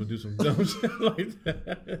 Pence would do some dumb shit like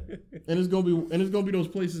that. And it's gonna be those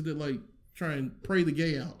places that try and pray the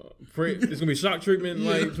gay out. It's gonna be shock treatment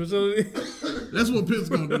facility. That's what Pence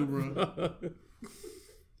gonna do, bro.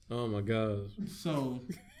 Oh my gosh. So,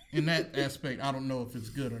 in that aspect, I don't know if it's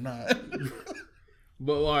good or not.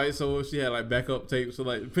 But all right, so she had backup tapes, so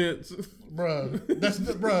Pence, that's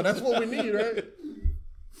what we need, right?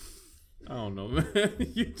 I don't know, man.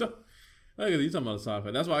 You talking about a side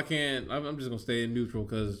fact? That's why I can't. I'm just gonna stay in neutral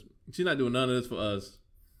because she's not doing none of this for us.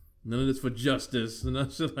 None of this for justice and none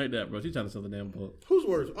of shit like that, bro. She's trying to sell the damn book. Who's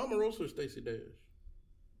worse, Omarosa or Stacey Dash?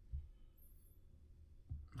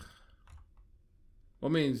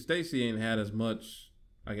 Well, I mean, Stacey ain't had as much,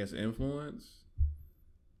 I guess, influence.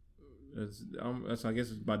 That's I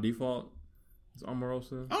guess it's by default. It's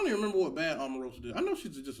Omarosa. I don't even remember what bad Omarosa did. I know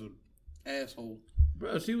she's just an asshole.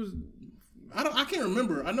 Bro, she was. I can't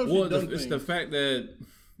remember. I know she's done things. It's the fact that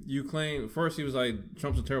you claim first he was like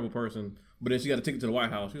Trump's a terrible person. But then she got a ticket to the White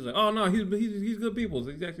House. She was like, "Oh no, he's good people.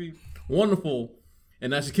 He's actually wonderful." And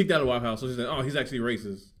now she's kicked out of the White House. So she's like, "Oh, he's actually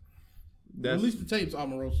racist." Release the tapes,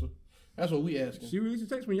 Omarosa. That's what we asking. She released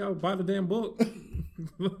the tapes when y'all buy the damn book.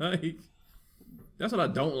 Like, that's what I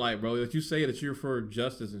don't like, bro. That you say that you're for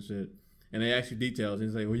justice and shit, and they ask you details, and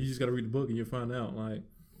it's like, "Well, you just got to read the book and you'll find out." Like,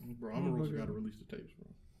 bro, Omarosa got to release the tapes, bro.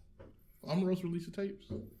 Omarosa release the tapes.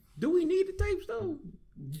 Do we need the tapes though,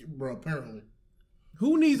 bro? Apparently.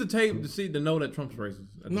 Who needs a tape to know that Trump's racist?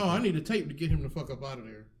 No, I need a tape to get him the fuck up out of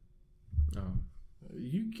there. Oh.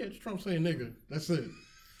 You catch Trump saying nigga. That's it.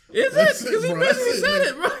 Is it? Because he basically said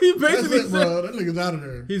it, bro. He basically said, bro. That nigga's out of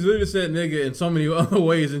there. He's literally said nigga in so many other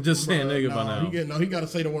ways and just saying nigga by now. He got to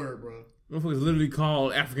say the word, bro. Motherfuckers literally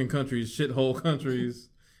called African countries shithole countries.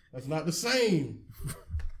 That's not the same.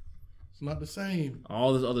 It's not the same.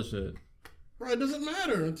 All this other shit. Bro, it doesn't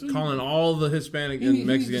matter. Calling all the Hispanic and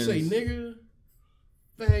Mexicans. He needs to say nigga.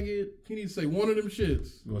 Faggot. He needs to say one of them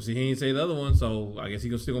shits. Well, see, he ain't say the other one, so I guess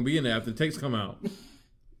he's still gonna be in there after the tapes come out.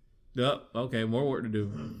 Yep. Okay, more work to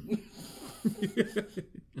do.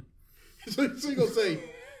 So he gonna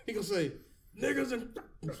say, niggas and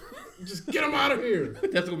just get them out of here.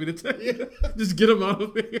 That's gonna be the tape. Yeah. Just get them out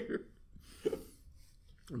of here.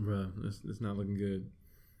 Bruh, it's not looking good.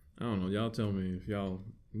 I don't know. Y'all tell me if y'all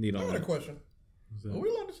need all that. I got a question. Are we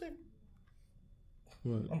allowed to say?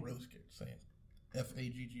 What? I'm really scared of saying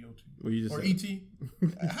F-A-G-G-O-T. Well, you just or E-T.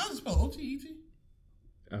 How's it spelled? O-T-E-T?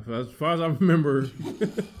 As far as I remember,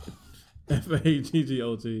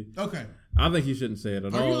 F-A-G-G-O-T. Okay. I think you shouldn't say it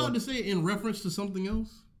at all. Are you allowed to say it in reference to something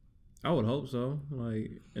else? I would hope so.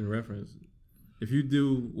 Like, in reference. If you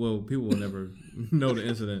do, well, people will never know the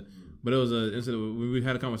incident. But it was an incident, we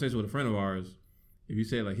had a conversation with a friend of ours. If you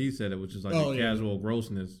say it like he said it, which is like casual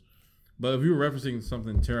grossness. But if you were referencing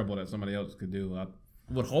something terrible that somebody else could do, I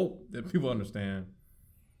would hope that people understand.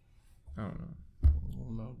 I don't know. I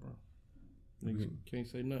don't know, bro. Niggas can't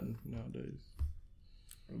say nothing nowadays.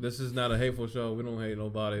 This is not a hateful show. We don't hate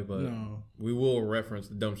nobody, but we will reference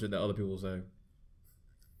the dumb shit that other people say.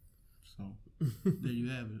 So, there you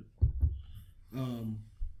have it.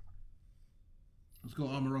 Let's go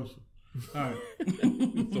Omarosa. All right.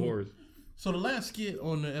 It's the worst. So the last skit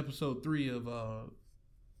on the episode 3 of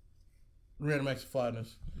Random Acts of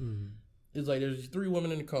Flyness is like there's 3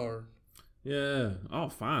 women in the car. Yeah. All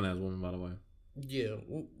fine ass woman, by the way. Yeah.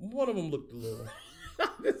 One of them looked a little.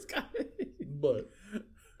 This guy. But,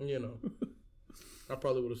 you know, I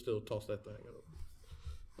probably would have still tossed that thing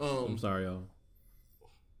up. I'm sorry, y'all.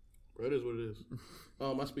 Bro, it is what it is.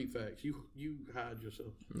 I speak facts. You hide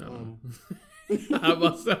yourself. No. I hide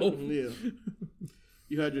myself. Yeah.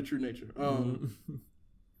 You hide your true nature.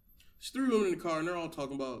 There's 3 women in the car, and they're all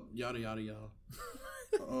talking about yada, yada, yada.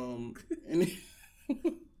 And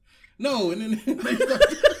then they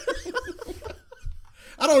started.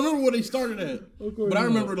 I don't remember where they started at, but I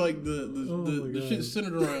remember like the shit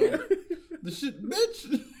centered around the shit,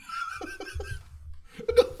 bitch.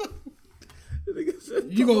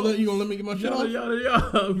 You gonna let me get my shit off?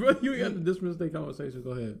 Yada, bro. You ain't got to dismiss that conversation.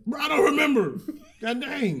 Go ahead. Bro, I don't remember. God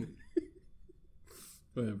dang.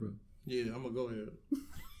 Go ahead, bro. Yeah, I'm gonna go ahead.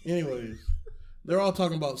 Anyways, they're all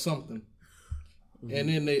talking about something, and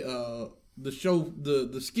then they the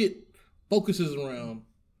skit focuses around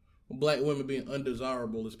black women being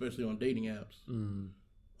undesirable, especially on dating apps. And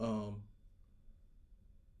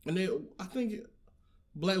I think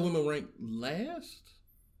black women rank last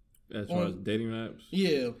as far as dating apps.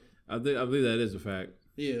 Yeah, I believe that is a fact.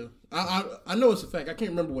 Yeah, I know it's a fact. I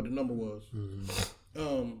can't remember what the number was.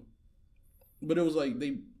 But it was like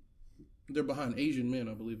they're behind Asian men,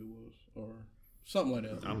 I believe it was, or something like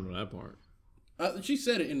that. I don't know that part. She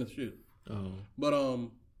said it in the shit. Oh, but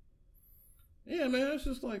yeah, man, it's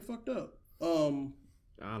just like fucked up. I don't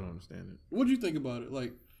understand it. What do you think about it?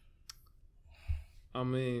 Like, I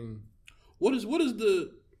mean, why is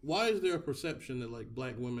there a perception that like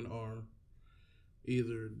black women are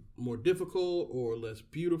either more difficult or less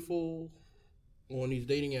beautiful on these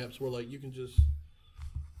dating apps where like you can just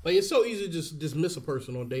like it's so easy to just dismiss a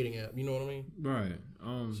person on a dating app, you know what I mean? Right.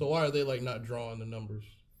 So why are they like not drawing the numbers?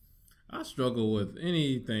 I struggle with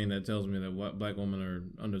anything that tells me that black women are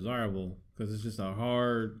undesirable because it's just a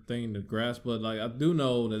hard thing to grasp. But like I do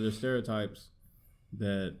know that there's stereotypes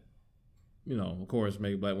that, you know, of course,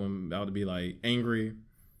 make black women out to be like angry,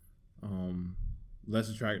 less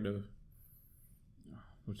attractive,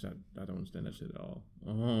 which I don't understand that shit at all.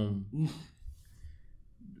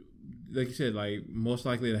 Like you said, like most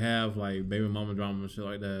likely to have like baby mama drama and shit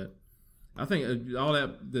like that. I think all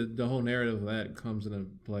that the whole narrative of that comes into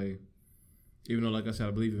play. Even though, like I said,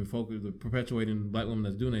 I believe in perpetuating black women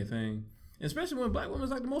that's doing their thing, and especially when black women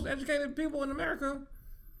is like the most educated people in America.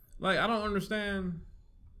 Like I don't understand.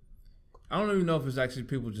 I don't even know if it's actually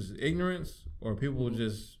people just ignorance or people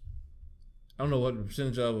just. I don't know what the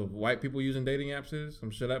percentage of white people using dating apps is.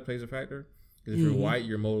 I'm sure that plays a factor. Because if you're white,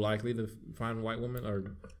 you're more likely to find a white woman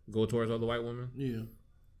or go towards other white women. Yeah.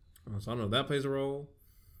 So I don't know if that plays a role.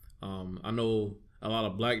 I know a lot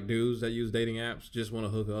of black dudes that use dating apps just want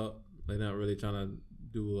to hook up. They're not really trying to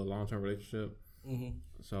do a long-term relationship. Mm-hmm.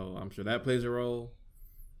 So I'm sure that plays a role.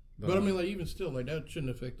 But I mean, like, even still, like, that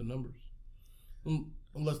shouldn't affect the numbers.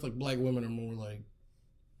 Unless, like, black women are more, like,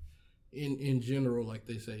 in general, like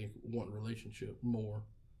they say, want a relationship more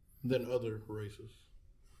than other races.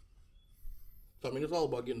 So, I mean, it's all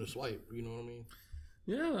about getting a swipe, you know what I mean?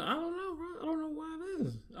 Yeah, I don't know, bro. I don't know why it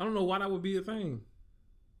is. I don't know why that would be a thing.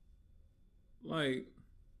 Like,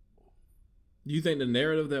 do you think the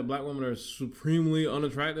narrative that black women are supremely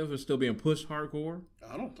unattractive is still being pushed hardcore?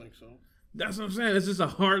 I don't think so. That's what I'm saying. It's just a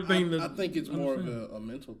hard thing I think it's more of a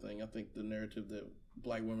mental thing. I think the narrative that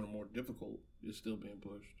black women are more difficult is still being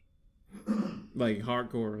pushed. Like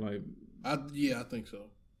hardcore, like I think so.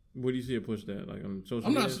 Where do you see it pushed at? Like on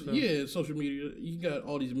social media? Social media. You got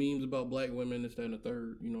all these memes about black women, this, that, and the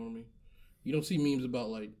third. You know what I mean? You don't see memes about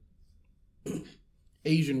like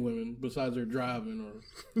Asian women besides their driving, or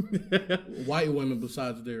white women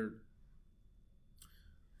besides their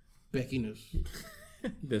beckiness.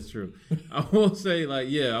 That's true. I will say,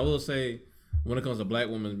 when it comes to black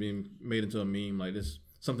women being made into a meme, like this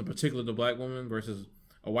something particular to black women versus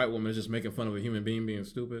a white woman is just making fun of a human being being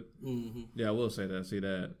stupid. Mm-hmm. Yeah, I will say that. See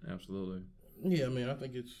that absolutely. Yeah, I mean, I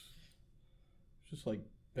think it's just like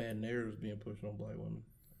bad narratives being pushed on black women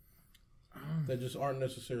that just aren't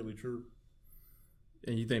necessarily true.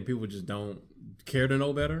 And you think people just don't care to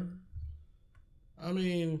know better? I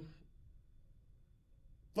mean,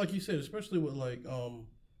 like you said, especially with like I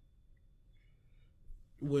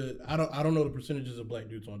don't know the percentages of black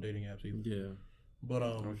dudes on dating apps either. Yeah, but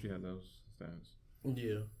I wish you had those stats.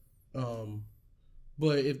 Yeah,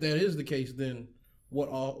 but if that is the case, then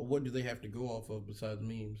what do they have to go off of besides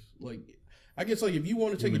memes? Like, I guess like if you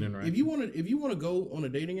want to take if you want to go on a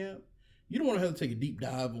dating app, you don't want to have to take a deep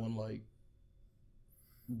dive on like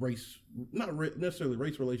race, not necessarily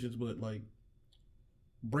race relations, but like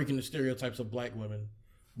breaking the stereotypes of black women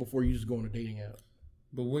before you just go on a dating app.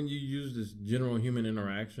 But when you use this general human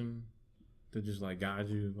interaction to just like guide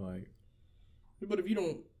you, like, but if you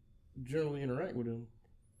don't generally interact with them,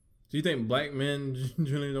 do you think black men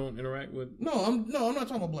generally don't interact with? No, I'm not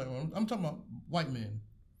talking about black men. I'm talking about white men,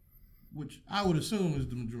 which I would assume is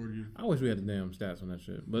the majority. I wish we had the damn stats on that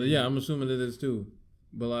shit, but yeah, I'm assuming it is too.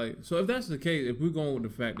 But like, so if that's the case, if we're going with the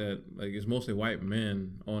fact that like it's mostly white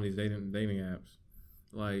men on these dating apps,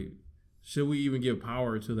 like, should we even give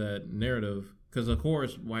power to that narrative? Because of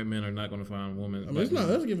course, white men are not going to find women. I mean, it's not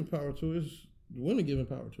us giving power to it; it's women giving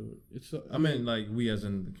power to it. It's. I mean, like we as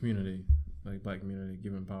in the community, like black community,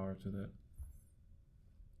 giving power to that.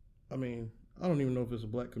 I mean, I don't even know if it's a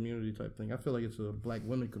black community type thing. I feel like it's a black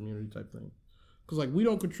women community type thing. Because like we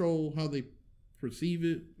don't control how they perceive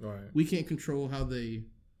it. Right. We can't control how they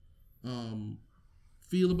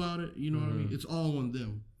feel about it. You know what I mean? It's all on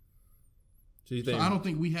them. So I don't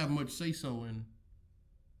think we have much say so in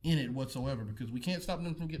it whatsoever, because we can't stop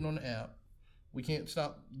them from getting on the app. We can't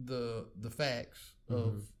stop the facts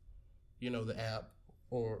of the app,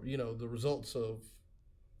 or the results of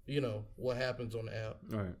what happens on the app.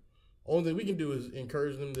 Right. Only thing we can do is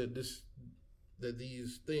encourage them that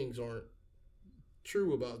these things aren't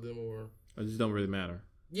true about them, or it just don't really matter.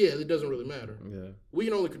 Yeah, it doesn't really matter. Yeah. We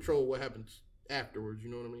can only control what happens afterwards, you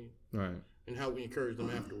know what I mean? Right. And how we encourage them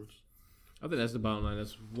afterwards. I think that's the bottom line.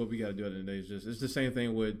 That's what we got to do at the end of the day. It's the same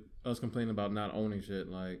thing with us complaining about not owning shit.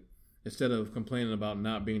 Like, instead of complaining about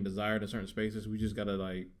not being desired in certain spaces, we just got to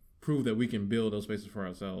like prove that we can build those spaces for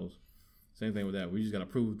ourselves. Same thing with that. We just got to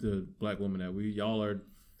prove to black women that y'all are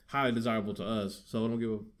highly desirable to us. So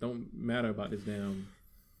don't matter about this damn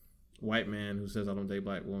white man who says I don't date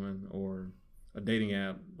black women, or a dating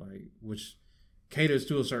app like which caters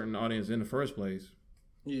to a certain audience in the first place.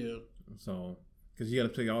 Yeah. So because you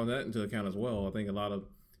got to take all that into account as well. I think a lot of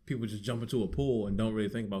people just jump into a pool and don't really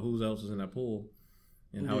think about who else is in that pool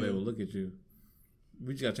and how they will look at you.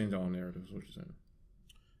 We just got to change our own narrative, is what you're saying.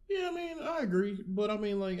 Yeah, I mean, I agree. But I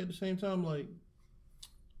mean, like, at the same time, like,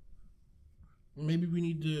 maybe we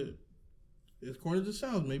need to, as corny as it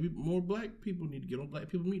sounds, maybe more black people need to get on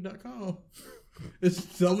blackpeoplemeet.com. As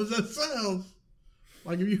dumb as that sounds.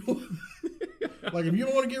 Like, if you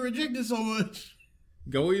don't want to get rejected so much,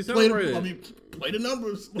 go with yourself. Play the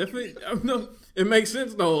numbers. Definitely. No, it makes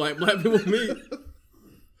sense, though. Like, black people meet.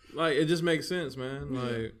 Like, it just makes sense, man. Yeah.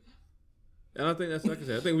 Like, and I think that's like I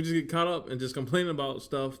said. I think we just get caught up and just complaining about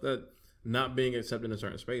stuff that not being accepted in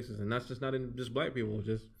certain spaces, and that's just not in just black people,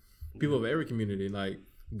 just people of every community. Like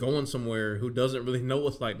going somewhere who doesn't really know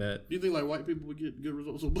what's like that. Do you think like white people would get good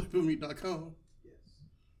results on blackpeoplemeet.com? Yes.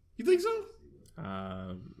 You think so?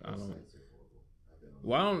 I don't.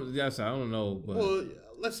 Well, I don't. Yes, I don't know. But well,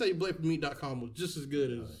 let's say blackpeoplemeet.com was just as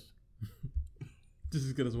good as. Just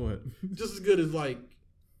as good as what? Just as good as like.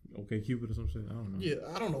 Okay, Cupid or some shit. I don't know. Yeah,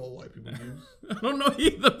 I don't know what white people use. I don't know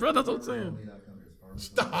either, bro. That's what I'm saying.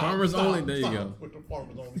 Stop. Farmers stop, only. There you stop go. with the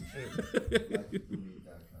farmers only shit. There's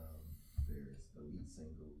elite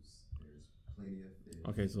singles. There's plenty of fish.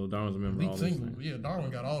 Okay, so Darwin's a member. Elite singles. Yeah,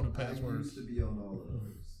 Darwin got all the passwords. I used to be on all of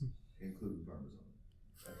those, including farmers only.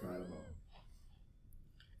 I tried them all.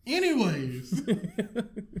 Anyways,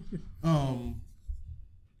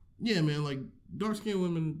 yeah, man, like dark skinned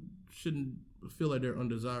women shouldn't feel like they're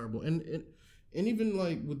undesirable, and even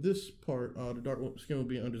like with this part, the dark skin women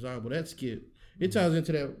being undesirable, that skit, it ties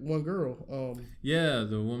into that one girl. Yeah,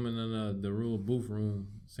 the woman in the real booth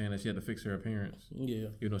room saying that she had to fix her appearance. Yeah,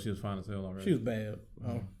 even though she was fine as hell already. She was bad.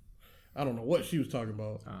 I don't know what she was talking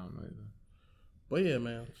about. I don't know either. But yeah,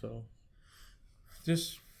 man. So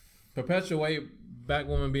just perpetuate black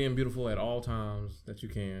women being beautiful at all times that you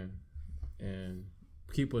can, and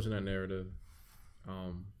keep pushing that narrative.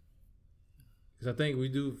 Because I think we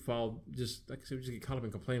do fall, just like I said, we just get caught up in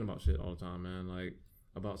complaining about shit all the time, man. Like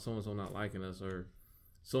about so and so not liking us, or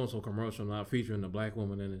so and so commercial not featuring the black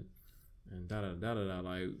woman in it, and da da da da da.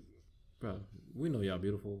 Like, bro, we know y'all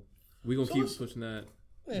beautiful. We gonna keep pushing that.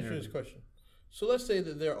 Let me ask you this question. So let's say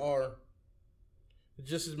that there are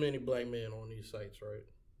just as many black men on these sites, right?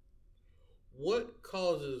 What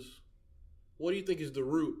do you think is the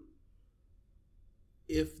root?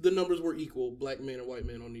 If the numbers were equal, black men and white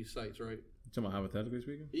men on these sites, right? Talking about hypothetically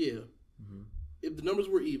speaking? Yeah. Mm-hmm. If the numbers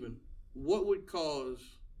were even, what would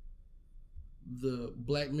cause the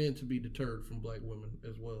black men to be deterred from black women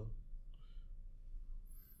as well?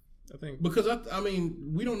 I think because I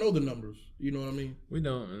mean we don't know the numbers. You know what I mean? We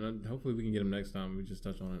don't, and hopefully we can get them next time. We just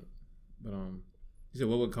touch on it. But you said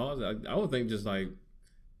what would cause it? I would think just like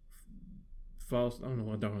false. I don't know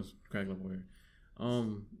what that was cracking up over here.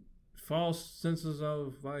 False senses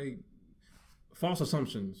of like false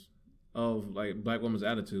assumptions of like black women's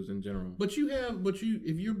attitudes in general. But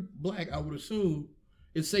if you're black, I would assume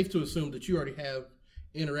it's safe to assume that you already have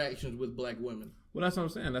interactions with black women. Well, that's what I'm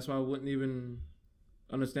saying. That's why I wouldn't even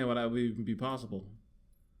understand why that would even be possible.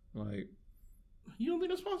 Like, you don't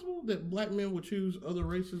think that's possible that black men would choose other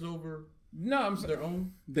races over their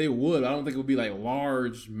own? They would. I don't think it would be like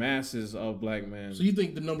large masses of black men. So you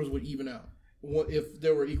think the numbers would even out? If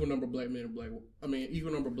there were equal number of black men and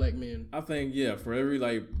equal number of black men. I think, yeah, for every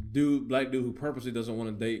like black dude who purposely doesn't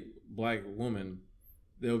want to date black women,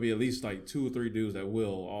 there'll be at least like 2 or 3 dudes that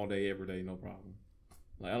will all day, every day, no problem.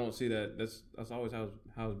 Like I don't see that. That's always how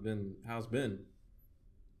it's been.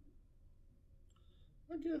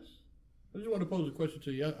 I guess. I just want to pose a question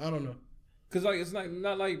to you. I don't know. Cause like it's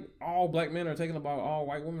not like all black men are taking about all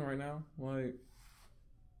white women right now. Like,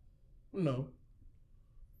 no.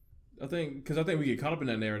 I think we get caught up in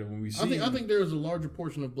that narrative when we see. I think there's a larger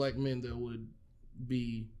portion of black men that would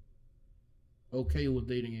be okay with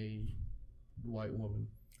dating a white woman.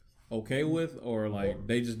 Okay with, or like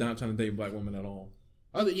they just not trying to date black women at all.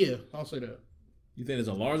 Yeah, I'll say that. You think there's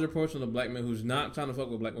a larger portion of black men who's not trying to fuck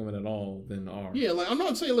with black women at all than are? Yeah, like I'm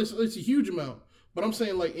not saying it's a huge amount, but I'm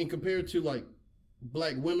saying like in compared to like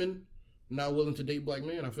black women not willing to date black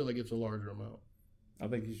men, I feel like it's a larger amount. I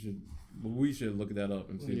think we should look that up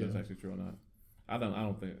and see if that's actually true or not. I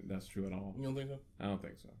don't think that's true at all. You don't think so? I don't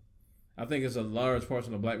think so. I think it's a large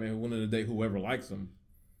portion of black men who willing to date whoever likes them.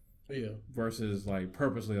 Yeah. Versus like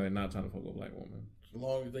purposely like not trying to fuck with black women. As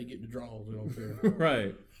long as they get the draws, they don't care.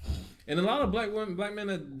 Right. And a lot of black men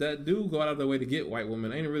that do go out of their way to get white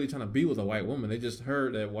women ain't really trying to be with a white woman. They just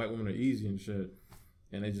heard that white women are easy and shit,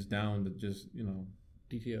 and they just down to just DTF.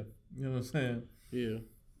 You know what I'm saying? Yeah.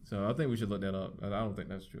 So I think we should look that up. I don't think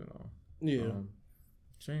that's true at all. Yeah.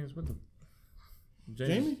 James, what the?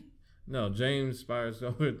 Jamie? No, James Spires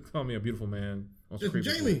called me a beautiful man On some It's creepy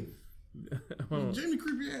Jamie. shit. Jamie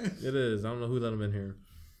creepy ass. It is. I don't know who let him in here.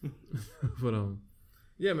 But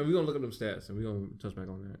yeah, man, we're gonna look at them stats and we're gonna touch back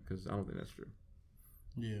on that because I don't think that's true.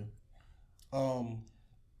 Yeah.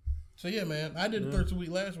 So yeah, man, I did the 13th week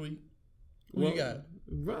last week. Who you got?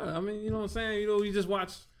 Right. I mean, you know what I'm saying? You know, you just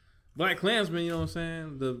watched Black Klansman, you know what I'm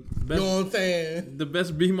saying? The best, You know what I'm saying? the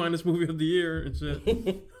best B- movie of the year and shit.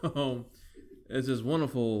 It's this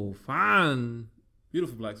wonderful, fine,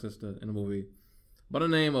 beautiful black sister in the movie by the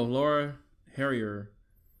name of Laura Harrier.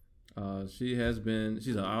 She's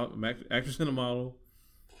an actress and a model.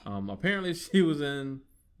 Apparently she was in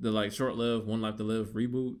the like short-lived One Life to Live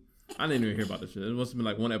reboot. I didn't even hear about this shit. It must have been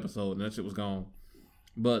like one episode and that shit was gone.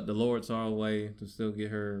 But the Lord saw a way to still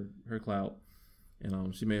get her clout.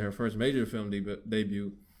 And she made her first major film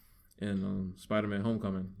debut in Spider-Man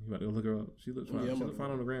Homecoming. You about to go look her up. She looks fine. She looks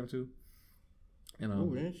fine on the gram too. And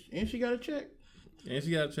and she got a check. And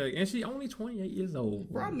she got a check. And she only 28 years old.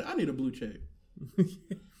 Bro, I need a blue check.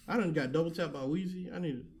 I done got double tapped by Weezy.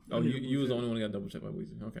 You was the only one that got double checked by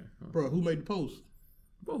Weezy. Okay. Bro, who made the post?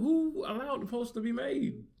 But who allowed the post to be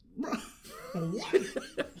made? Bro, what?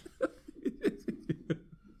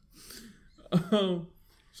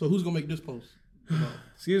 So who's gonna make this post?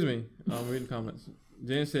 Excuse me. I'm reading comments.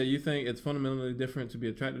 Jen said, "You think it's fundamentally different to be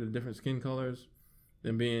attracted to different skin colors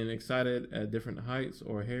than being excited at different heights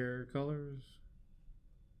or hair colors?"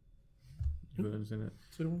 You understand that?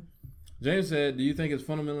 James said, "Do you think it's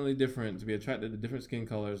fundamentally different to be attracted to different skin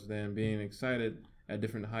colors than being excited at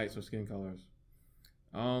different heights or skin colors?"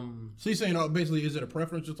 So he's saying, basically, is it a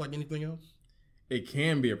preference just like anything else? It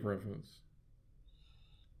can be a preference.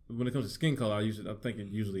 When it comes to skin color, I think it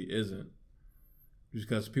usually isn't. Just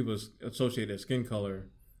because people associate their skin color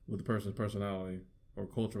with the person's personality or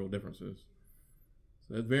cultural differences.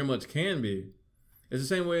 So it very much can be. It's the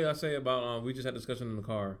same way I say about, we just had a discussion in the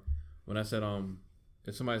car when I said,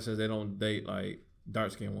 if somebody says they don't date like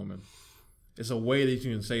dark-skinned women, it's a way that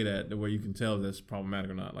you can say that where you can tell if that's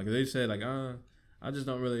problematic or not. Like if they say like, I just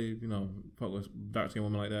don't really, fuck with dark-skinned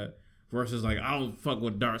women like that. Versus like, I don't fuck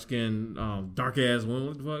with dark-skinned, dark-ass women.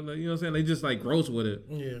 What the fuck? Like, you know what I'm saying? They just like gross with it.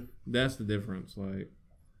 Yeah. That's the difference. Like,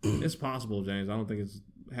 it's possible, James. I don't think it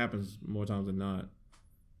happens more times than not.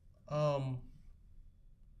 I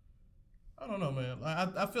don't know, man.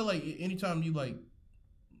 I feel like anytime you like,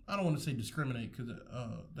 I don't want to say discriminate because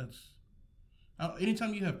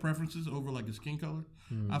anytime you have preferences over like a skin color,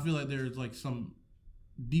 I feel like there's like some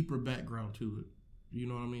deeper background to it. You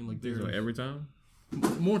know what I mean? Like there's every time.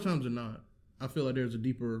 More times than not, I feel like there's a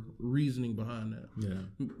deeper reasoning behind that. Yeah.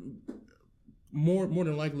 More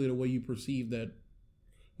than likely, the way you perceive that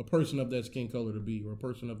a person of that skin color to be, or a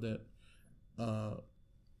person of that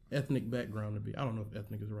ethnic background to be. I don't know if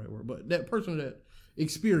ethnic is the right word, but that person of that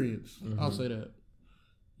experience, I'll say that.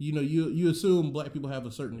 You assume black people have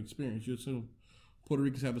a certain experience. You assume Puerto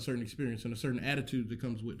Ricans have a certain experience and a certain attitude that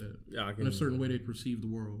comes with that. Yeah, and a certain way they perceive the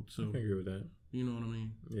world. So I can agree with that. You know what I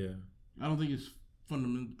mean? Yeah. I don't think it's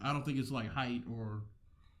fundamental. I don't think it's like height or,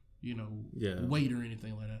 weight or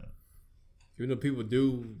anything like that. Even though people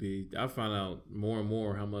do I find out more and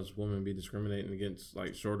more how much women be discriminating against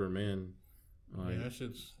like shorter men. Like, yeah,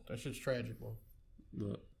 that shit's tragic, bro.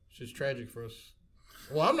 Look. It's just tragic for us.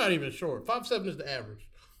 Well, I'm not even short. 5'7" is the average.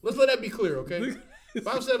 Let's let that be clear, okay?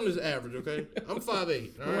 5'7" is the average, okay? I'm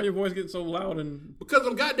 5'8". Why are your voice getting so loud and? Because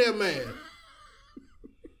I'm goddamn mad,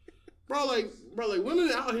 bro. Like women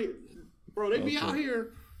out here. Bro, they be out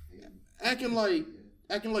here acting like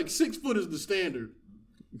 6 foot is the standard.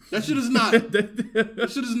 That shit is not. That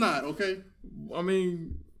shit is not, okay? I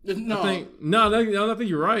mean, no. I think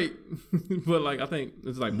you're right. But like, I think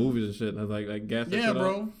it's like movies and shit. Like gas. Yeah,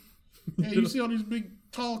 bro. Yeah, you see all these big,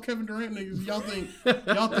 tall Kevin Durant niggas. Y'all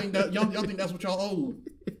think that's what y'all old.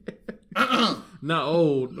 Not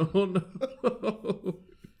old. No.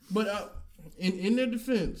 But in their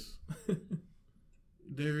defense.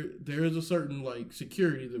 There is a certain like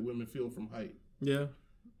security that women feel from height. Yeah.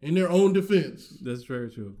 In their own defense. That's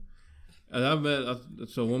very true. And I've met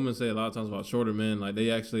women say a lot of times about shorter men, like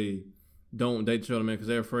they actually don't date shorter men because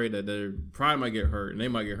they're afraid that their pride might get hurt and they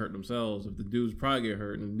might get hurt themselves if the dudes probably get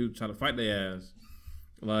hurt and the dudes try to fight their ass.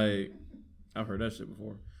 Like, I've heard that shit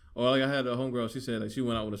before. Or like I had a homegirl, she said like she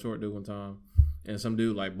went out with a short dude one time and some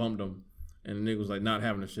dude like bumped him and the nigga was like not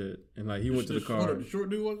having the shit. And like he went to the car. The short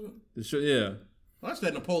dude wasn't? Yeah. Well, that's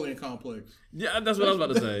that Napoleon complex. Yeah, that's what I was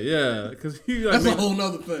about to say. Yeah, because that's a whole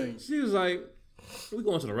nother thing. She was like, "We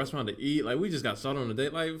going to the restaurant to eat. Like, we just got started on the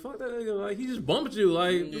date. Like, fuck that nigga. Like, he just bumped you.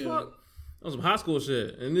 Like, the fuck." That was some high school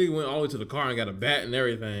shit. And nigga went all the way to the car and got a bat and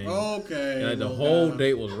everything. Okay. And like, the whole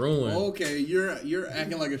date was ruined. Okay, you're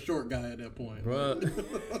acting like a short guy at that point.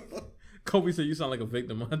 Bruh. Kobe said you sound like a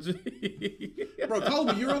victim. Bro,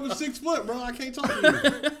 Kobe, you're over 6 foot, bro. I can't talk to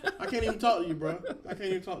you. I can't even talk to you, bro. I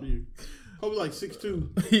can't even talk to you. Kobe like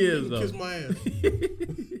 6'2". He is though. Kiss my ass.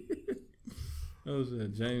 Oh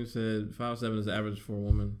shit. James said 5'7" is average for a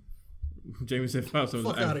woman. Jamie said 5'7" is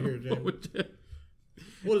Fuck average. out of here, Jamie.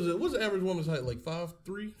 What is it? What's the average woman's height? Like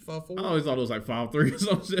 5'3", 5'4"? I always thought it was like 5'3" or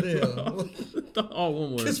some shit. Yeah. All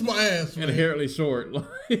one was. Kiss my ass, man. Inherently short.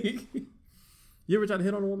 Like, you ever try to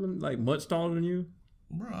hit on a woman like much taller than you?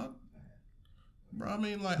 Bro, I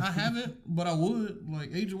mean, like, I haven't, but I would.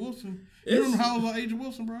 Like, Aja Wilson. You remember how I was like Aja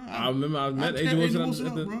Wilson, bro? I remember I met Aja Wilson.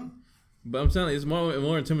 Up, bro. But I'm telling you, it's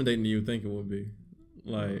more intimidating than you think it would be.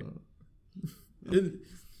 Like,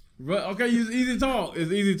 bro, okay, it's easy talk.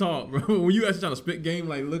 It's easy talk, bro. When you actually trying to spit game,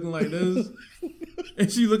 like looking like this,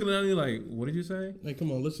 and she looking at you like, "What did you say?" Hey,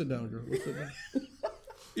 come on, let's sit down, girl. Let's sit down.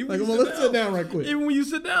 Like, come on, let's sit down right quick. Even when you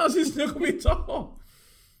sit down, she's still gonna be tall.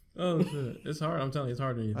 Oh shit, it's hard. I'm telling you, it's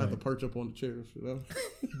harder than you I have to think. perch up on the chair, you know?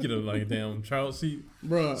 Get a like damn child seat,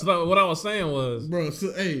 bro. So like, what I was saying was, bro.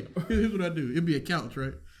 So hey, here's what I do. It'd be a couch,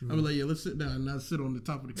 right? I'd be like, yeah, let's sit down, and I sit on the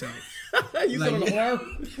top of the couch. you like, sit on the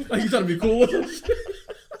arm, like you trying to be cool with her.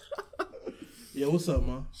 Yeah, what's up,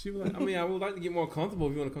 ma? She was like, I mean, I would like to get more comfortable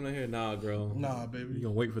if you want to come down here. Nah, girl. Nah, baby. You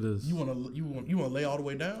gonna wait for this? You wanna lay all the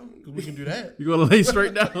way down? Cause we can do that. You gonna lay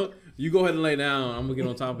straight down? You go ahead and lay down. I'm gonna get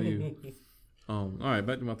on top of you. All right,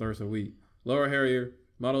 back to my third of the week. Laura Harrier,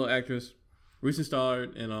 model, actress, recently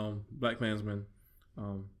starred in Black Klansman.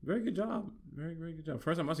 Very good job. Very, very good job.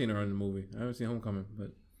 First time I seen her in the movie. I haven't seen Homecoming,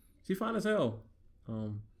 but she's fine as hell.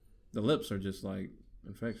 The lips are just like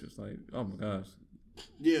infectious. Like, oh my gosh.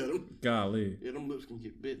 Yeah. Golly. Yeah, them lips can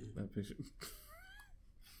get bitten. That picture.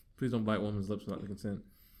 Please don't bite woman's lips without the consent.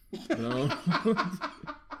 But,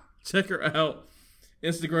 check her out.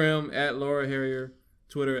 Instagram at Laura Harrier.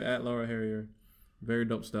 Twitter at Laura Harrier. Very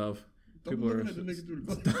dope stuff. People are. At the nigga through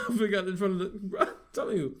the We got in front of the. Bro, I'm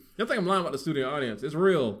telling you. Y'all think I'm lying about the studio audience. It's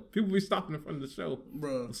real. People be stopping in front of the show.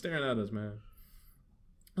 Bro. Staring at us, man.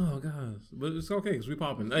 Oh, gosh. But it's okay because we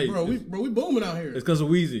popping. Hey, bro, we booming out here. It's because of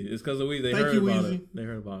Wheezy. It's because of Wheezy. They Thank heard you, about Wheezy. it. They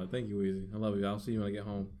heard about it. Thank you, Wheezy. I love you. I'll see you when I get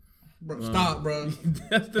home. Bro, stop, bro.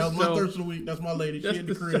 That was my show. thirst of the week. That's my lady. She That's in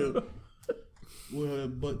the the crib with her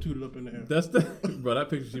butt tooted up in the air. That's the bro. That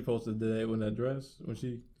picture she posted today with that dress when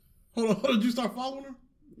she. Hold on. Did you start following her?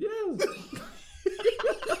 Yes.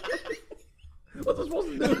 What's I supposed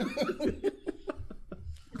to do?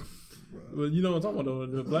 Well, you know what I'm talking about, though,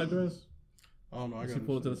 the black dress. I don't know. I got She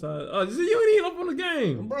pulled it to the side. Oh, you see, you ain't even up on the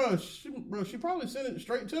game. Bro, she probably sent it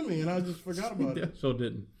straight to me, and I just forgot about Yeah, it. so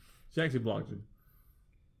didn't. She actually blocked you.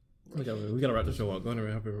 We gotta wrap the show up. Go ahead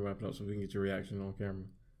and help her wrap it up so we can get your reaction on camera.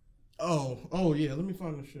 Oh yeah. Let me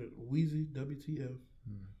find the shit. Wheezy WTF.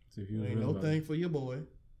 See if you Ain't no thing for your boy.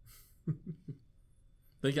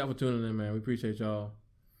 Thank y'all for tuning in, man. We appreciate y'all.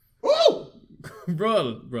 Woo!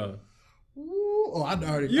 Bro. Ooh. Oh, I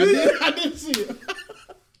already. You I didn't see it.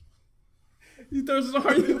 You thirsty so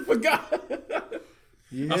hard you forgot.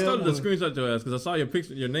 Yeah, I started boy. to screenshot your ass because I saw your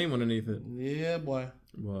picture, your name underneath it. Yeah, boy.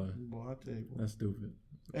 Boy, I tell you. Boy. that's stupid.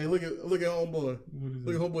 Hey, look at homeboy. What is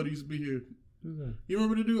Look at homeboy that used to be here. Who's that? You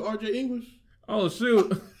remember the dude RJ English? Oh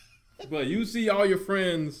shoot! But you see all your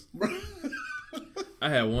friends. I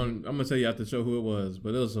had one. I'm gonna tell you after the show who it was,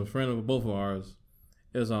 but it was a friend of both of ours.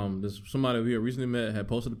 It was this somebody we had recently met had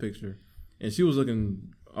posted a picture, and she was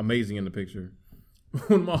looking amazing in the picture.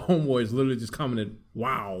 One of my homeboys literally just commented,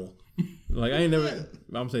 "Wow!" Like I ain't never.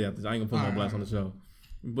 I'm saying after I ain't gonna put no blast on the show,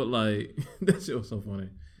 but like that shit was so funny.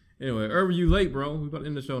 Anyway, Irvin, you late, bro? We about to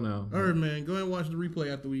end the show now. All right, man. Go ahead and watch the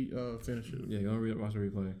replay after we finish it. Yeah, go watch the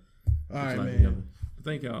replay. All right, man. Together.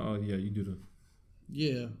 Thank y'all. Oh yeah, you do the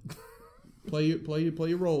Yeah. Play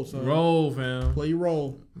your role, son. roll, fam. Play your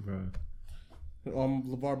role. Bro.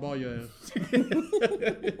 LeVar Ball your ass.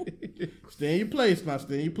 Stay in your place, now.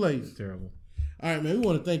 Stay in your place. Terrible. All right, man. We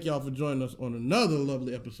want to thank y'all for joining us on another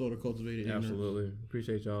lovely episode of Cultivated Ignorance. Absolutely.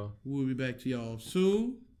 Appreciate y'all. We'll be back to y'all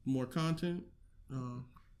soon. More content.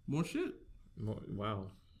 More shit. Wow.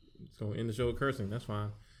 So end the show with cursing. That's fine.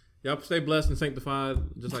 Y'all stay blessed and sanctified,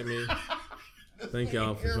 just like me. Thank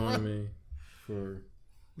y'all for joining me for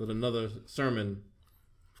another sermon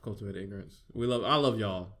of Cultivated Ignorance. I love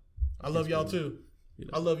y'all. I love y'all too. You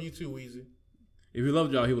know. I love you too, Weezy. If he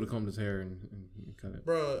loved y'all, he would have combed his hair and cut it.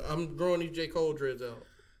 Bruh, I'm growing these J. Cole dreads out.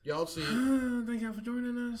 Y'all see it. Thank y'all for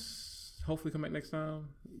joining us. Hopefully come back next time.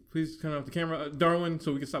 Please turn off the camera, Darwin,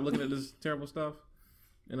 so we can stop looking at this terrible stuff.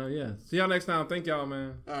 And yeah, see y'all next time. Thank y'all,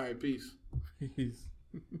 man. All right, peace. Peace.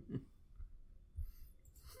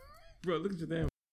 Bro, look at your damn